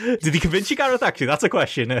 yeah. Aaron. Did he convince you, Gareth, actually? That's a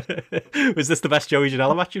question. Was this the best Joey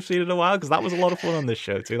Janela match you've seen in a while? Because that was a lot of fun on this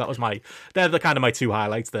show too. That was they're the kind of my two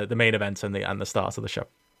highlights, the main event and the start of the show.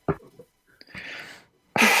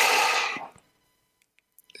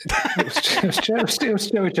 It was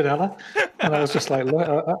Joey Janela, and I was just like,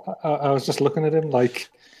 I was just looking at him like,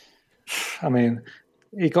 I mean,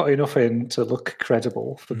 he got enough in to look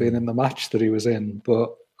credible for being in the match that he was in,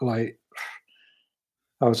 but like,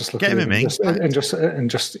 I was just looking at him and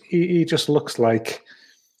just he just looks like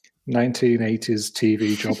 1980s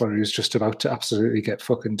TV jobber who's just about to absolutely get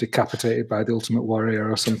fucking decapitated by the Ultimate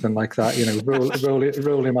Warrior or something like that.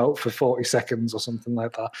 Roll him out for 40 seconds or something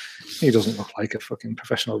like that. He doesn't look like a fucking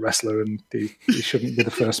professional wrestler, and he shouldn't be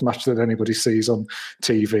the first match that anybody sees on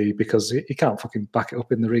TV because he can't fucking back it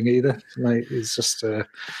up in the ring either. Like, he's just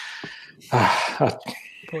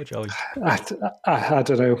poor Joey. I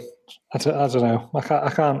don't know. I don't know. I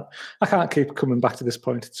can't keep coming back to this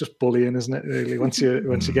point. It's just bullying, isn't it? Really, once you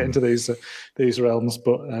get into these realms.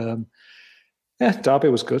 But Darby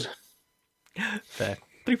was good. Fair.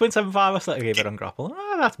 3.75. I slightly gave it on Grapple.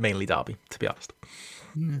 That's mainly Darby, to be honest.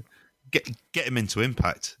 Get him into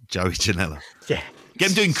Impact, Joey Janela. Yeah. Get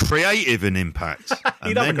him doing creative in Impact,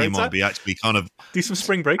 and then you might be actually kind of do some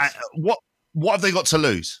spring breaks. What have they got to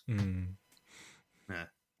lose? Yeah,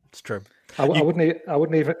 it's true. I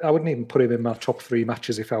wouldn't even put him in my top 3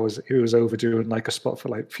 matches if he was overdoing like a spot for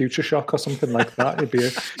like Future Shock or something like that.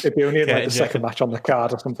 It'd be only in like the second match on the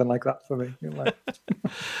card or something like that for me.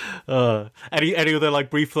 Any other like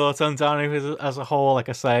brief thoughts on Dynamite as a whole? Like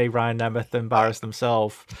I say, Ryan Nemeth embarrassed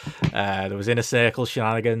himself. There was Inner Circle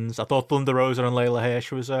shenanigans. I thought Thunder Rosa and Layla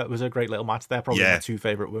Hirsch was a great little match there. Probably my 2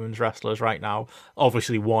 favorite women's wrestlers right now.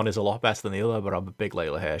 Obviously, one is a lot better than the other, but I'm a big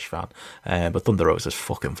Layla Hirsch fan. But Thunder Rosa is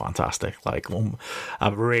fucking fantastic. Like, I'm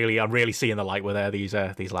really seeing the light with her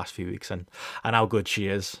these last few weeks, and how good she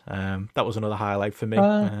is. That was another highlight for me.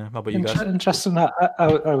 How about you guys? Interesting.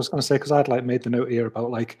 I was going to say, because I'd like made the note here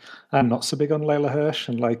about like I'm not so big on Layla Hirsch,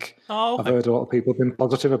 and like I've heard a lot of people been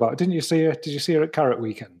positive about it. Didn't you see her? Did you see her at Carrot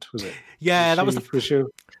Weekend? Was it? Yeah, was the show.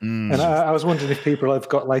 And I was wondering if people have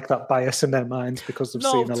got like that bias in their minds because they've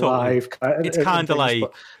seen her live. It's kind of like.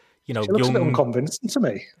 She looks a bit unconvincing to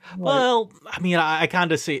me. Well, I mean, I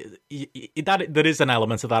kind of see that there is an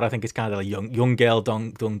element of that. I think it's kind of like young girl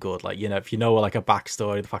done good. Like, if you know like a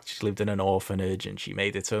backstory, the fact she lived in an orphanage and she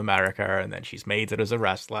made it to America and then she's made it as a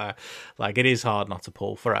wrestler. Like, it is hard not to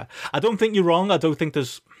pull for her. I don't think you're wrong. I don't think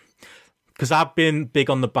because I've been big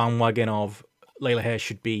on the bandwagon of Layla Hirsch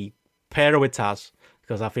should be pair her with Taz,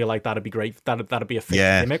 because I feel like that'd be great. That'd be a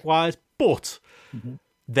fit gimmick wise, but. Mm-hmm.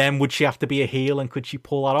 Then would she have to be a heel, and could she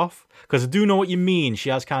pull that off? Because I do know what you mean. She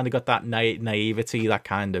has kind of got that naivety, that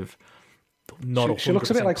kind of not. She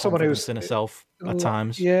looks a bit like someone who's in herself at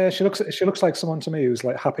times. Yeah, she looks like someone to me who's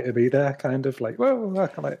like happy to be there, kind of like, well, I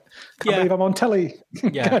can't believe I'm on telly,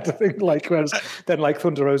 kind of thing. Like, whereas then like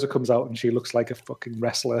Thunder Rosa comes out and she looks like a fucking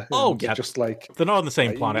wrestler. Oh yeah, just like they're not on the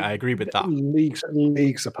same planet. I agree with that.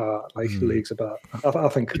 Leagues apart, leagues apart. I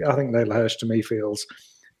think Layla Hirsch to me feels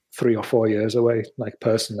 3 or 4 years away, like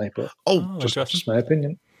personally, but just my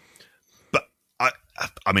opinion. But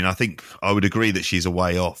I mean, I think I would agree that she's a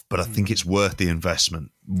way off, but I think it's worth the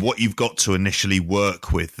investment. What you've got to initially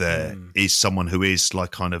work with there is someone who is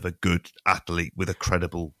like kind of a good athlete with a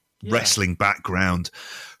credible wrestling background,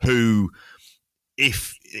 who,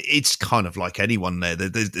 if it's kind of like anyone there,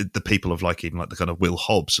 the people of like even like the kind of Will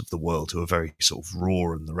Hobbs of the world who are very sort of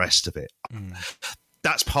raw and the rest of it.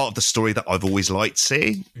 That's part of the story that I've always liked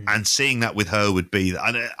seeing, and seeing that with her would be,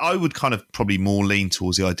 and I would kind of probably more lean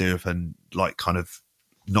towards the idea of her like kind of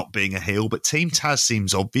not being a heel, but Team Taz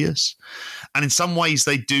seems obvious. And in some ways,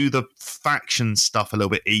 they do the faction stuff a little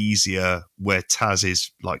bit easier, where Taz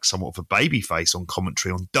is like somewhat of a babyface on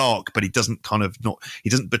commentary on Dark, but he doesn't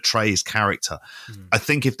betray his character. I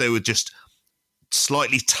think if they would just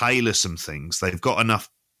slightly tailor some things, they've got enough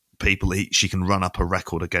people that she can run up a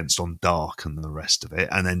record against on Dark and the rest of it,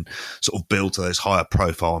 and then sort of build to those higher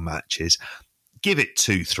profile matches. Give it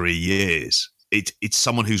 2-3 years. It's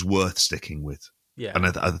someone who's worth sticking with. Yeah, and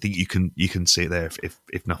I think you can see it there if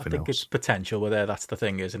nothing else. I think it's potential there. That's the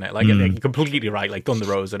thing, isn't it? Like you're completely right. Like Thunder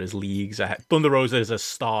Rosa is leagues ahead. Thunder Rosa is a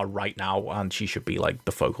star right now, and she should be like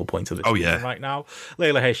the focal point of the season right now.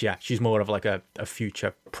 Layla Hirsch, she's more of like a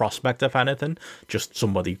future prospect, if anything. Just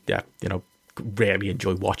somebody, really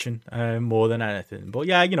enjoy watching more than anything. But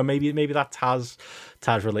maybe that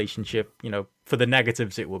Taz relationship, for the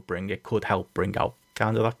negatives it would bring, it could help bring out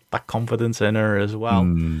kind of that confidence in her as well.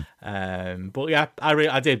 But yeah,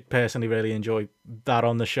 I did personally really enjoy that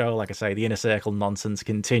on the show. Like I say, the Inner Circle nonsense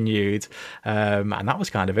continued, and that was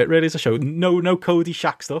kind of it really as a show. No Cody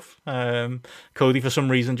Shaq stuff. Cody for some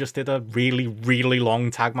reason just did a really, really long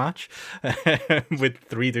tag match with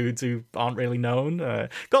 3 dudes who aren't really known.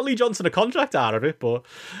 Got Lee Johnson a contract out of it, but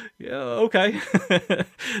yeah, okay.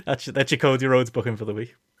 that's your Cody Rhodes booking for the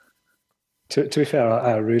week. To be fair,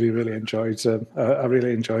 I really, really enjoyed. I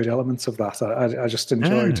really enjoyed elements of that. I just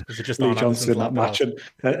enjoyed Lee Johnson in that match, and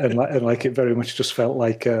like it very much just felt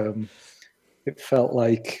like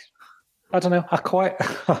I don't know. I quite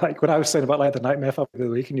like when I was saying about like the Nightmare Family of the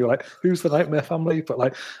week, and you were like, "Who's the Nightmare Family?" But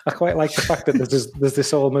like, I quite like the fact that there's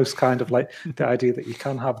this almost kind of like the idea that you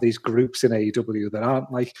can have these groups in AEW that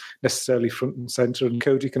aren't like necessarily front and center. And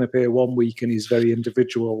Cody can appear one week and he's very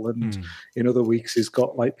individual, and in other weeks he's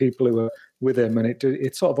got like people who are with him, and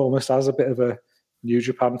it sort of almost has a bit of a New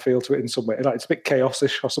Japan feel to it in some way. Like it's a bit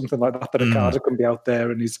chaosish or something like that. But Okada can be out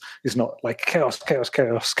there and he's not like chaos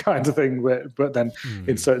kind of thing. But then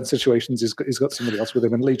in certain situations he's got somebody else with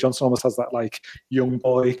him. And Lee Johnson almost has that like young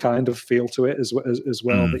boy kind of feel to it as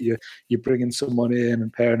well. That you're bringing someone in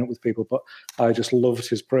and pairing it with people. But I just loved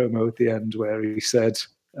his promo at the end where he said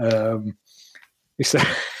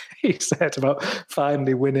he said about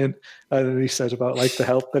finally winning, and then he said about like the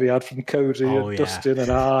help that he had from Cody and Dustin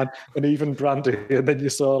and Arn and even Brandy, and then you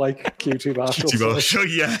saw like QT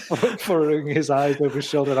Marshall furrowing his eyes over his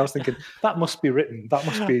shoulder, and I was thinking that must be written. That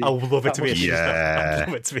must be. I would love it to be a shoot. I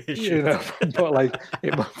love it to be a shoot.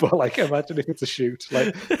 But like imagine if it's a shoot,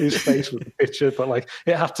 like his face with the picture, but like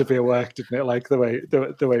it had to be a work, didn't it? Like the way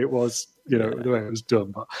it was. The way it was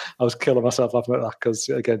done. But I was killing myself laughing at that because,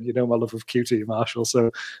 again, my love of QT Marshall.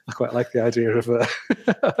 So I quite like the idea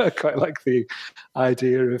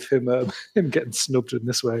of him getting snubbed in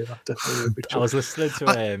this way. That definitely would be true. I was listening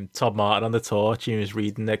to Todd Martin on the Torch. He was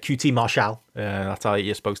reading QT Marshall. That's how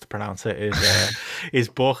you're supposed to pronounce it. His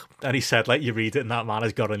book, and he said, like, you read it, and that man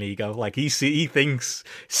has got an ego. Like he thinks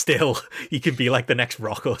still he can be like the next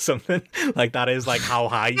Rock or something. Like that is like how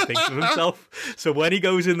high he thinks of himself. So when he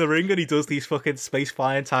goes in the ring and he does these fucking space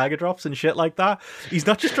flying tiger drops and shit like that, he's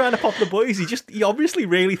not just trying to pop the boys. He obviously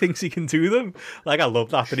really thinks he can do them. Like I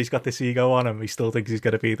love that he's got this ego on him. He still thinks he's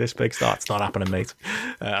going to be this big star. It's not happening, mate.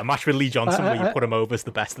 A match with Lee Johnson where you put him over is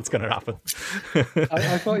the best that's going to happen.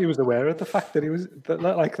 I thought he was aware of the fact that he was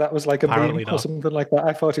that was like a Apparently meme or something like that.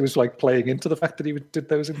 I thought he was like playing into the fact that he did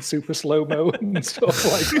those in super slow mo and stuff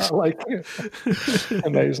like that. Like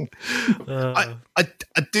amazing. I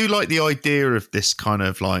do like the idea of this kind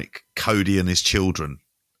of like Cody and his children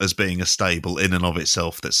as being a stable in and of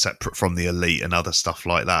itself that's separate from the Elite and other stuff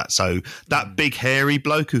like that. So that big hairy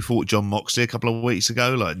bloke who fought John Moxley a couple of weeks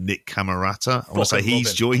ago, like Nick Camerata, I want to say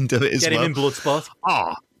he's joined it as well. Get him in Bloodsport.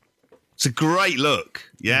 It's a great look.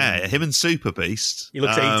 Yeah, him and Super Beast. He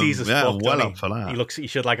looks 80s as fuck. Well up for that. He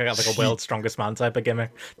should like a world's strongest man type of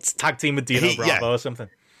gimmick. It's tag team with Dino Bravo or something.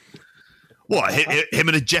 What, him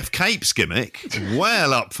and a Jeff Capes gimmick?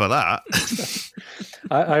 Well up for that.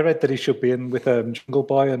 I read that he should be in with Jungle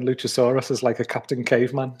Boy and Luchasaurus as like a Captain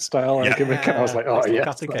Caveman style gimmick, and I was like,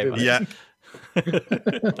 Captain Caveman. Yeah.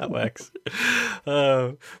 That works.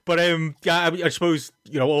 I suppose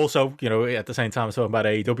also at the same time I'm talking about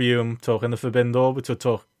AEW, I'm talking the Forbidden Door, but to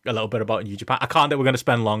talk a little bit about New Japan. I can't think we're going to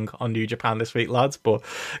spend long on New Japan this week, lads, but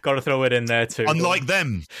got to throw it in there too. Unlike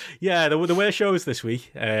them. Yeah, there were shows this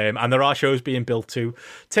week, and there are shows being built too.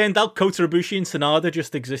 Turned out Kota Ibushi and Sanada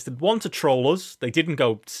just existed. One, to troll us. They didn't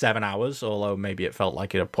go 7 hours, although maybe it felt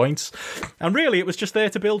like it at points. And really, it was just there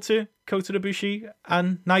to build to Kota Ibushi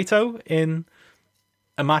and Naito in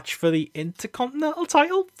a match for the Intercontinental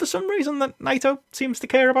title for some reason that Naito seems to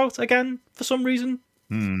care about again for some reason.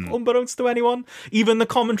 unbeknownst to anyone. Even the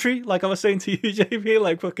commentary, like I was saying to you, JP,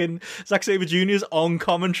 like fucking Zack Sabre Jr.'s on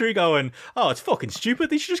commentary going, oh, it's fucking stupid.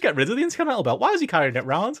 They should just get rid of the Intercontinental Belt. Why is he carrying it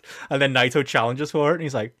round? And then Naito challenges for it, and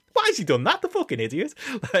he's like, why has he done that? The fucking idiot.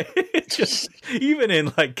 Like, it's just, even in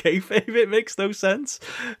like kayfabe, it makes no sense.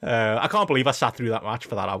 I can't believe I sat through that match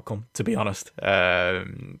for that outcome, to be honest. Odd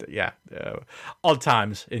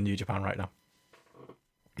times in New Japan right now.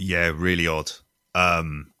 Yeah, really odd. I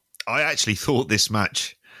actually thought this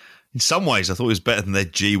match, in some ways, I thought it was better than their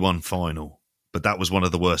G1 final, but that was one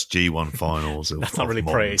of the worst G1 finals of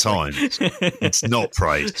modern times. It's not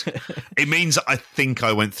praised. It means I think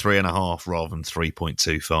I went 3.5 rather than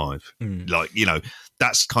 3.25. Like, you know,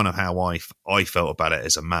 that's kind of how I felt about it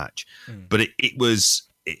as a match. But it's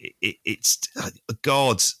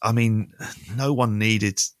God. I mean, no one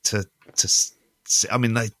needed to. I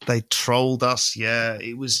mean, they trolled us. Yeah,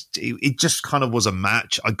 it just kind of was a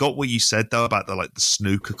match. I got what you said though about the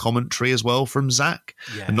snooker commentary as well from Zach,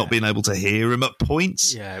 and not being able to hear him at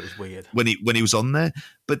points. Yeah, it was weird when he was on there.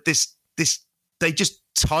 But this they just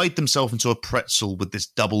tied themselves into a pretzel with this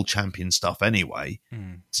double champion stuff anyway,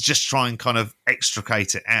 to just try and kind of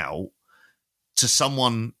extricate it out to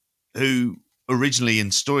someone who originally in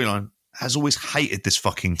storyline has always hated this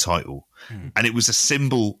fucking title. And it was a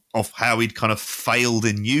symbol of how he'd kind of failed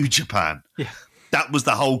in New Japan. Yeah. That was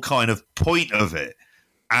the whole kind of point of it.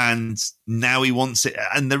 And now he wants it.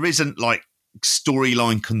 And there isn't like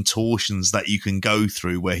storyline contortions that you can go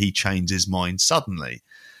through where he changes his mind suddenly.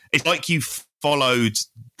 It's like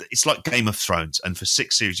it's like Game of Thrones. And for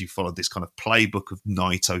 6 series, you followed this kind of playbook of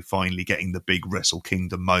Naito finally getting the big Wrestle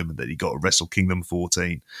Kingdom moment that he got at Wrestle Kingdom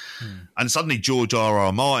 14. And suddenly George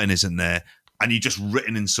R.R. Martin isn't there. And you just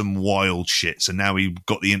written in some wild shit. So now he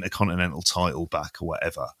got the Intercontinental title back or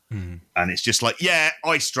whatever. And it's just like, yeah,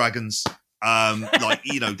 Ice Dragons. Like,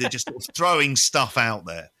 you know, they're just sort of throwing stuff out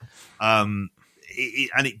there. And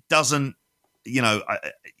it doesn't, you know,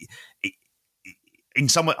 in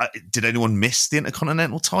some way, did anyone miss the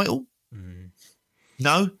Intercontinental title?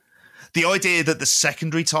 No. The idea that the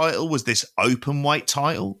secondary title was this open weight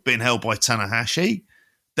title being held by Tanahashi,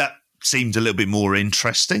 that seemed a little bit more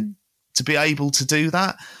interesting to be able to do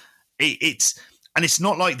that. It's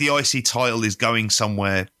not like the IC title is going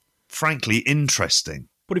somewhere, frankly, interesting.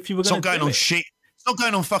 But if you were going to it's not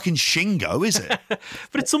going on fucking Shingo, is it?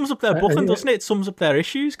 But it sums up their booking, doesn't it? It sums up their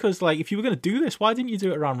issues, because like, if you were going to do this, why didn't you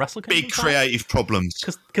do it around Wrestle Kingdom? Big creative problems.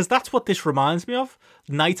 Because that's what this reminds me of.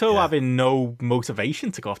 Naito having no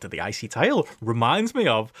motivation to go after the IC title reminds me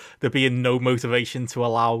of there being no motivation to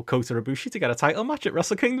allow Kota Ibushi to get a title match at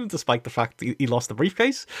Wrestle Kingdom, despite the fact he lost the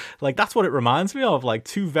briefcase. Like, that's what it reminds me of, like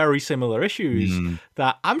two very similar issues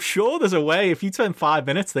that I'm sure there's a way, if you spend 5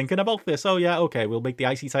 minutes thinking about this, oh yeah, okay, we'll make the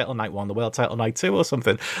IC title night 1, the world title night 2 or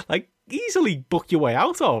something, like, easily book your way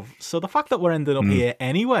out of. So the fact that we're ending up here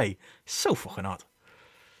anyway is so fucking odd.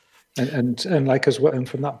 And like, as well, and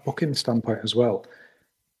from that booking standpoint as well,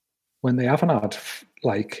 when they haven't had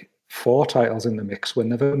like 4 titles in the mix, when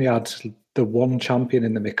they've only had the one champion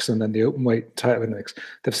in the mix and then the openweight title in the mix,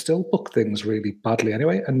 they've still booked things really badly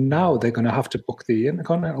anyway. And now they're going to have to book the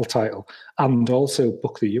Intercontinental title and also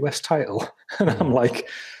book the US title. And I'm like,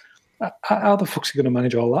 how the fuck's he going to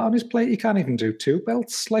manage all that on his plate? He can't even do 2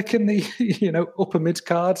 belts, like in the, you know, upper mid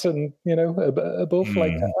cards and, you know, above.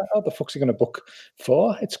 Like, how the fuck's he going to book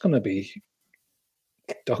 4? It's going to be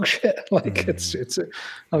dog shit. Like, it's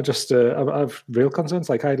I've real concerns.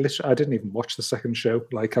 Like, I didn't even watch the second show.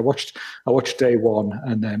 Like, I watched day 1,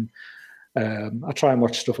 and then I try and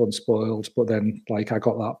watch stuff unspoiled, but then like I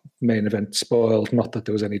got that main event spoiled. Not that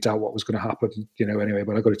there was any doubt what was going to happen, you know. Anyway,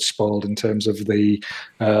 but I got it spoiled in terms of the,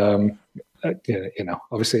 you know,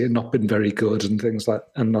 obviously it not been very good and things like.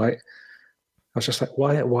 And like, I was just like,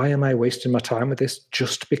 why am I wasting my time with this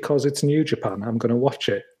just because it's New Japan? I'm going to watch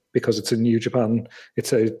it because it's a New Japan.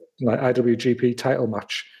 It's a like IWGP title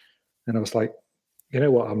match, and I was like, you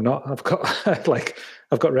know what? I'm not. I've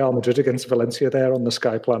got Real Madrid against Valencia there on the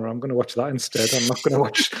Sky Planner. I'm going to watch that instead. I'm not going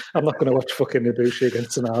to watch fucking Ibushi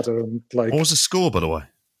against Sanada. And like, what was the score, by the way?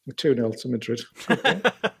 2-0 to Madrid.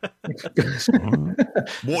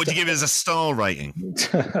 What would you give it as a star rating?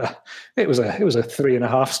 It was a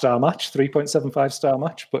 3.5 star match, 3.75 star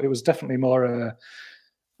match, but it was definitely more.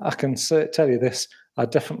 I can tell you this: I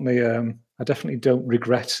definitely don't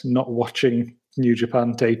regret not watching New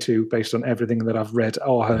Japan Day 2 based on everything that I've read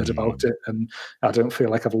or heard about it, and I don't feel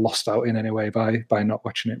like I've lost out in any way by not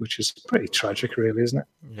watching it, which is pretty tragic, really, isn't it?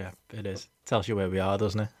 Yeah, it is. Tells you where we are,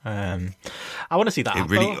 doesn't it? I want to see that app,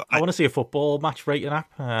 really, I want to see a football match rating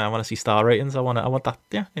app. I want to see star ratings. I want that.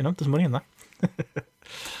 Yeah, you know, there's money in that.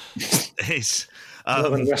 More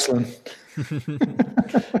than wrestling.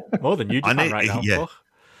 More than New Japan right now. Yeah.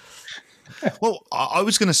 Well, I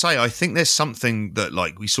was going to say, I think there's something that,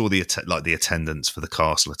 like, we saw the attendance for the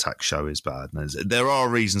Castle Attack show is bad. And there are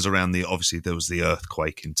reasons around obviously there was the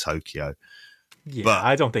earthquake in Tokyo. Yeah, but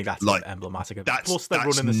I don't think that's like, emblematic of it. Plus, they're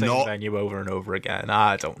running the same venue over and over again.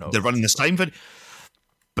 I don't know. They're running the same venue,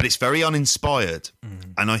 but it's very uninspired.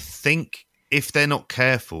 And I think if they're not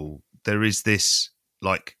careful, there is this,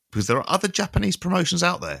 like, because there are other Japanese promotions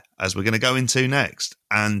out there, as we're going to go into next.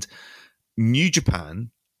 And New Japan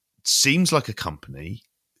seems like a company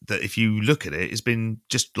that, if you look at it, has been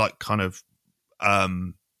just like kind of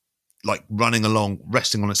like running along,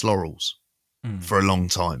 resting on its laurels for a long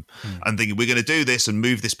time and thinking we're going to do this and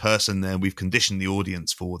move this person there. We've conditioned the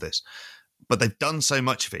audience for this, but they've done so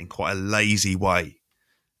much of it in quite a lazy way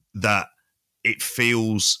that it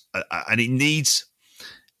feels, and it needs,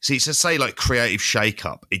 see, to say like creative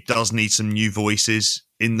shake-up, it does need some new voices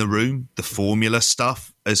in the room. The formula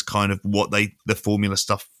stuff is kind of what the formula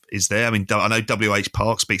stuff is there. I mean, I know WH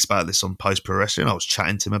Park speaks about this on Post Pro Wrestling. I was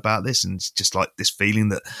chatting to him about this, and it's just like this feeling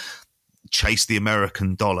that chase the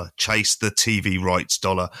American dollar, chase the TV rights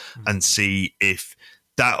dollar, and see if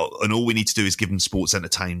that, and all we need to do is give them sports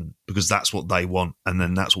entertainment because that's what they want, and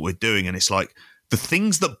then that's what we're doing. And it's like the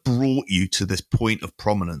things that brought you to this point of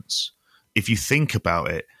prominence, if you think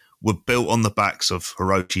about it, were built on the backs of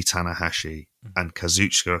Hiroshi Tanahashi and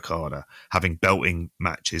Kazuchika Okada having belting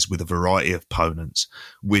matches with a variety of opponents,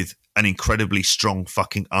 with an incredibly strong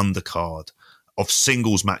fucking undercard of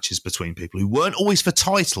singles matches between people who weren't always for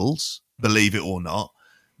titles, believe it or not,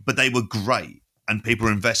 but they were great. And people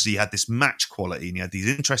were invested. You had this match quality and you had these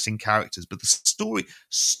interesting characters, but the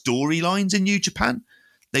storylines in New Japan,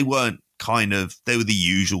 they were the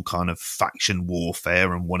usual kind of faction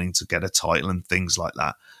warfare and wanting to get a title and things like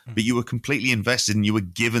that. But you were completely invested and you were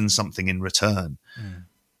given something in return.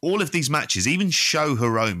 All of these matches, even Sho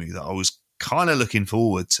Hiromu, that I was kind of looking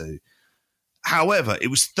forward to. However, it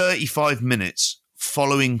was 35 minutes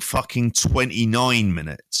following fucking 29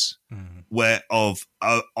 minutes where of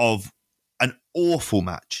an awful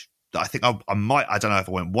match that I think I don't know if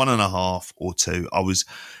I went 1.5 or 2.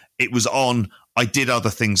 It was on. I did other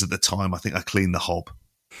things at the time. I think I cleaned the hob.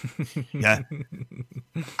 Yeah.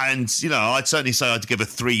 And, you know, I'd certainly say I'd give a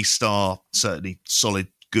 3-star, certainly solid,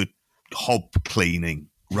 good hob cleaning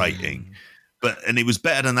rating. And it was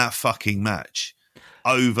better than that fucking match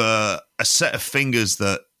over a set of fingers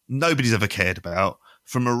that nobody's ever cared about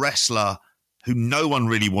from a wrestler who no one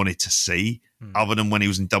really wanted to see other than when he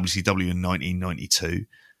was in WCW in 1992.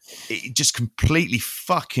 It just completely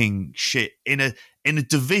fucking shit in a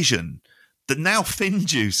division that now Finn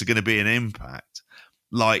Juice are going to be an Impact.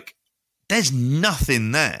 Like, there's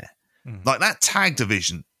nothing there. Like, that tag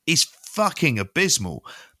division is fucking abysmal.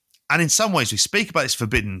 And in some ways, we speak about this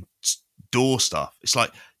Forbidden Door stuff. It's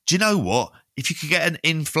like, do you know what? If you could get an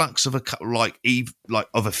influx of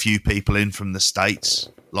a few people in from the States,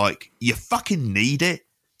 like, you fucking need it.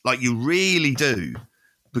 Like, you really do.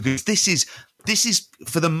 Because this is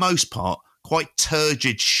for the most part quite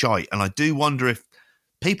turgid shite. And I do wonder if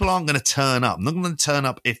people aren't going to turn up. They're not going to turn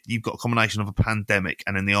up if you've got a combination of a pandemic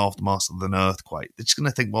and in the aftermath of an earthquake. They're just going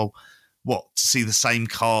to think, well, what, to see the same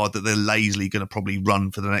card that they're lazily going to probably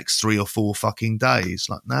run for the next 3 or 4 fucking days.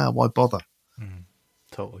 Like, nah, why bother?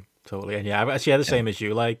 Totally. And yeah, actually, the same as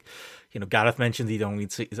you. Like, you know, Gareth mentioned he'd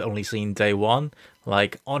only seen day one.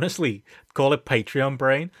 Like, honestly, call it Patreon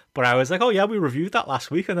brain. But I was like, oh yeah, we reviewed that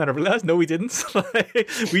last week, and then I realized no, we didn't. Like,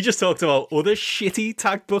 we just talked about other shitty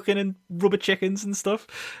tag booking and rubber chickens and stuff.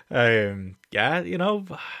 Yeah, you know,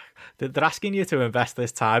 they're asking you to invest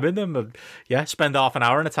this time in them. And, yeah, spend half an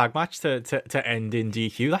hour in a tag match to end in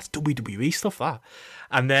DQ. That's WWE stuff, that.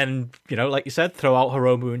 And then, you know, like you said, throw out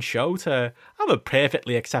Hiromu and Sho to have a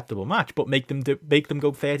perfectly acceptable match, but make them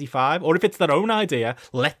go 35. Or if it's their own idea,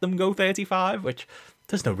 let them go 35, which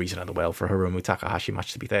there's no reason in the world for a Hiromu Takahashi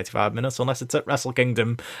match to be 35 minutes unless it's at Wrestle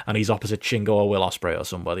Kingdom and he's opposite Shingo or Will Ospreay or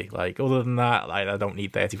somebody. Like, other than that, like, I don't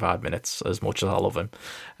need 35 minutes as much as I love him.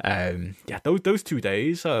 Yeah, those 2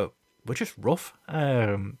 days were just rough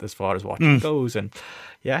as far as watching goes. And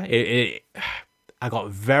yeah, I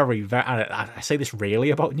got very, very, I say this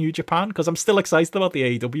rarely about New Japan because I'm still excited about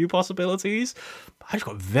the AEW possibilities. I just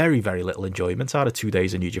got very, very little enjoyment out of 2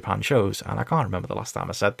 days of New Japan shows. And I can't remember the last time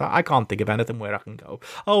I said that. I can't think of anything where I can go,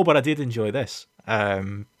 oh, but I did enjoy this.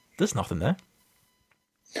 There's nothing there.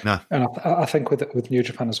 No. And I think with New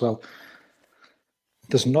Japan as well,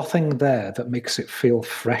 there's nothing there that makes it feel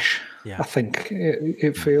fresh. Yeah. I think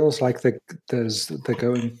it feels like they're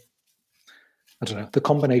going, I don't know, the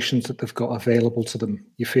combinations that they've got available to them,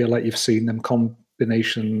 you feel like you've seen them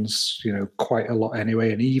combinations, quite a lot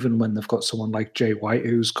anyway. And even when they've got someone like Jay White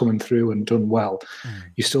who's coming through and done well,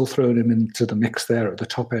 you're still throwing him into the mix there at the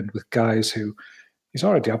top end with guys who he's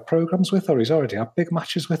already had programs with, or he's already had big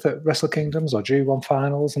matches with at Wrestle Kingdoms or G1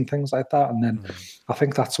 finals and things like that. And then I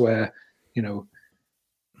think that's where,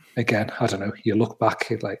 again, I don't know, you look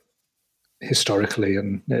back at like historically,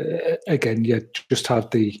 and again, you just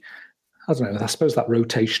had I suppose that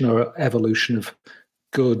rotation or evolution of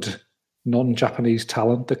good non-Japanese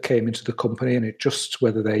talent that came into the company, and it just,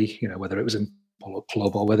 whether it was in Bullet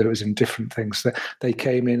Club or whether it was in different things, that they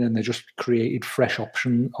came in and they just created fresh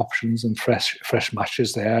options and fresh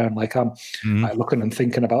matches there. And like I'm like looking and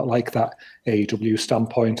thinking about like that AEW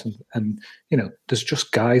standpoint, and there's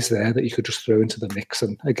just guys there that you could just throw into the mix.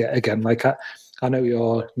 And again, like I know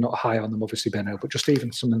you're not high on them, obviously, Benno, but just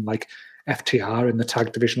even something like FTR in the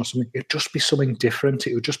tag division or something, it'd just be something different.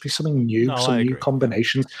 It would just be something new, new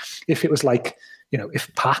combinations. If it was like,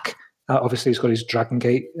 if Pac, obviously he's got his Dragon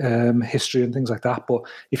Gate history and things like that, but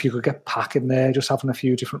if you could get Pac in there, just having a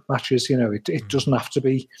few different matches, it doesn't have to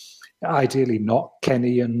be, ideally not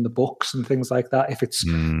Kenny and the Bucks and things like that. If it's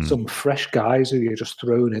some fresh guys who you're just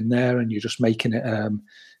throwing in there and you're just making it, and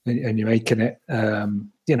you're making it,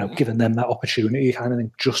 giving them that opportunity kind of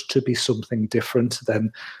thing, just to be something different,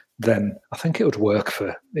 then I think it would work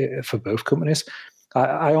for both companies.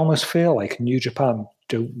 I almost feel like New Japan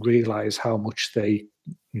don't realise how much they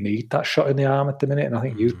need that shot in the arm at the minute, and I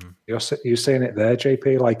think you're saying it there,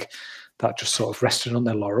 JP, like that, just sort of resting on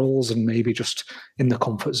their laurels and maybe just in the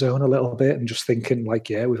comfort zone a little bit, and just thinking like,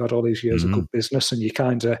 yeah, we've had all these years of good business, and you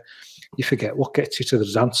forget what gets you to the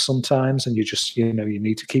dance sometimes, and you just you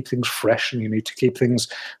need to keep things fresh and you need to keep things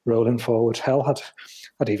rolling forward. Hell,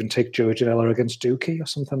 I'd even take Joey Janela against Dookie or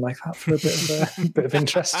something like that for a bit of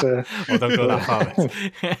interest. Well, don't go that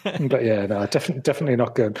far. But yeah, no, definitely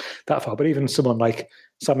not going that far. But even someone like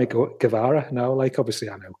Sammy Guevara now, like obviously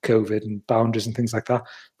I know COVID and boundaries and things like that,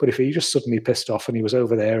 but if he just suddenly pissed off and he was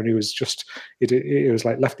over there and he was just, he was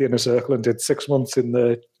like left the inner circle and did 6 months in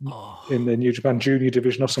the New Japan Junior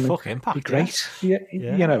division or something, fuck Impact, be great. Yeah.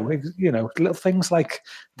 Little things like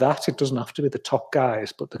that. It doesn't have to be the top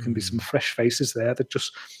guys, but there can be some fresh faces there that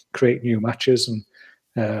just create new matches. And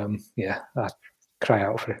I'd cry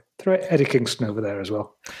out for it. Throw Eddie Kingston over there as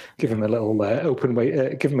well. Give him a little open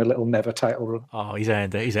weight. Give him a little never title run. Oh, he's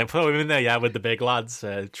earned it. Throw him in there, with the big lads,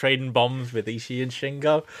 trading bombs with Ishii and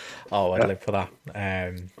Shingo. Oh, I'd live for that.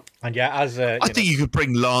 And yeah, I think you could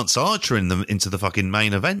bring Lance Archer into the fucking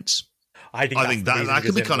main events. I think that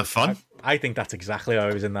could be kind of fun. I think that's exactly why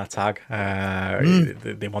he was in that tag.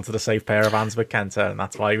 They wanted a safe pair of hands with Kenta, and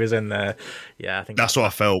that's why he was in there. Yeah, I think that's what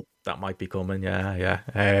I felt. That might be coming, yeah.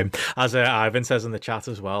 As Ivan says in the chat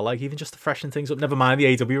as well, like even just to freshen things up, never mind the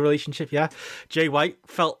AW relationship, yeah. Jay White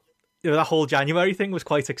felt that whole January thing was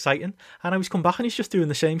quite exciting, and now he's come back and he's just doing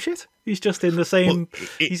the same shit. He's just in the same. Well,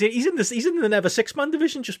 he's in the Never 6-man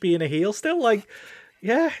division, just being a heel still. Like,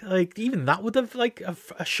 yeah, like even that would have like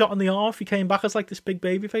a shot in the arm if he came back as like this big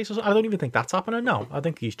baby face or something. I don't even think that's happening. No, I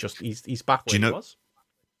think he's back where he was.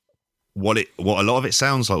 What a lot of it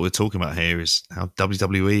sounds like we're talking about here is how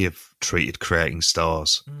WWE have treated creating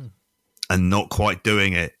stars and not quite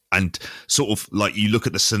doing it. And sort of like you look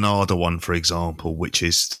at the Sonada one, for example, which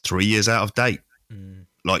is 3 years out of date.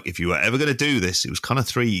 Like if you were ever going to do this, it was kind of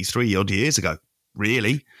three odd years ago.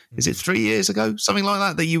 Really? Is it 3 years ago? Something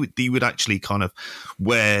like that you would actually kind of,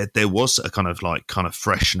 where there was a kind of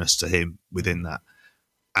freshness to him within that.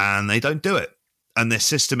 And they don't do it. And their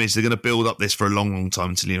system is they're going to build up this for a long, long time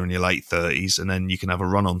until you're in your late 30s, and then you can have a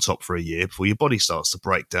run on top for a year before your body starts to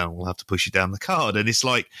break down. We'll have to push you down the card. And it's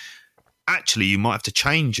like, actually, you might have to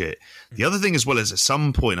change it. The other thing as well is at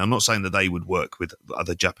some point, I'm not saying that they would work with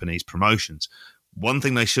other Japanese promotions. One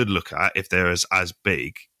thing they should look at, if they're as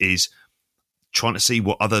big, is trying to see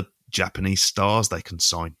what other Japanese stars they can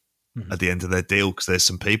sign at the end of their deal, because there's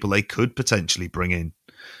some people they could potentially bring in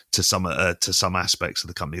to some aspects of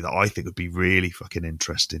the company that I think would be really fucking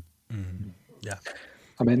interesting. Yeah,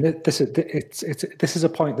 I mean, this is a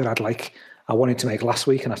point that I wanted to make last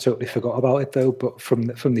week, and I totally forgot about it though. But from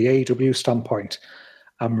the AEW standpoint,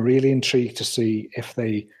 I'm really intrigued to see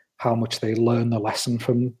how much they learn the lesson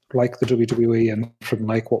from like the WWE and from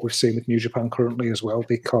like what we've seen with New Japan currently as well.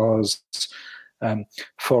 Because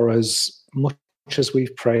for as much as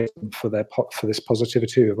we've praised them for this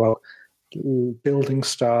positivity about building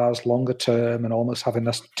stars longer term and almost having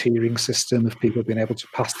this tiering system of people being able to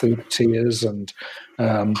pass through the tiers, and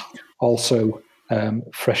also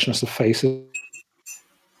freshness of faces,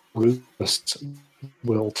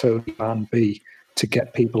 will totally be to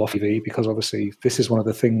get people off TV, because obviously this is one of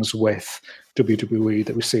the things with WWE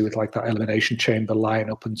that we see with like that Elimination Chamber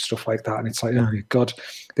lineup and stuff like that. And it's like, oh my God,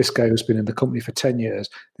 this guy who's been in the company for 10 years,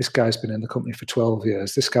 this guy's been in the company for 12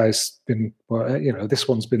 years, this guy's been, this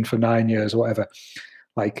one's been for 9 years or whatever.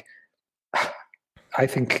 Like, I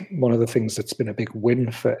think one of the things that's been a big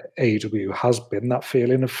win for AEW has been that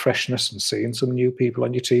feeling of freshness and seeing some new people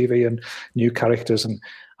on your TV and new characters. And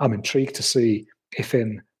I'm intrigued to see if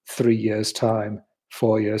in 3 years' time,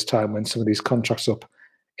 4 years' time, when some of these contracts up,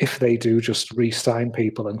 if they do just re-sign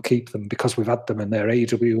people and keep them because we've had them and they're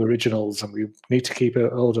AEW originals and we need to keep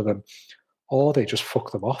hold of them, or they just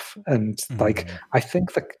fuck them off. And like, I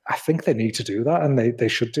think they need to do that, and they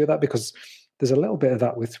should do that, because there's a little bit of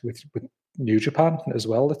that with New Japan as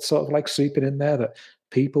well. That's sort of like seeping in there, that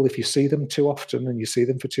people, if you see them too often and you see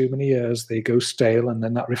them for too many years, they go stale, and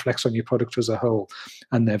then that reflects on your product as a whole.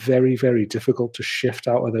 And they're very, very difficult to shift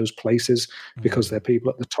out of those places because they're people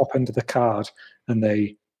at the top end of the card, and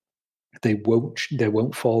they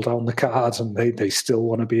won't fall down the cards, and they still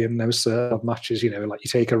want to be in those matches. Like you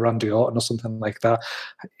take a Randy Orton or something like that,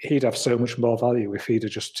 he'd have so much more value if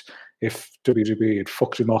WWE had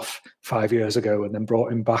fucked him off 5 years ago and then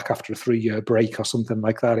brought him back after a 3-year break or something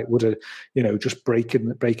like that. It would have, just breaking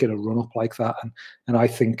a run up like that. And I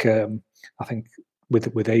think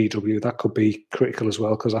with AEW that could be critical as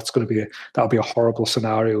well, because that'll be a horrible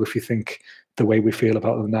scenario if you think the way we feel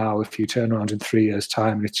about them now. If you turn around in 3 years'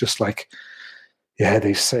 time and it's just like, yeah,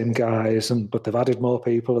 these same guys, but they've added more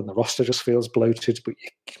people and the roster just feels bloated, but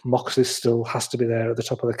Moxley still has to be there at the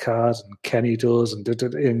top of the card, and Kenny does, and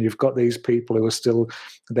you've got these people who are still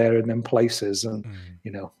there in them places, and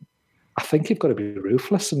I think you've got to be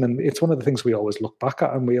ruthless. And then it's one of the things we always look back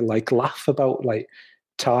at and we like laugh about, like,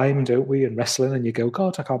 time, don't we, in wrestling, and you go,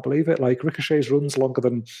 God, I can't believe it, like Ricochet's run's longer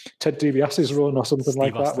than Ted DiBiase's run or something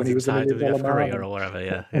like that when he was in the $1 Million or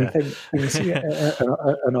whatever, and things,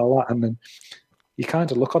 and all that. And then you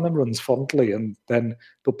kind of look on them runs fondly,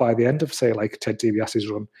 but by the end of, say, like Ted DiBiase's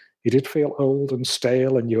run, you did feel old and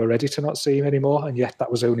stale and you were ready to not see him anymore, and yet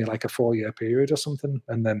that was only like a 4-year period or something.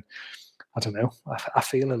 And then, I don't know, I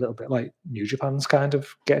feel a little bit like New Japan's kind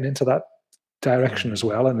of getting into that direction as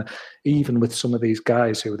well. And even with some of these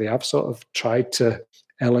guys who they have sort of tried to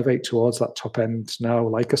elevate towards that top end now,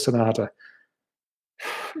 like a Sonata,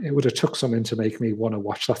 it would have took something to make me want to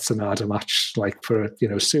watch that Sonata match, like, for,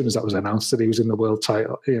 as soon as that was announced that he was in the world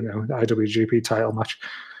title, IWGP title match.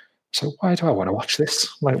 So why do I want to watch this?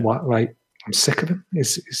 Like, what? Like, I'm sick of him.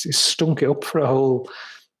 He's stunk it up for a whole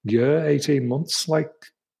year, 18 months. Like,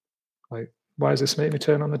 why does this make me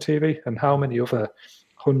turn on the TV? And how many other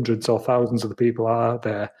hundreds or thousands of the people are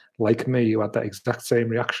there like me who had that exact same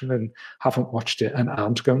reaction and haven't watched it and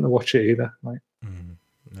aren't going to watch it either? Like,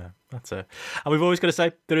 yeah, that's it. And we've always got to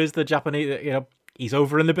say, there is the Japanese, he's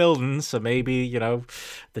over in the buildings, so maybe,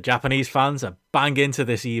 the Japanese fans are bang into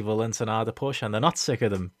this Evil and Sonata push, and they're not sick of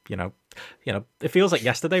them. It feels like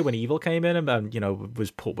yesterday when Evil came in and was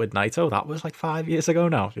put with Naito. That was like 5 years ago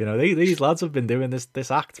now. These lads have been doing this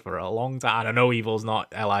act for a long time. I know Evil's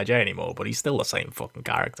not LIJ anymore, but he's still the same fucking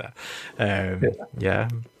character. Yeah.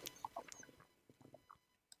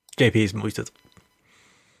 JP's muted.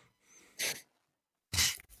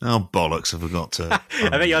 Oh, bollocks! I forgot to.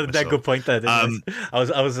 I think you had a dead good point there. Didn't I was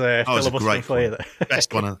filibustering for you there.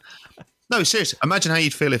 Best one. No, seriously. Imagine how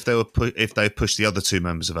you'd feel if they pushed the other two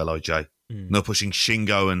members of LIJ. They're pushing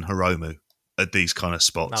Shingo and Hiromu at these kind of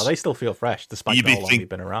spots. No, they still feel fresh, despite how long they've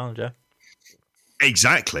been around. Yeah,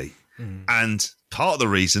 exactly. And part of the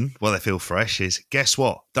reason why they feel fresh is, guess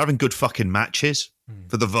what? They're having good fucking matches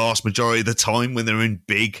for the vast majority of the time when they're in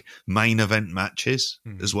big main event matches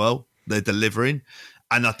as well. They're delivering.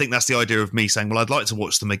 And I think that's the idea of me saying, well, I'd like to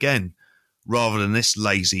watch them again, rather than this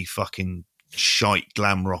lazy fucking shite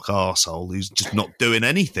glam rock arsehole who's just not doing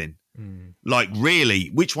anything. Like, really,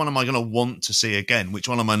 which one am I going to want to see again? Which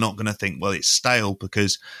one am I not going to think, well, it's stale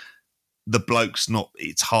because the bloke's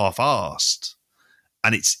it's half-arsed?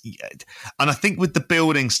 And I think with the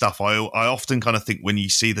building stuff, I often kind of think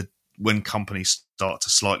when companies start to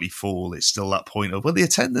slightly fall, it's still that point of, well, the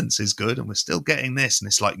attendance is good and we're still getting this. And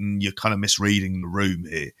it's like, you're kind of misreading the room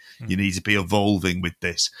here. You need to be evolving with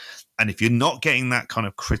this. And if you're not getting that kind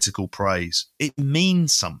of critical praise, it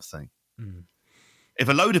means something. If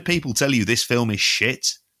a load of people tell you this film is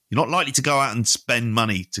shit, you're not likely to go out and spend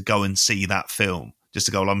money to go and see that film just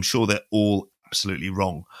to go, well, I'm sure they're all absolutely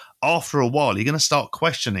wrong. After a while, you're going to start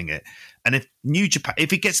questioning it. And if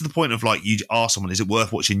if it gets to the point of, like, you ask someone, is it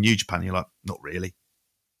worth watching New Japan? You're like, not really.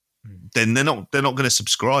 Then they're not going to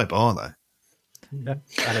subscribe, are they? Yeah,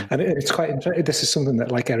 and it's quite interesting. This is something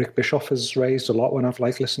that like Eric Bischoff has raised a lot when I've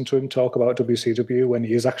like listened to him talk about WCW, when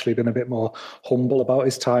he has actually been a bit more humble about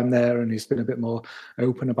his time there, and he's been a bit more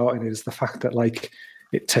open about it. Is the fact that like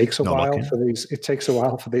it takes a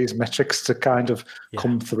while for these metrics to kind of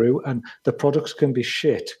come through, and the products can be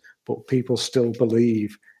shit, but people still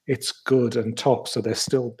believe it's good and top, so they're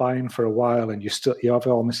still buying for a while, and you have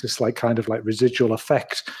almost this like kind of like residual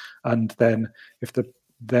effect, and then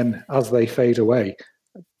as they fade away,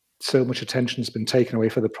 so much attention's been taken away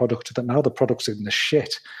for the product that now the product's in the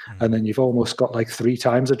shit, and then you've almost got like 3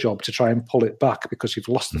 times a job to try and pull it back because you've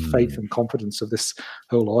lost the faith and confidence of this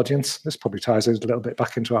whole audience. This probably ties a little bit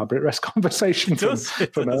back into our Brit Wres conversation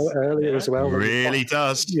from earlier as well. It really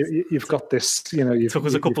does. You've got this, it took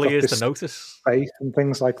us a couple of years to notice faith and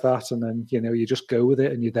things like that, and then you just go with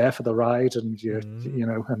it and you're there for the ride, and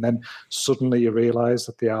and then suddenly you realise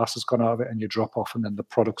that the arse has gone out of it and you drop off, and then the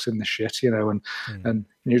product's in the shit, and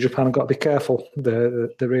New Japan have got to be careful.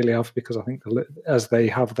 They really have, because I think as they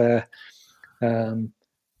have their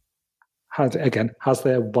has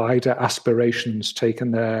their wider aspirations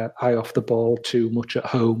taken their eye off the ball too much at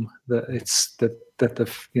home, that it's that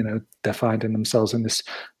they're finding themselves in this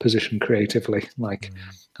position creatively. Like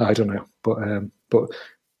I don't know, but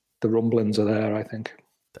the rumblings are there, I think.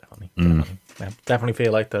 Definitely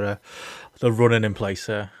feel like they're running in place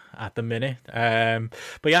at the minute.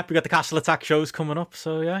 But yeah, we got the Castle Attack shows coming up,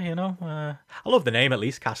 so yeah, I love the name, at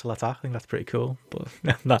least Castle Attack. I think that's pretty cool, but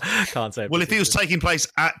can't say. Well, if it was taking place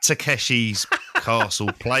at Takeshi's castle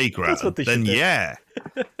playground, then yeah,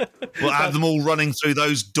 we'll have them all running through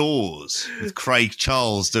those doors with Craig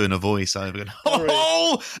Charles doing a voiceover going,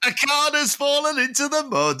 "Oh, Akana's fallen into the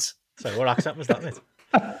mud." So what accent was that, mate?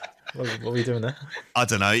 What were you doing there? I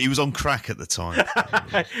don't know. He was on crack at the time.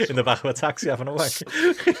 In the back of a taxi having a wank.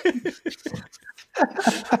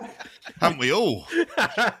 Haven't we all?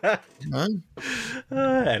 No?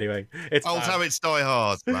 Anyway, it's old habits die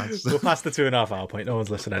hard, lads. We'll pass the 2.5 hour point. No one's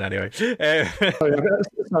listening anyway. Sorry,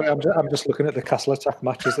 I'm just looking at the Castle Attack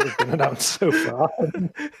matches that have been announced so far.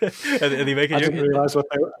 Are they making I didn't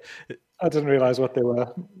realise what they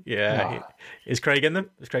were. Yeah. No. Is Craig in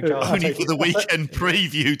them? Is Craig Charles? Only for the weekend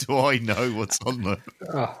preview do I know what's on them.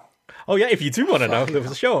 Oh yeah, if you do want to know, there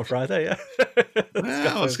was a show on Friday. Yeah,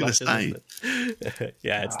 I was going to say.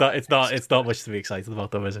 Yeah, it's not much to be excited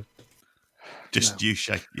about, though, is it? Just you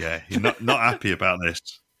shake. Yeah, you're not happy about this.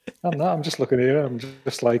 I'm not. I'm just looking here. I'm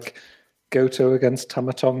just like Goto against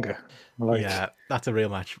Tamatonga. Like, yeah, that's a real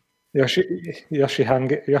match.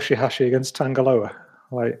 Yoshihashi against Tangaloa.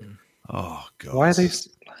 Like, oh god, why are these?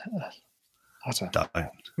 I don't know.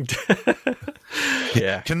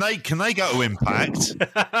 Yeah. Can they go to Impact?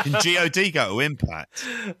 Can God go to Impact?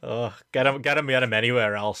 Oh, get him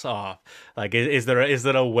anywhere else. Oh, like is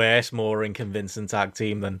there a worse, more convincing tag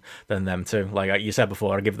team than them two? Like you said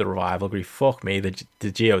before, I give the Revival grief. Fuck me, the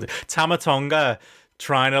God Tamatonga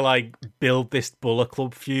trying to like build this Bullet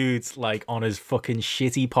Club feud like on his fucking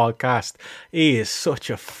shitty podcast. He is such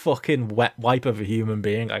a fucking wet wipe of a human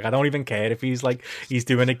being. Like I don't even care if he's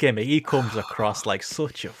doing a gimmick. He comes across like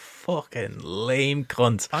such a fucking lame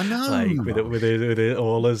cunt. I know. Like with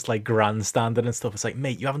all his like grandstanding and stuff. It's like,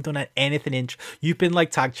 mate, you haven't done anything. You've been like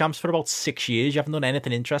tag champs for about 6 years. You haven't done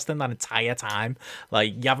anything interesting that entire time.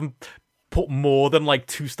 Like you haven't put more than like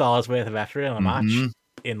 2 stars worth of effort in a match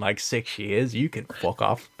in like 6 years. You can fuck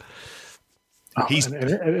off.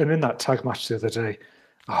 And in that tag match the other day,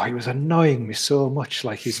 he was annoying me so much.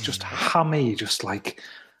 Like he's just hammy, just like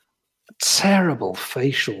terrible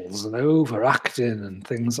facials and overacting and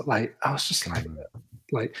things. Like I was just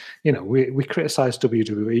like we criticized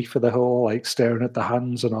WWE for the whole like staring at the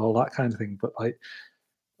hands and all that kind of thing, but like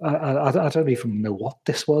I don't even know what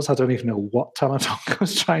this was. I don't even know what Tamatonga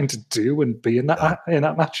was trying to do and be in that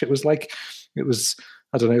match. It was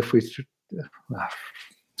I don't know if we.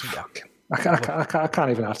 I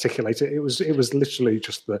can't even articulate it. It was literally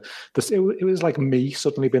just it was like me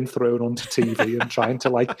suddenly being thrown onto TV and trying to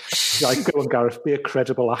like go and Gareth, be a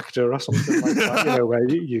credible actor or something like that. Where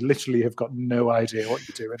you literally have got no idea what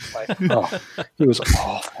you're doing. Like, it was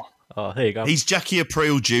awful. Oh, there you go. He's Jackie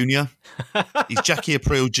Aprile Jr.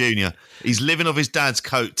 He's living off his dad's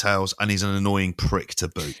coattails, and he's an annoying prick to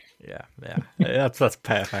boot. Yeah, that's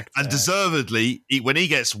perfect. And deservedly, when he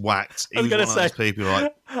gets whacked, he was one of those people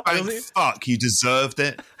like, fuck, you deserved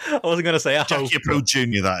it. I wasn't going to say Jackie Aprile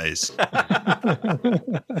Jr., that is.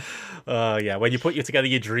 Yeah, when you put together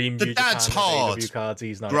your dream, the dad's hard. Cards,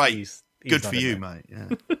 he's not. Great. He's good not for you, there. mate. Yeah.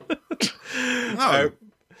 No.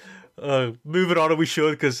 Moving on, we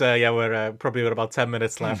should, because we're probably got about 10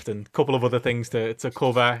 minutes left and a couple of other things to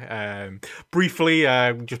cover. Briefly,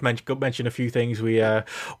 just mention a few things we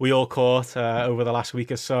all caught over the last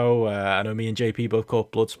week or so. I know me and JP both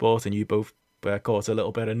caught Bloodsport, and you both caught a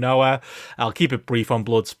little bit of Noah. I'll keep it brief on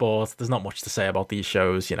Bloodsport. There's not much to say about these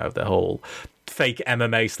shows. The whole fake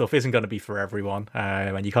MMA stuff isn't going to be for everyone,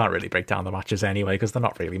 and you can't really break down the matches anyway because they're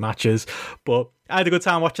not really matches. But I had a good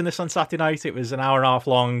time watching this on Saturday night. It was an hour and a half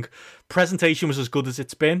long. Presentation was as good as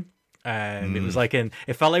it's been. It was like it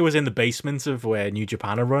felt like it was in the basement of where New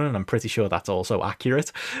Japan are running. I'm pretty sure that's also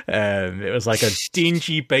accurate. It was like a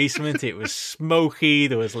dingy basement. It was smoky.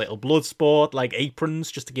 There was little Bloodsport like aprons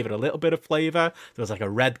just to give it a little bit of flavor. There was like a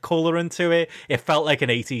red coloring to it. It felt like an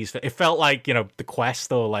 80s. It felt like The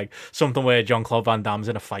Quest or like something where Jean-Claude Van Damme's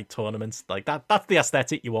in a fight tournament. Like that. That's the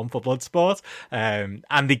aesthetic you want for Bloodsport. And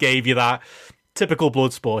they gave you that. Typical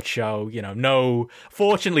Bloodsport show, no.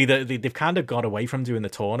 Fortunately, they've kind of got away from doing the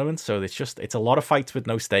tournament, so it's a lot of fights with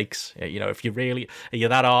no stakes. If you're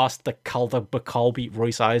that arsed that Calder Bacall beat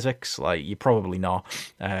Royce Isaacs, like you're probably not,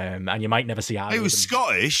 and you might never see either. He was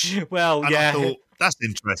Scottish. Well, and yeah. I thought, that's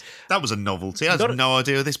interesting. That was a novelty. I had no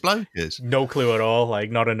idea who this bloke is. No clue at all.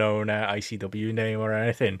 Like not a known ICW name or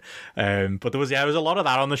anything. But there was a lot of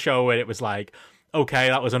that on the show where it was like, okay,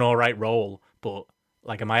 that was an all right role, but.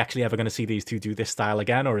 Like, am I actually ever going to see these two do this style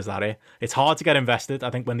again, or is that it? It's hard to get invested. I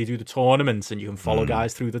think when they do the tournaments and you can follow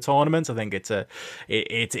guys through the tournaments, I think it's a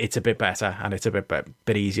bit better and it's a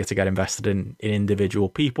bit easier to get invested in individual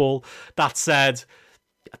people. That said,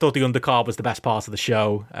 I thought the undercard was the best part of the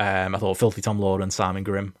show. I thought Filthy Tom Lawler and Simon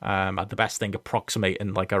Grimm had the best thing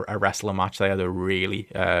approximating like a wrestler match. They had a really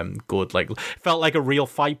good, like, felt like a real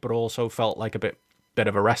fight, but also felt like a bit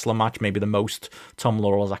of a wrestler match, maybe the most Tom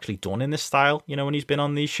Laurel's actually done in this style, when he's been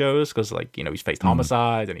on these shows, because he's faced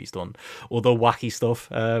Homicide and he's done other wacky stuff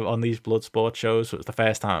on these Bloodsport shows. So it was the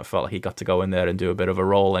first time I felt like he got to go in there and do a bit of a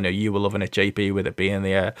role. I know you were loving it, JP, with it being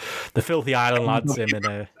the Filthy Island lads,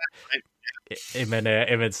 him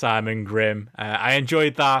and Simon Grimm. I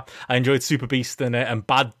enjoyed that. I enjoyed Super Beast and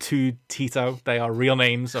Bad Dude Tito. They are real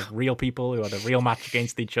names of real people who had a real match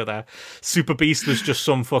against each other. Super Beast was just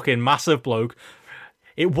some fucking massive bloke.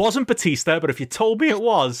 It wasn't Batista, but if you told me it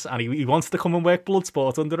was, and he wants to come and work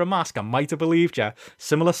Bloodsport under a mask, I might have believed you.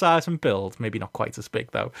 Similar size and build, maybe not quite as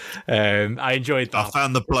big though. I enjoyed that. I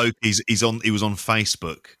found the bloke. He was on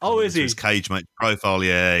Facebook. Oh, is he? His Cage Mate profile.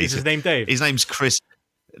 Yeah. Is his name Dave? His name's Chris.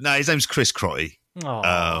 No, his name's Chris Crotty.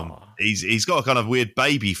 He's got a kind of weird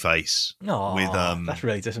baby face with that's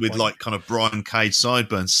really disappointing. with like kind of Brian Cage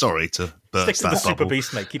sideburns. Sorry to burst Stick to that the bubble. Super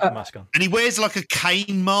Beast, mate. Keep the mask on. And he wears like a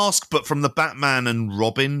cane mask, but from the Batman and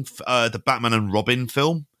Robin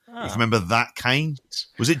film. If you remember that cane,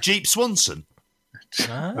 was it Jeep Swanson?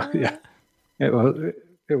 Yeah, it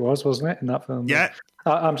was, wasn't it, in that film? Yeah.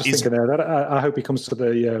 I'm just thinking there that I hope he comes to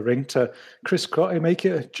the ring to Chris Crotty, make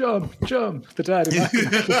it a jump, the Dynamite.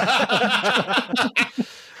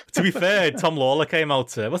 To be fair, Tom Lawler came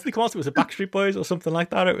out. What's the concert? Was it Backstreet Boys or something like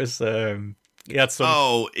that? It was. He had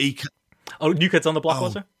some. New Kids on the Block,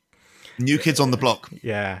 was it? New Kids on the Block.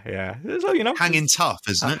 Yeah. So, hanging tough,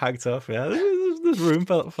 isn't it? Hang tough, yeah. There's room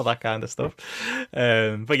for that kind of stuff.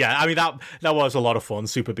 But yeah, I mean that was a lot of fun.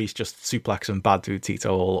 Super Beast just suplexing Bad Dude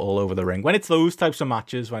Tito all over the ring. When it's those types of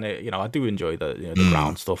matches, when it, I do enjoy the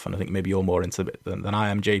ground stuff, and I think maybe you're more into it than I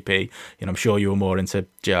am, JP. I'm sure you were more into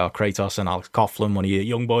JR Kratos and Alex Coughlin, one of your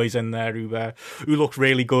young boys in there who looked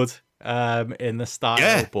really good in the style.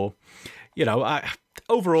 Yeah. But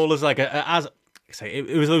overall, as like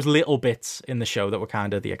it was those little bits in the show that were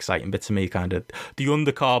kind of the exciting bit to me, kind of the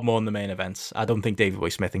undercard more than the main events. I don't think David Boy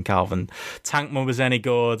Smith and Calvin Tankman was any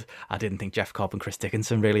good. I didn't think Jeff Cobb and Chris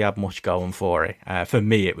Dickinson really had much going for it. For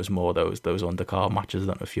me, it was more those undercard matches. I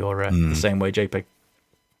don't know if you're the same way, JP.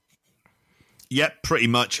 Yeah, pretty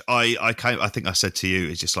much. I think I said to you,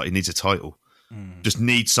 it's just like he needs a title. Just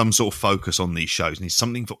needs some sort of focus on these shows. Needs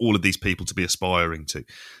something for all of these people to be aspiring to.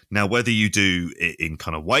 Now, whether you do it in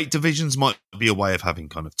kind of weight divisions might be a way of having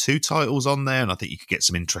kind of two titles on there, and I think you could get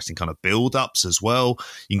some interesting kind of build-ups as well.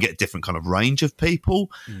 You can get a different kind of range of people.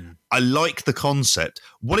 I like the concept.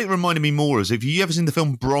 What it reminded me more is, have you ever seen the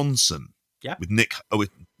film Bronson? Yeah.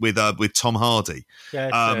 With Tom Hardy.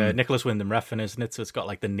 Yeah, it's Nicholas Winding Refn, isn't it? So it's got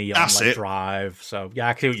like the neon drive. So yeah,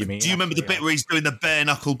 I see what you mean. Do you remember the bit where he's doing the bare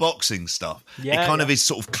knuckle boxing stuff? Yeah, it kind of is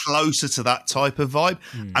sort of closer to that type of vibe.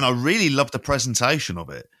 And I really love the presentation of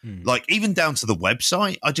it. Like even down to the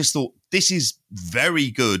website, I just thought this is very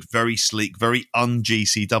good, very sleek, very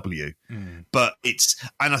un-GCW. But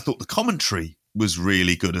and I thought the commentary was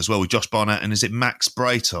really good as well with Josh Barnett and is it Max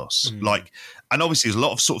Bratos? And obviously there's a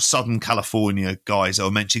lot of sort of Southern California guys that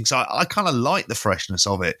were mentioning. So I kind of like the freshness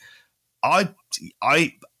of it. I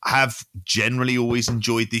have generally always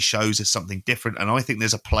enjoyed these shows as something different, and I think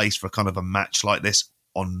there's a place for kind of a match like this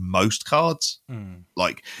on most cards.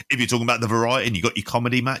 Like if you're talking about the variety and you got your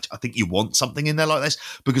comedy match, I think you want something in there like this,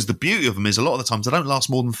 because the beauty of them is a lot of the times they don't last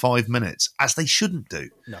more than 5 minutes, as they shouldn't do.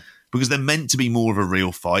 No. Because they're meant to be more of a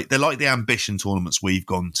real fight. They're like the ambition tournaments we've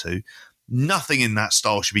gone to. Nothing in that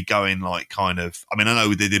style should be going like kind of... I mean, I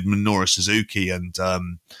know they did Minoru Suzuki and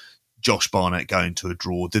Josh Barnett going to a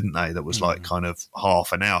draw, didn't they? That was like kind of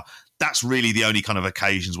half an hour. That's really the only kind of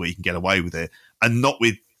occasions where you can get away with it, and not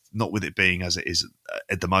with it being as it is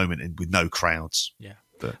at the moment and with no crowds. Yeah.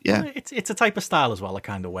 But yeah, it's a type of style as well that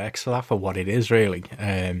kind of works for that, for what it is, really.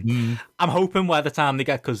 I'm hoping by the time they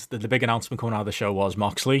get, because the big announcement coming out of the show was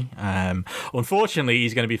Moxley. Unfortunately,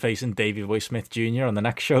 he's going to be facing Davey Boy Smith Jr. on the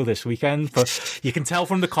next show this weekend. But you can tell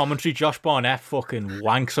from the commentary, Josh Barnett fucking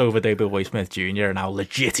wanks over Davey Boy Smith Jr. and how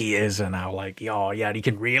legit he is, and how like, oh yeah, he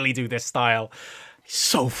can really do this style.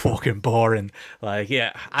 So fucking boring. Like,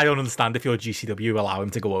 yeah, I don't understand if you're GCW allow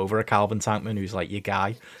him to go over a Calvin Tankman, who's like your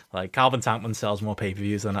guy. Like, Calvin Tankman sells more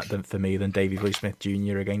pay-per-views for me than Davey Boy Smith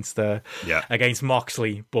Jr. against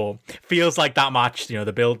Moxley. But feels like that match,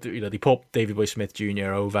 they put Davey Boy Smith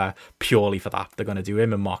Jr. over purely for that. They're going to do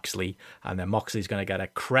him and Moxley, and then Moxley's going to get a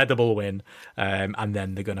credible win, and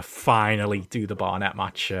then they're going to finally do the Barnett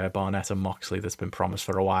match, Barnett and Moxley, that's been promised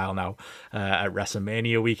for a while now at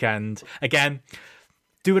WrestleMania weekend. Again,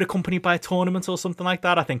 do it accompanied by a tournament or something like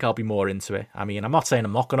that, I think I'll be more into it. I mean, I'm not saying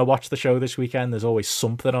I'm not going to watch the show this weekend. There's always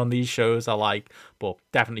something on these shows I like, but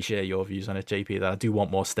definitely share your views on it, JP, that I do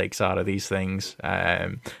want more stakes out of these things.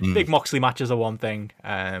 Big Moxley matches are one thing,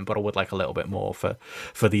 but I would like a little bit more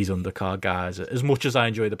for these undercard guys, as much as I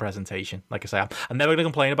enjoy the presentation. Like I say, I'm never going to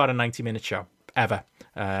complain about a 90-minute show, ever.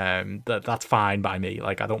 That's fine by me.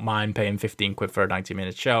 Like, I don't mind paying 15 quid for a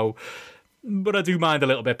 90-minute show. But I do mind a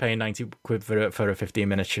little bit paying 90 quid for a an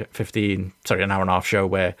hour and a half show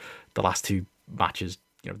where the last two matches,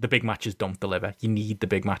 the big matches don't deliver. You need the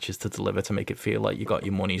big matches to deliver to make it feel like you got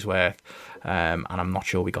your money's worth. And I'm not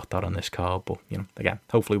sure we got that on this card. But, again,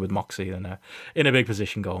 hopefully with Moxie in a big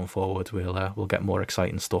position going forward, we'll get more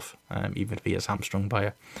exciting stuff, even if he is hamstrung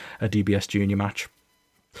by a DBS Junior match.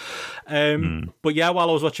 But yeah, while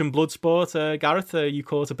I was watching Bloodsport, Gareth, you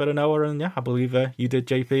caught a bit of Noah, and yeah, I believe you did,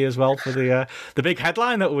 JP, as well, for the big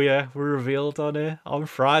headline that we revealed on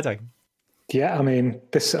Friday. Yeah, I mean,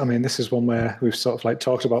 this is one where we've sort of like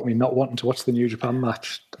talked about me not wanting to watch the New Japan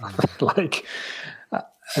match, the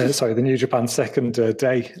New Japan second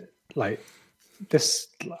day, like. This,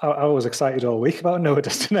 I was excited all week about Noah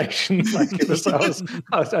Destination. Like it was,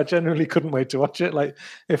 I genuinely couldn't wait to watch it. Like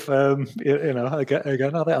if again, I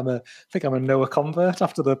think I'm a Noah convert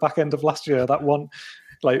after the back end of last year. That one,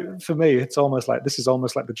 like for me, it's almost like this is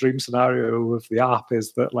almost like the dream scenario of the app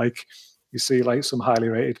is that like you see like some highly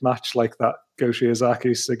rated match like that Go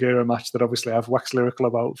Shiozaki Segura match that obviously I've waxed lyrical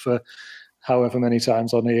about for however many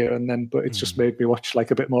times on here, but it's just made me watch like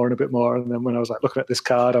a bit more, and then when I was like looking at this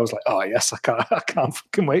card, I was like, oh yes, I can't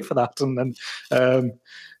fucking wait for that, and then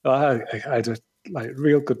I had a like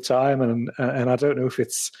real good time, and I don't know if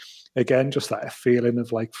it's again just that feeling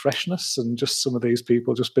of like freshness and just some of these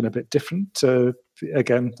people just been a bit different to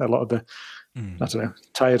again a lot of the I don't know,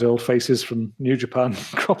 tired old faces from New Japan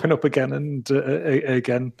cropping up again and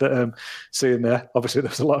again. Seeing there, obviously, there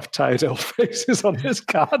was a lot of tired old faces on this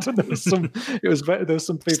card, and there was some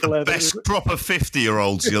people there. Best proper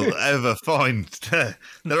 50-year-olds you'll ever find.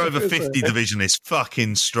 Their over 50 division is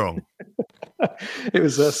fucking strong. It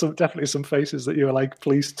was definitely some faces that you were like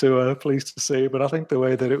pleased to see, but I think the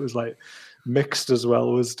way that it was like mixed as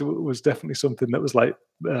well was definitely something that was like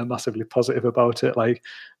massively positive about it. Like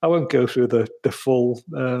I won't go through the full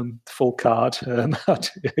card. Again, I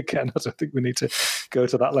don't think we need to go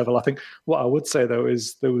to that level. I think what I would say though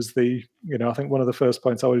is there was I think one of the first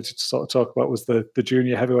points I wanted to sort of talk about was the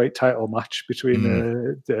junior heavyweight title match between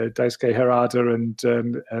Daisuke Harada and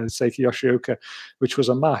Seiki Yoshioka, which was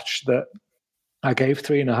a match that I gave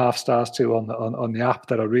 3.5 stars to on the app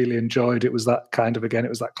that I really enjoyed. It was that kind of, again, it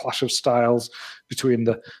was that clash of styles between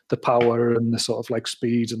the power and the sort of like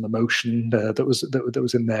speed and the motion that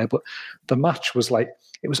was in there. But the match was like,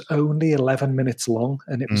 it was only 11 minutes long,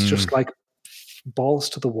 and it was just like balls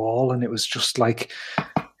to the wall, and it was just like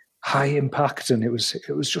high impact, and it was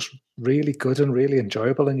just really good and really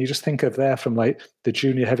enjoyable. And you just think of there from like the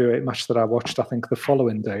junior heavyweight match that I watched, I think the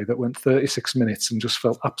following day, that went 36 minutes and just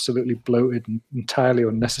felt absolutely bloated and entirely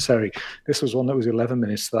unnecessary. This was one that was 11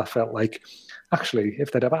 minutes that I felt like, actually,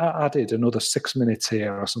 if they'd have added another 6 minutes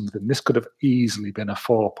here or something, this could have easily been a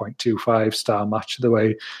 4.25 star match the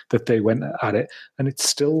way that they went at it. And it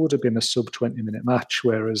still would have been a sub 20 minute match,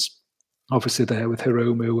 whereas obviously there with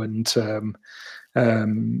Hiromu and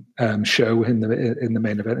Show in the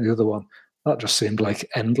main event, and the other one, that just seemed like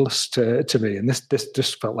endless to me. And this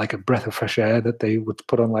just felt like a breath of fresh air that they would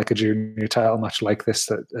put on like a junior title match like this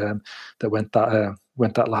that went that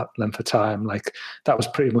length of time. Like that was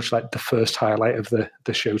pretty much like the first highlight of the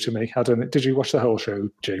show to me. I don't know. Did you watch the whole show,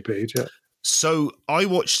 JP? Yeah. So I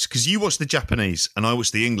watched, because you watched the Japanese and I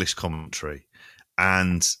watched the English commentary,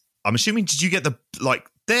 and I'm assuming, did you get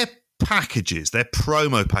their packages, their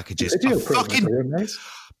promo packages?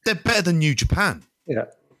 They're better than New Japan. Yeah.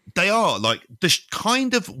 They are, like, the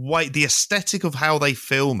kind of way, the aesthetic of how they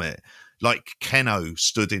film it, like Keno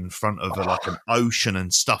stood in front of like an ocean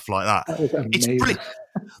and stuff like that. It's brilliant.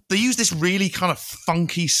 They use this really kind of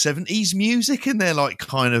funky 70s music in their like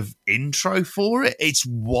kind of intro for it. It's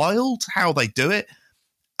wild how they do it.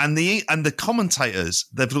 And the commentators,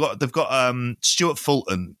 they've got Stuart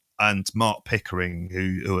Fulton and Mark Pickering,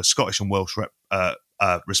 who are Scottish and Welsh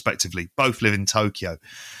respectively, both live in Tokyo.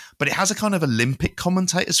 But it has a kind of Olympic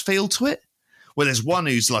commentator's feel to it, where there's one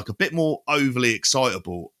who's like a bit more overly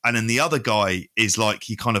excitable, and then the other guy is like,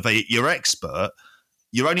 you're expert.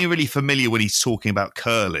 You're only really familiar when he's talking about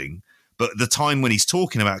curling, but at the time when he's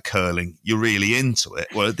talking about curling, you're really into it.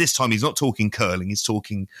 Well, at this time, he's not talking curling. He's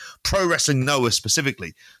talking pro wrestling Noah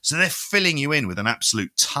specifically. So they're filling you in with an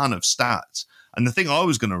absolute ton of stats. And the thing I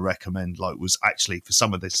was going to recommend, like, was actually for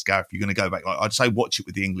some of this, Gareth, you're going to go back, like, I'd say watch it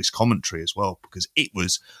with the English commentary as well, because it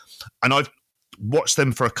was, and I've watched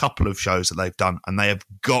them for a couple of shows that they've done, and they have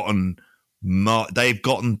gotten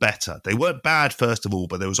better. They weren't bad, first of all,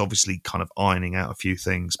 but there was obviously kind of ironing out a few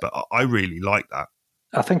things, but I really like that.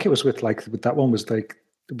 I think it was with that one was like,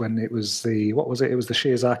 when it was it was the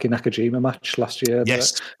Shiozaki Nakajima match last year.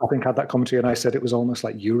 Yes. I think had that commentary, and I said it was almost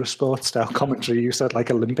like Eurosport style commentary. You said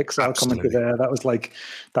like Olympic style commentary there. That was the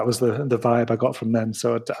vibe I got from them.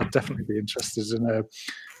 So I'd definitely be interested in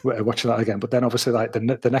watching that again. But then obviously like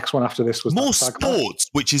the next one after this was more sports,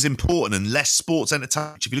 which is important, and less sports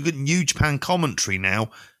entertainment. If you look at New Japan commentary now,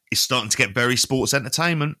 it's starting to get very sports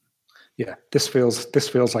entertainment. Yeah, this feels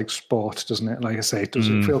like sport, doesn't it? Like I say, it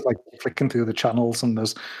feels like flicking through the channels and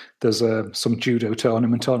there's some judo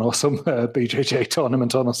tournament on, or some BJJ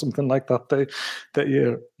tournament on, or something like that that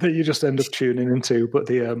you just end up tuning into. But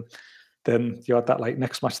then you had that like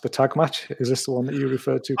next match, the tag match. Is this the one that you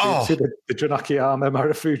referred to? The Junaki Arma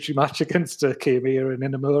Marufuji match against Kiyomiya and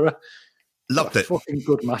Inamura. Loved it. Fucking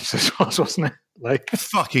good match this was, wasn't it? Like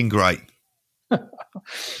fucking great.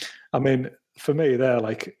 I mean, for me, they're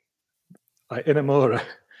like Inamura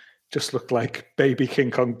just looked like baby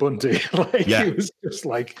King Kong Bundy. He was just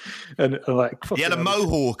like, and like he had a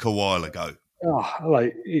mohawk a while ago. Oh,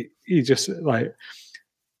 like he just like.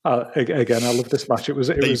 Again, I love this match. It was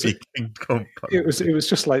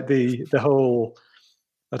just like the whole.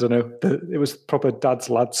 I don't know. It was proper dad's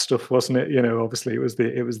lad stuff, wasn't it? You know, obviously it was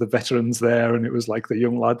the veterans there, and it was like the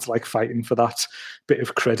young lads like fighting for that bit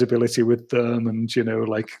of credibility with them, and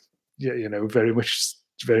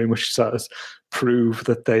very much sort of prove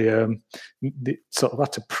that they sort of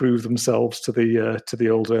had to prove themselves to the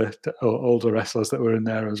older wrestlers that were in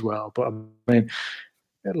there as well. But I mean,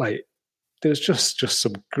 like, there's just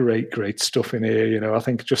some great stuff in here. You know, I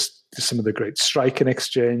think just some of the great striking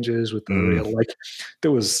exchanges with the real, like,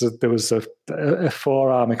 there was a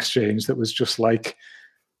forearm exchange that was just like,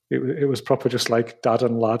 it was proper just like dad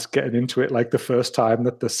and lad getting into it, like the first time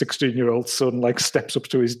that the 16-year-old son like steps up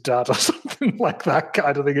to his dad or something like that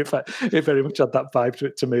kind of thing. It very much had that vibe to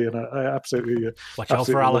it to me, and I absolutely watch out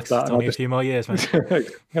for Alex. It's only a few more years, man.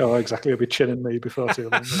 Oh, exactly. He'll be chinning me before too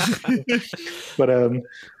long. But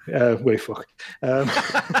wait, fuck.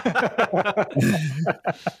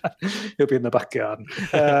 He'll be in the back garden.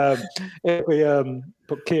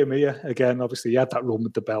 But Kiyomiya again, obviously he had that run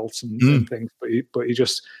with the belts and things, but he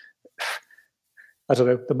just, I don't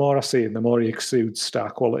know, the more I see him, the more he exudes star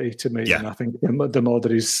quality to me. Yeah. And I think the more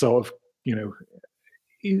that he's sort of, you know,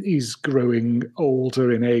 he's growing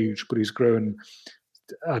older in age, but he's growing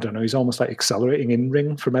I don't know, he's almost like accelerating in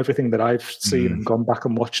ring from everything that I've seen and gone back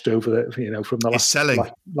and watched over from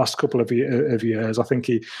the last couple of years. I think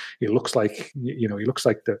he looks like he looks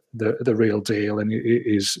like the real deal, and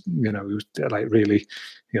he's like really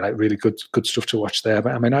good stuff to watch there.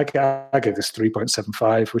 But I mean, I gave this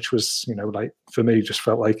 3.75, which was like for me just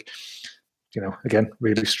felt like again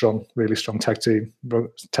really strong tag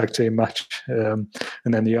team match, and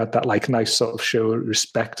then you had that like nice sort of show of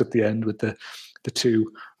respect at the end with the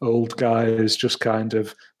two old guys just kind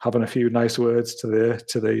of having a few nice words to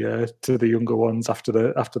the younger ones after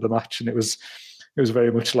the match, and it was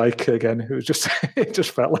very much like, again, it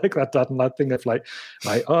just felt like that dad and lad thing of like,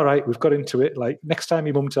 all right, we've got into it. Like, next time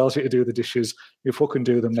your mum tells you to do the dishes, you fucking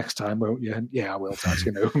do them next time, won't you? And yeah, I will, Dad,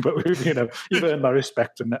 But you've earned my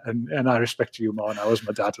respect, and I respect you more now as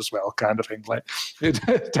my dad as well, kind of thing. Like,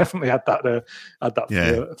 it definitely had that.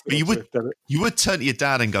 Yeah, but you would turn to your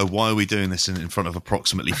dad and go, "Why are we doing this in front of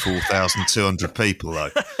approximately 4,200 people, though,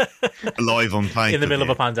 live on pay in the middle of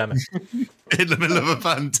a pandemic?" In the middle of a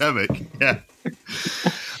pandemic, yeah.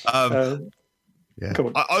 Yeah,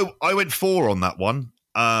 I went 4 on that one.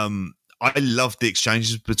 I loved the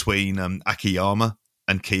exchanges between Akiyama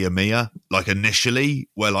and Kiyomiya, like initially,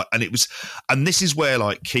 and this is where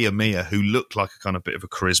like Kiyomiya, who looked like a kind of bit of a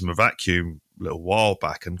charisma vacuum a little while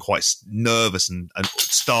back and quite nervous and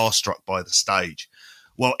starstruck by the stage.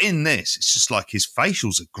 Well, in this, it's just like his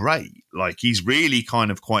facials are great. Like he's really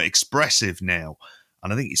kind of quite expressive now.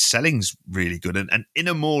 And I think his selling's really good. And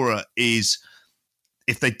Inamura is,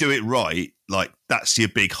 if they do it right, like that's your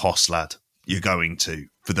big hoss lad you're going to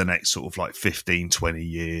for the next sort of like 15, 20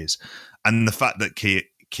 years. And the fact that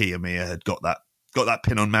Kiyomiya had got that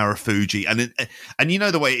pin on Marufuji. And you know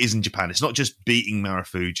the way it is in Japan, it's not just beating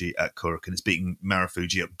Marufuji at Korakuen, it's beating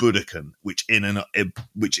Marufuji at Budokan, which in and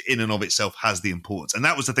of itself has the importance. And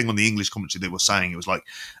that was the thing on the English commentary they were saying. It was like,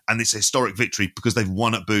 and it's a historic victory because they've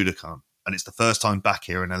won at Budokan. And it's the first time back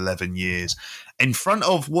here in 11 years in front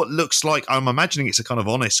of what looks like, I'm imagining it's a kind of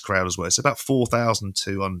honest crowd as well. It's about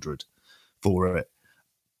 4,200 for it.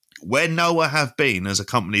 Where Noah have been as a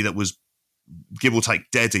company that was, give or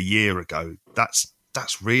take, dead a year ago, that's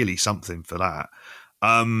really something for that.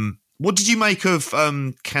 What did you make of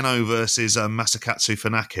Keno versus Masakatsu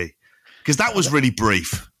Funaki? Because that was really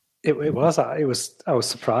brief. It was. I was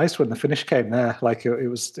surprised when the finish came there. Like it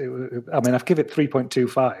was. I mean, I've given it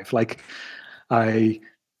 3.25. Like I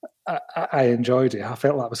enjoyed it. I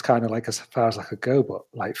felt that was kind of like as far as I could go. But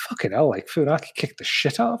like fucking hell, like Funaki kicked the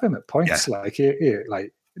shit out of him at points. Yeah. Like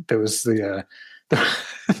like there was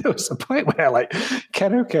there was a point where like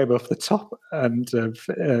Keno came off the top and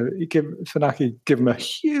Funaki gave him a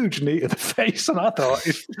huge knee to the face, and I thought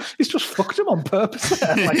he's just fucked him on purpose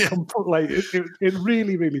there. Like, yeah. Like it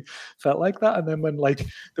really, really felt like that. And then when like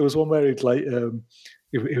there was one where he'd like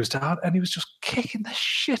he was down and he was just kicking the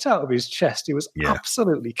shit out of his chest. He was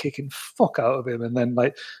absolutely kicking fuck out of him, and then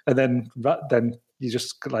you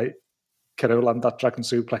just like Keno landed that dragon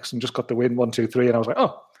suplex and just got the win 1, 2, 3, and I was like,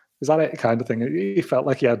 oh. Is that it, kind of thing? He felt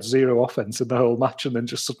like he had zero offense in the whole match, and then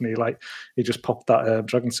just suddenly, like, he just popped that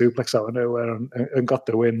dragon suplex out of nowhere and got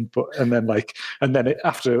the win.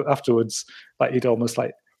 Afterwards, like he'd almost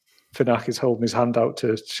like Funaki's holding his hand out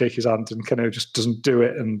to shake his hand, and Keno just doesn't do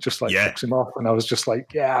it and just like fucks him off. And I was just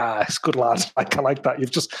like, yeah, it's good, lad. Like, I like that.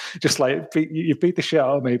 You've just like you beat the shit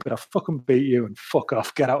out of me, but I fucking beat you, and fuck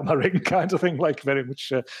off, get out of my ring, kind of thing. Like, very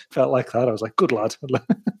much felt like that. I was like, good lad.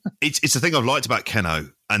 It's the thing I've liked about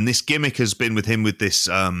Keno, and this gimmick has been with him with this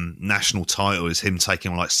national title, is him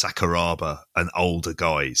taking on like Sakuraba and older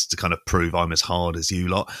guys to kind of prove I'm as hard as you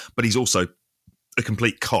lot. But he's also a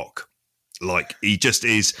complete cock. Like, he just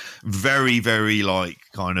is very, very like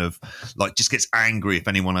kind of like just gets angry if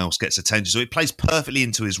anyone else gets attention. So it plays perfectly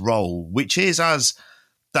into his role, which is as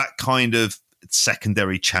that kind of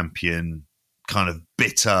secondary champion, kind of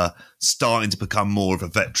bitter, starting to become more of a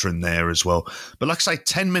veteran there as well. But like I say,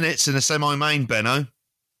 10 minutes in a semi-main, Benno,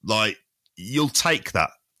 like, you'll take that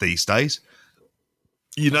these days.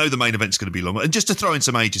 You know the main event's going to be longer. And just to throw in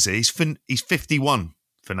some ages here, he's 51,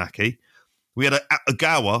 Funaki. We had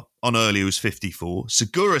Agawa on earlier, who was 54.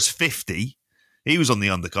 Segura's 50. He was on the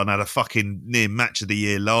undercard and had a fucking near match of the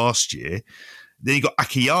year last year. Then you got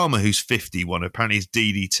Akiyama, who's 51. Apparently his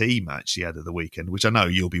DDT match he had at the weekend, which I know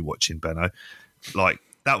you'll be watching, Benno. Like,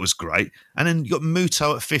 that was great. And then you got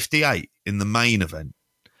Muto at 58 in the main event.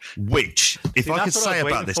 Which, if I could say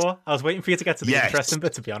about this, I was waiting for you to get to the interesting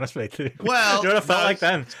bit. To be honest, mate. Well, you know what I felt like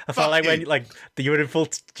then? I felt like when you were in full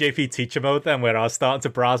JP teacher mode then, where I was starting to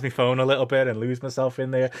browse my phone a little bit and lose myself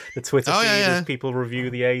in there. The Twitter feed as people review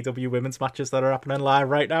the AEW women's matches that are happening live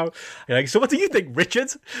right now. You're like, so what do you think,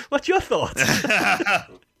 Richard? What's your thoughts?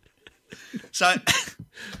 So,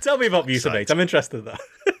 tell me about Muta, mate. I'm interested in that.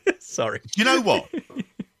 Sorry. You know what?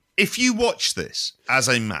 If you watch this as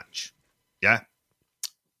a match,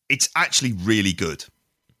 it's actually really good.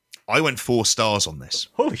 I went 4 stars on this.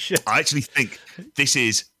 Holy shit. I actually think this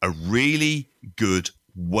is a really good,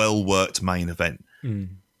 well-worked main event.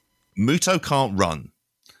 Muto can't run.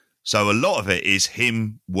 So a lot of it is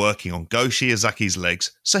him working on Go Shiozaki's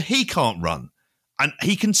legs, so he can't run. And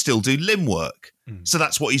he can still do limb work. So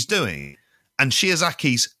that's what he's doing. And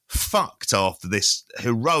Shiozaki's fucked after this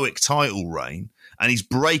heroic title reign, and he's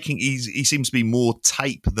breaking. He seems to be more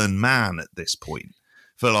tape than man at this point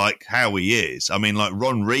for like how he is. I mean, like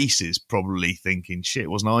Ron Reese is probably thinking, "Shit,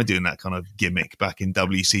 wasn't I doing that kind of gimmick back in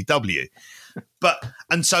WCW?"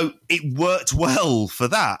 And so it worked well for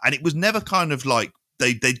that, and it was never kind of like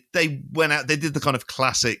they went out. They did the kind of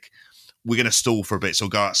classic, we're going to stall for a bit, so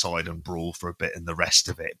we'll go outside and brawl for a bit and the rest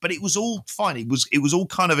of it. But it was all fine. It was all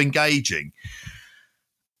kind of engaging.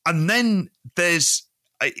 And then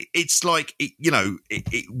it's like,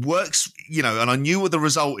 it works, and I knew what the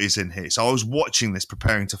result is in here. So I was watching this,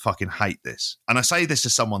 preparing to fucking hate this. And I say this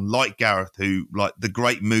to someone like Gareth, who, like, the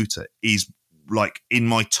great Muta is, like, in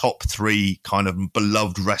my top 3 kind of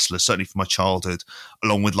beloved wrestlers, certainly from my childhood,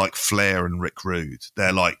 along with, like, Flair and Rick Rude.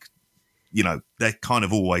 They're, like, they're kind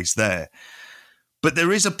of always there. But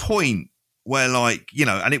there is a point where, like,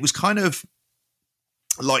 and it was kind of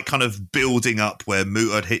building up where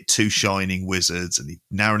Muta had hit 2 Shining Wizards and he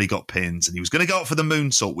narrowly got pins and he was going to go up for the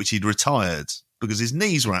moonsault, which he'd retired because his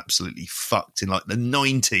knees were absolutely fucked in like the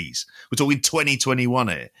 90s. We're talking 2021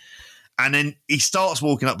 here. And then he starts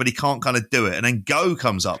walking up, but he can't kind of do it. And then Go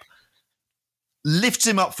comes up, lifts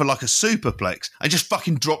him up for like a superplex and just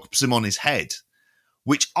fucking drops him on his head,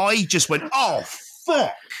 which I just went, oh,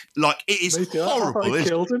 fuck. Like, it is horrible.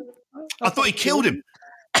 I thought he killed him.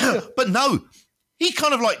 But no, he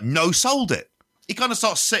kind of like no-sold it. He kind of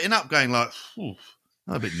starts sitting up going like,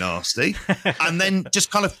 a bit nasty. And then just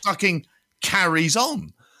kind of fucking carries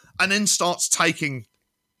on. And then starts taking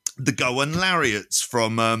the Go and lariats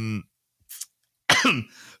from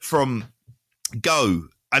Go.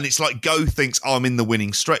 And it's like Go thinks, I'm in the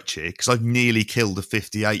winning stretch here because I've nearly killed a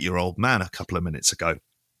 58-year-old man a couple of minutes ago.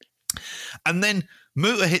 And then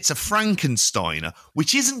Muta hits a Frankensteiner,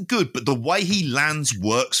 which isn't good, but the way he lands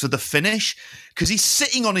works for the finish because he's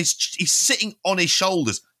sitting on his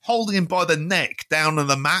shoulders, holding him by the neck down on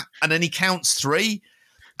the mat, and then he counts 3.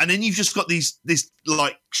 And then you've just got this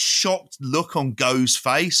like shocked look on Go's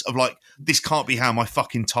face of like, this can't be how my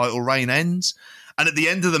fucking title reign ends. And at the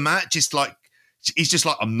end of the match, it's like, he's just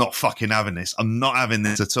like, I'm not fucking having this. I'm not having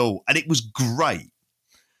this at all. And it was great.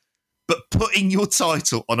 But putting your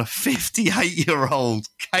title on a 58-year-old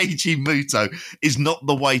Keiji Muto is not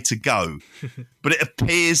the way to go. But it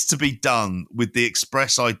appears to be done with the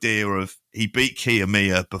express idea of he beat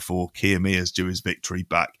Kiyomiya before Kiyomiya's due his victory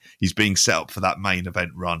back. He's being set up for that main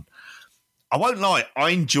event run. I won't lie, I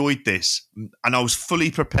enjoyed this, and I was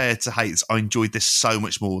fully prepared to hate this. I enjoyed this so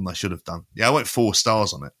much more than I should have done. Yeah, I went 4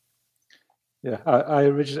 stars on it. Yeah, I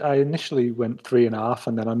initially went 3.5,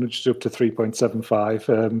 and then I nudged it up to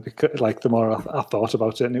 3.75. Because, like, the more I thought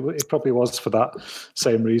about it, and it probably was for that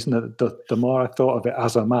same reason. The more I thought of it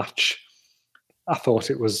as a match, I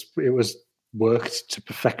thought it was worked to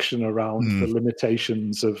perfection around the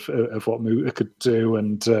limitations of what Muta could do,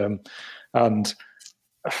 and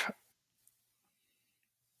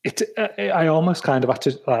I almost kind of had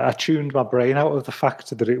to. I tuned my brain out of the fact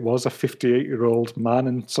that it was a 58-year-old man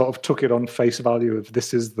and sort of took it on face value of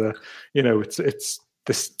this is the, it's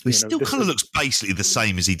this. He still kind of looks basically the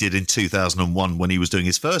same as he did in 2001 when he was doing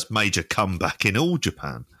his first major comeback in All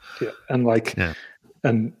Japan. Yeah,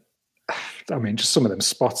 and I mean, just some of them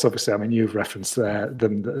spots. Obviously, I mean, you've referenced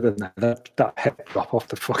that head drop off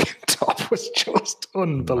the fucking top was just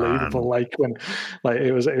unbelievable. Man.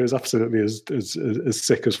 It was absolutely as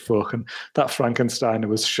sick as fuck. And that Frankensteiner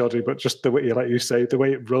was shoddy, but just the way, like you say, the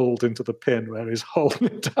way it rolled into the pin where he's holding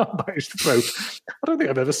it down by his throat. I don't think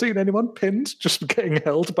I've ever seen anyone pinned just getting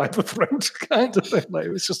held by the throat, kind of thing. Like,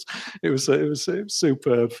 it was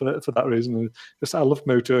superb for that reason. And just I love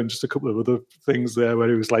Muto and just a couple of other things there where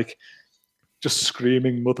he was like. just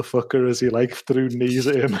screaming motherfucker as he like threw knees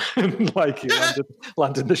at him and like he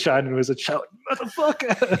landed the Shining Wizard shouting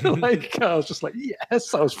motherfucker. Like I was just like,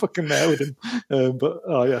 yes, I was fucking there with him. But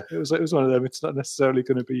oh yeah, it was one of them. It's not necessarily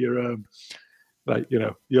going to be your like, you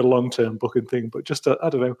know, your long-term booking thing, but just I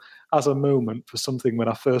don't know, as a moment for something when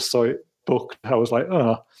I first saw it booked, I was like,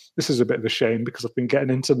 oh, this is a bit of a shame because I've been getting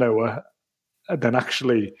into Noah, and then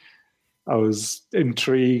actually I was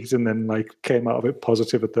intrigued, and then like came out of it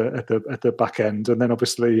positive at the back end, and then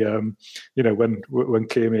obviously, you know, when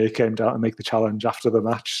Kiyomiya came down to make the challenge after the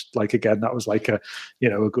match, like again, that was like a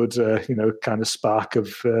good you know, kind of spark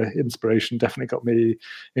of inspiration. Definitely got me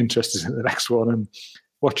interested in the next one, and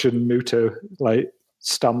watching Muto like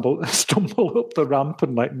stumble up the ramp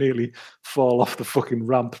and like nearly fall off the fucking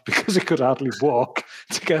ramp because he could hardly walk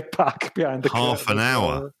to get back behind the half an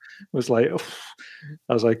hour. Was like,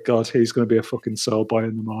 I was like, God, he's going to be a fucking soul boy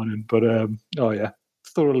in the morning. But oh yeah,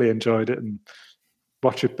 thoroughly enjoyed it, and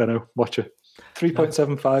watch it, Benno, watch it.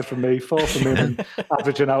 3.75 from me, 4 from him, and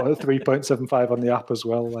averaging out at 3.75 on the app as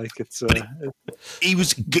well. Like it's he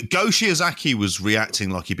was Go Shiozaki was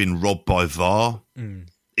reacting like he'd been robbed by VAR.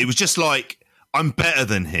 It was just like, I'm better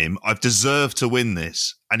than him. I've deserved to win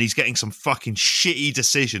this, and he's getting some fucking shitty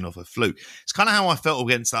decision off a fluke. It's kind of how I felt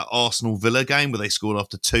against that Arsenal Villa game where they scored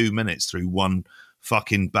after 2 minutes through one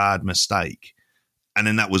fucking bad mistake, and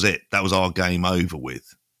then that was it. That was our game over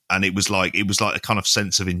with. And it was like a kind of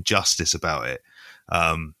sense of injustice about it.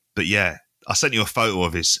 But yeah, I sent you a photo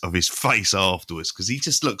of his face afterwards because he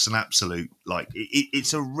just looks an absolute, like,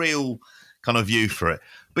 it's a real kind of view for it.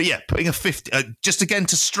 But yeah, putting a 50, just again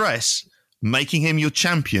to stress, making him your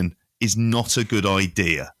champion is not a good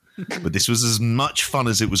idea. But this was as much fun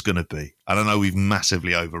as it was going to be. And I know we've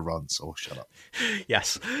massively overrun, so shut up.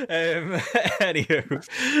 Yes. Anywho,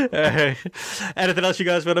 anything else you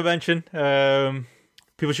guys want to mention?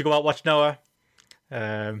 People should go out and watch Noah.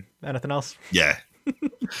 Anything else? Yeah.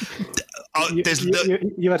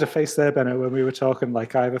 You had a face there, Benno, when we were talking.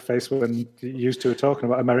 Like I have a face when you two were talking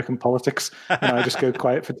about American politics, and I just go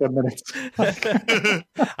quiet for 10 minutes.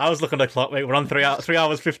 I was looking at the clock, mate. We're on 3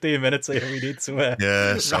 hours, 15 minutes here. We need to.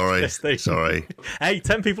 Yeah, sorry. Hey,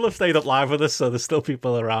 10 people have stayed up live with us, so there's still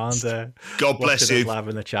people around. God bless you. Live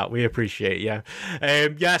in the chat. We appreciate you.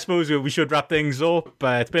 Yeah, I suppose we should wrap things up.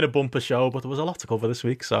 It's been a bumper show, but there was a lot to cover this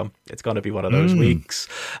week, so it's going to be one of those weeks.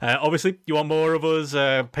 Obviously, you want more of us?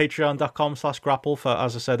 Patreon.com/grapple for,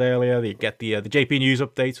 as I said earlier, you get the JP News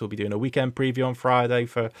updates. We'll be doing a weekend preview on Friday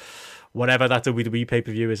for whatever that WWE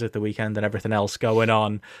pay-per-view is at the weekend and everything else going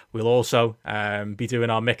on. We'll also be doing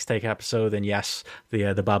our mixtape episode, and yes,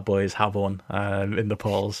 the bad boys have won in the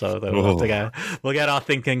poll, so we'll get our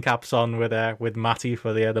thinking caps on with Matty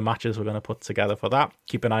for the matches we're going to put together for that.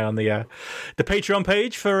 Keep an eye on the Patreon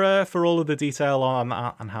page for all of the detail on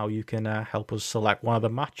that and how you can help us select one of the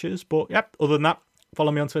matches. But yep, other than that, follow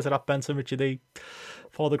me on Twitter at BensonRichardE.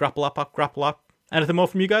 Follow the Grapple app at Grapple app. Anything more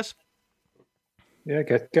from you guys? Yeah,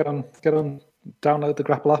 get on. Download the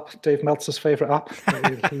Grapple app. Dave Meltzer's favourite app.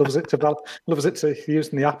 He loves it to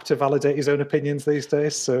using the app to validate his own opinions these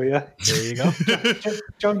days. So yeah, there you go.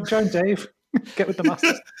 Join Dave. Get with the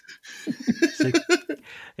masters.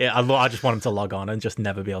 Yeah, I just want him to log on and just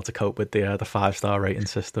never be able to cope with the 5-star rating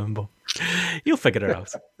system, but you'll figure it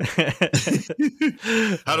out.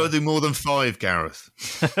 How do I do more than 5, Gareth?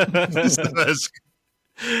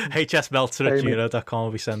 hsmeltzer@gmail.com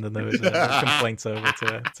will be sending those complaints over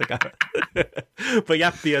to Gareth. But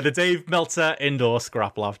yep, the Dave Meltzer endorsed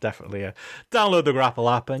Grapple app. Definitely download the Grapple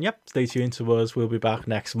app, and yep, stay tuned to us. We'll be back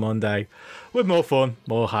next Monday with more fun,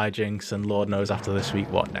 more hijinks, and Lord knows after this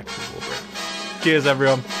week what next week will bring. Cheers,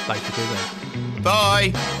 everyone. Thanks for tuning in.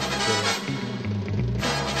 Bye.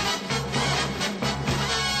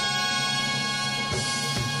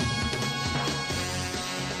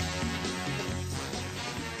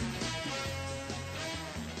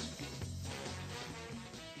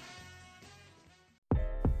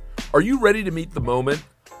 Are you ready to meet the moment?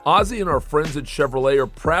 Ozzy and our friends at Chevrolet are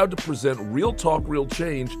proud to present Real Talk, Real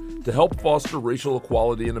Change to help foster racial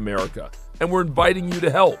equality in America. And we're inviting you to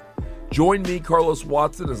help. Join me, Carlos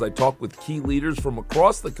Watson, as I talk with key leaders from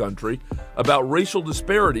across the country about racial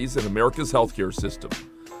disparities in America's healthcare system.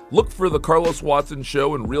 Look for The Carlos Watson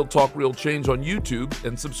Show and Real Talk, Real Change on YouTube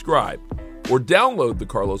and subscribe. Or download The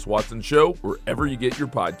Carlos Watson Show wherever you get your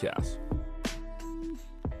podcasts.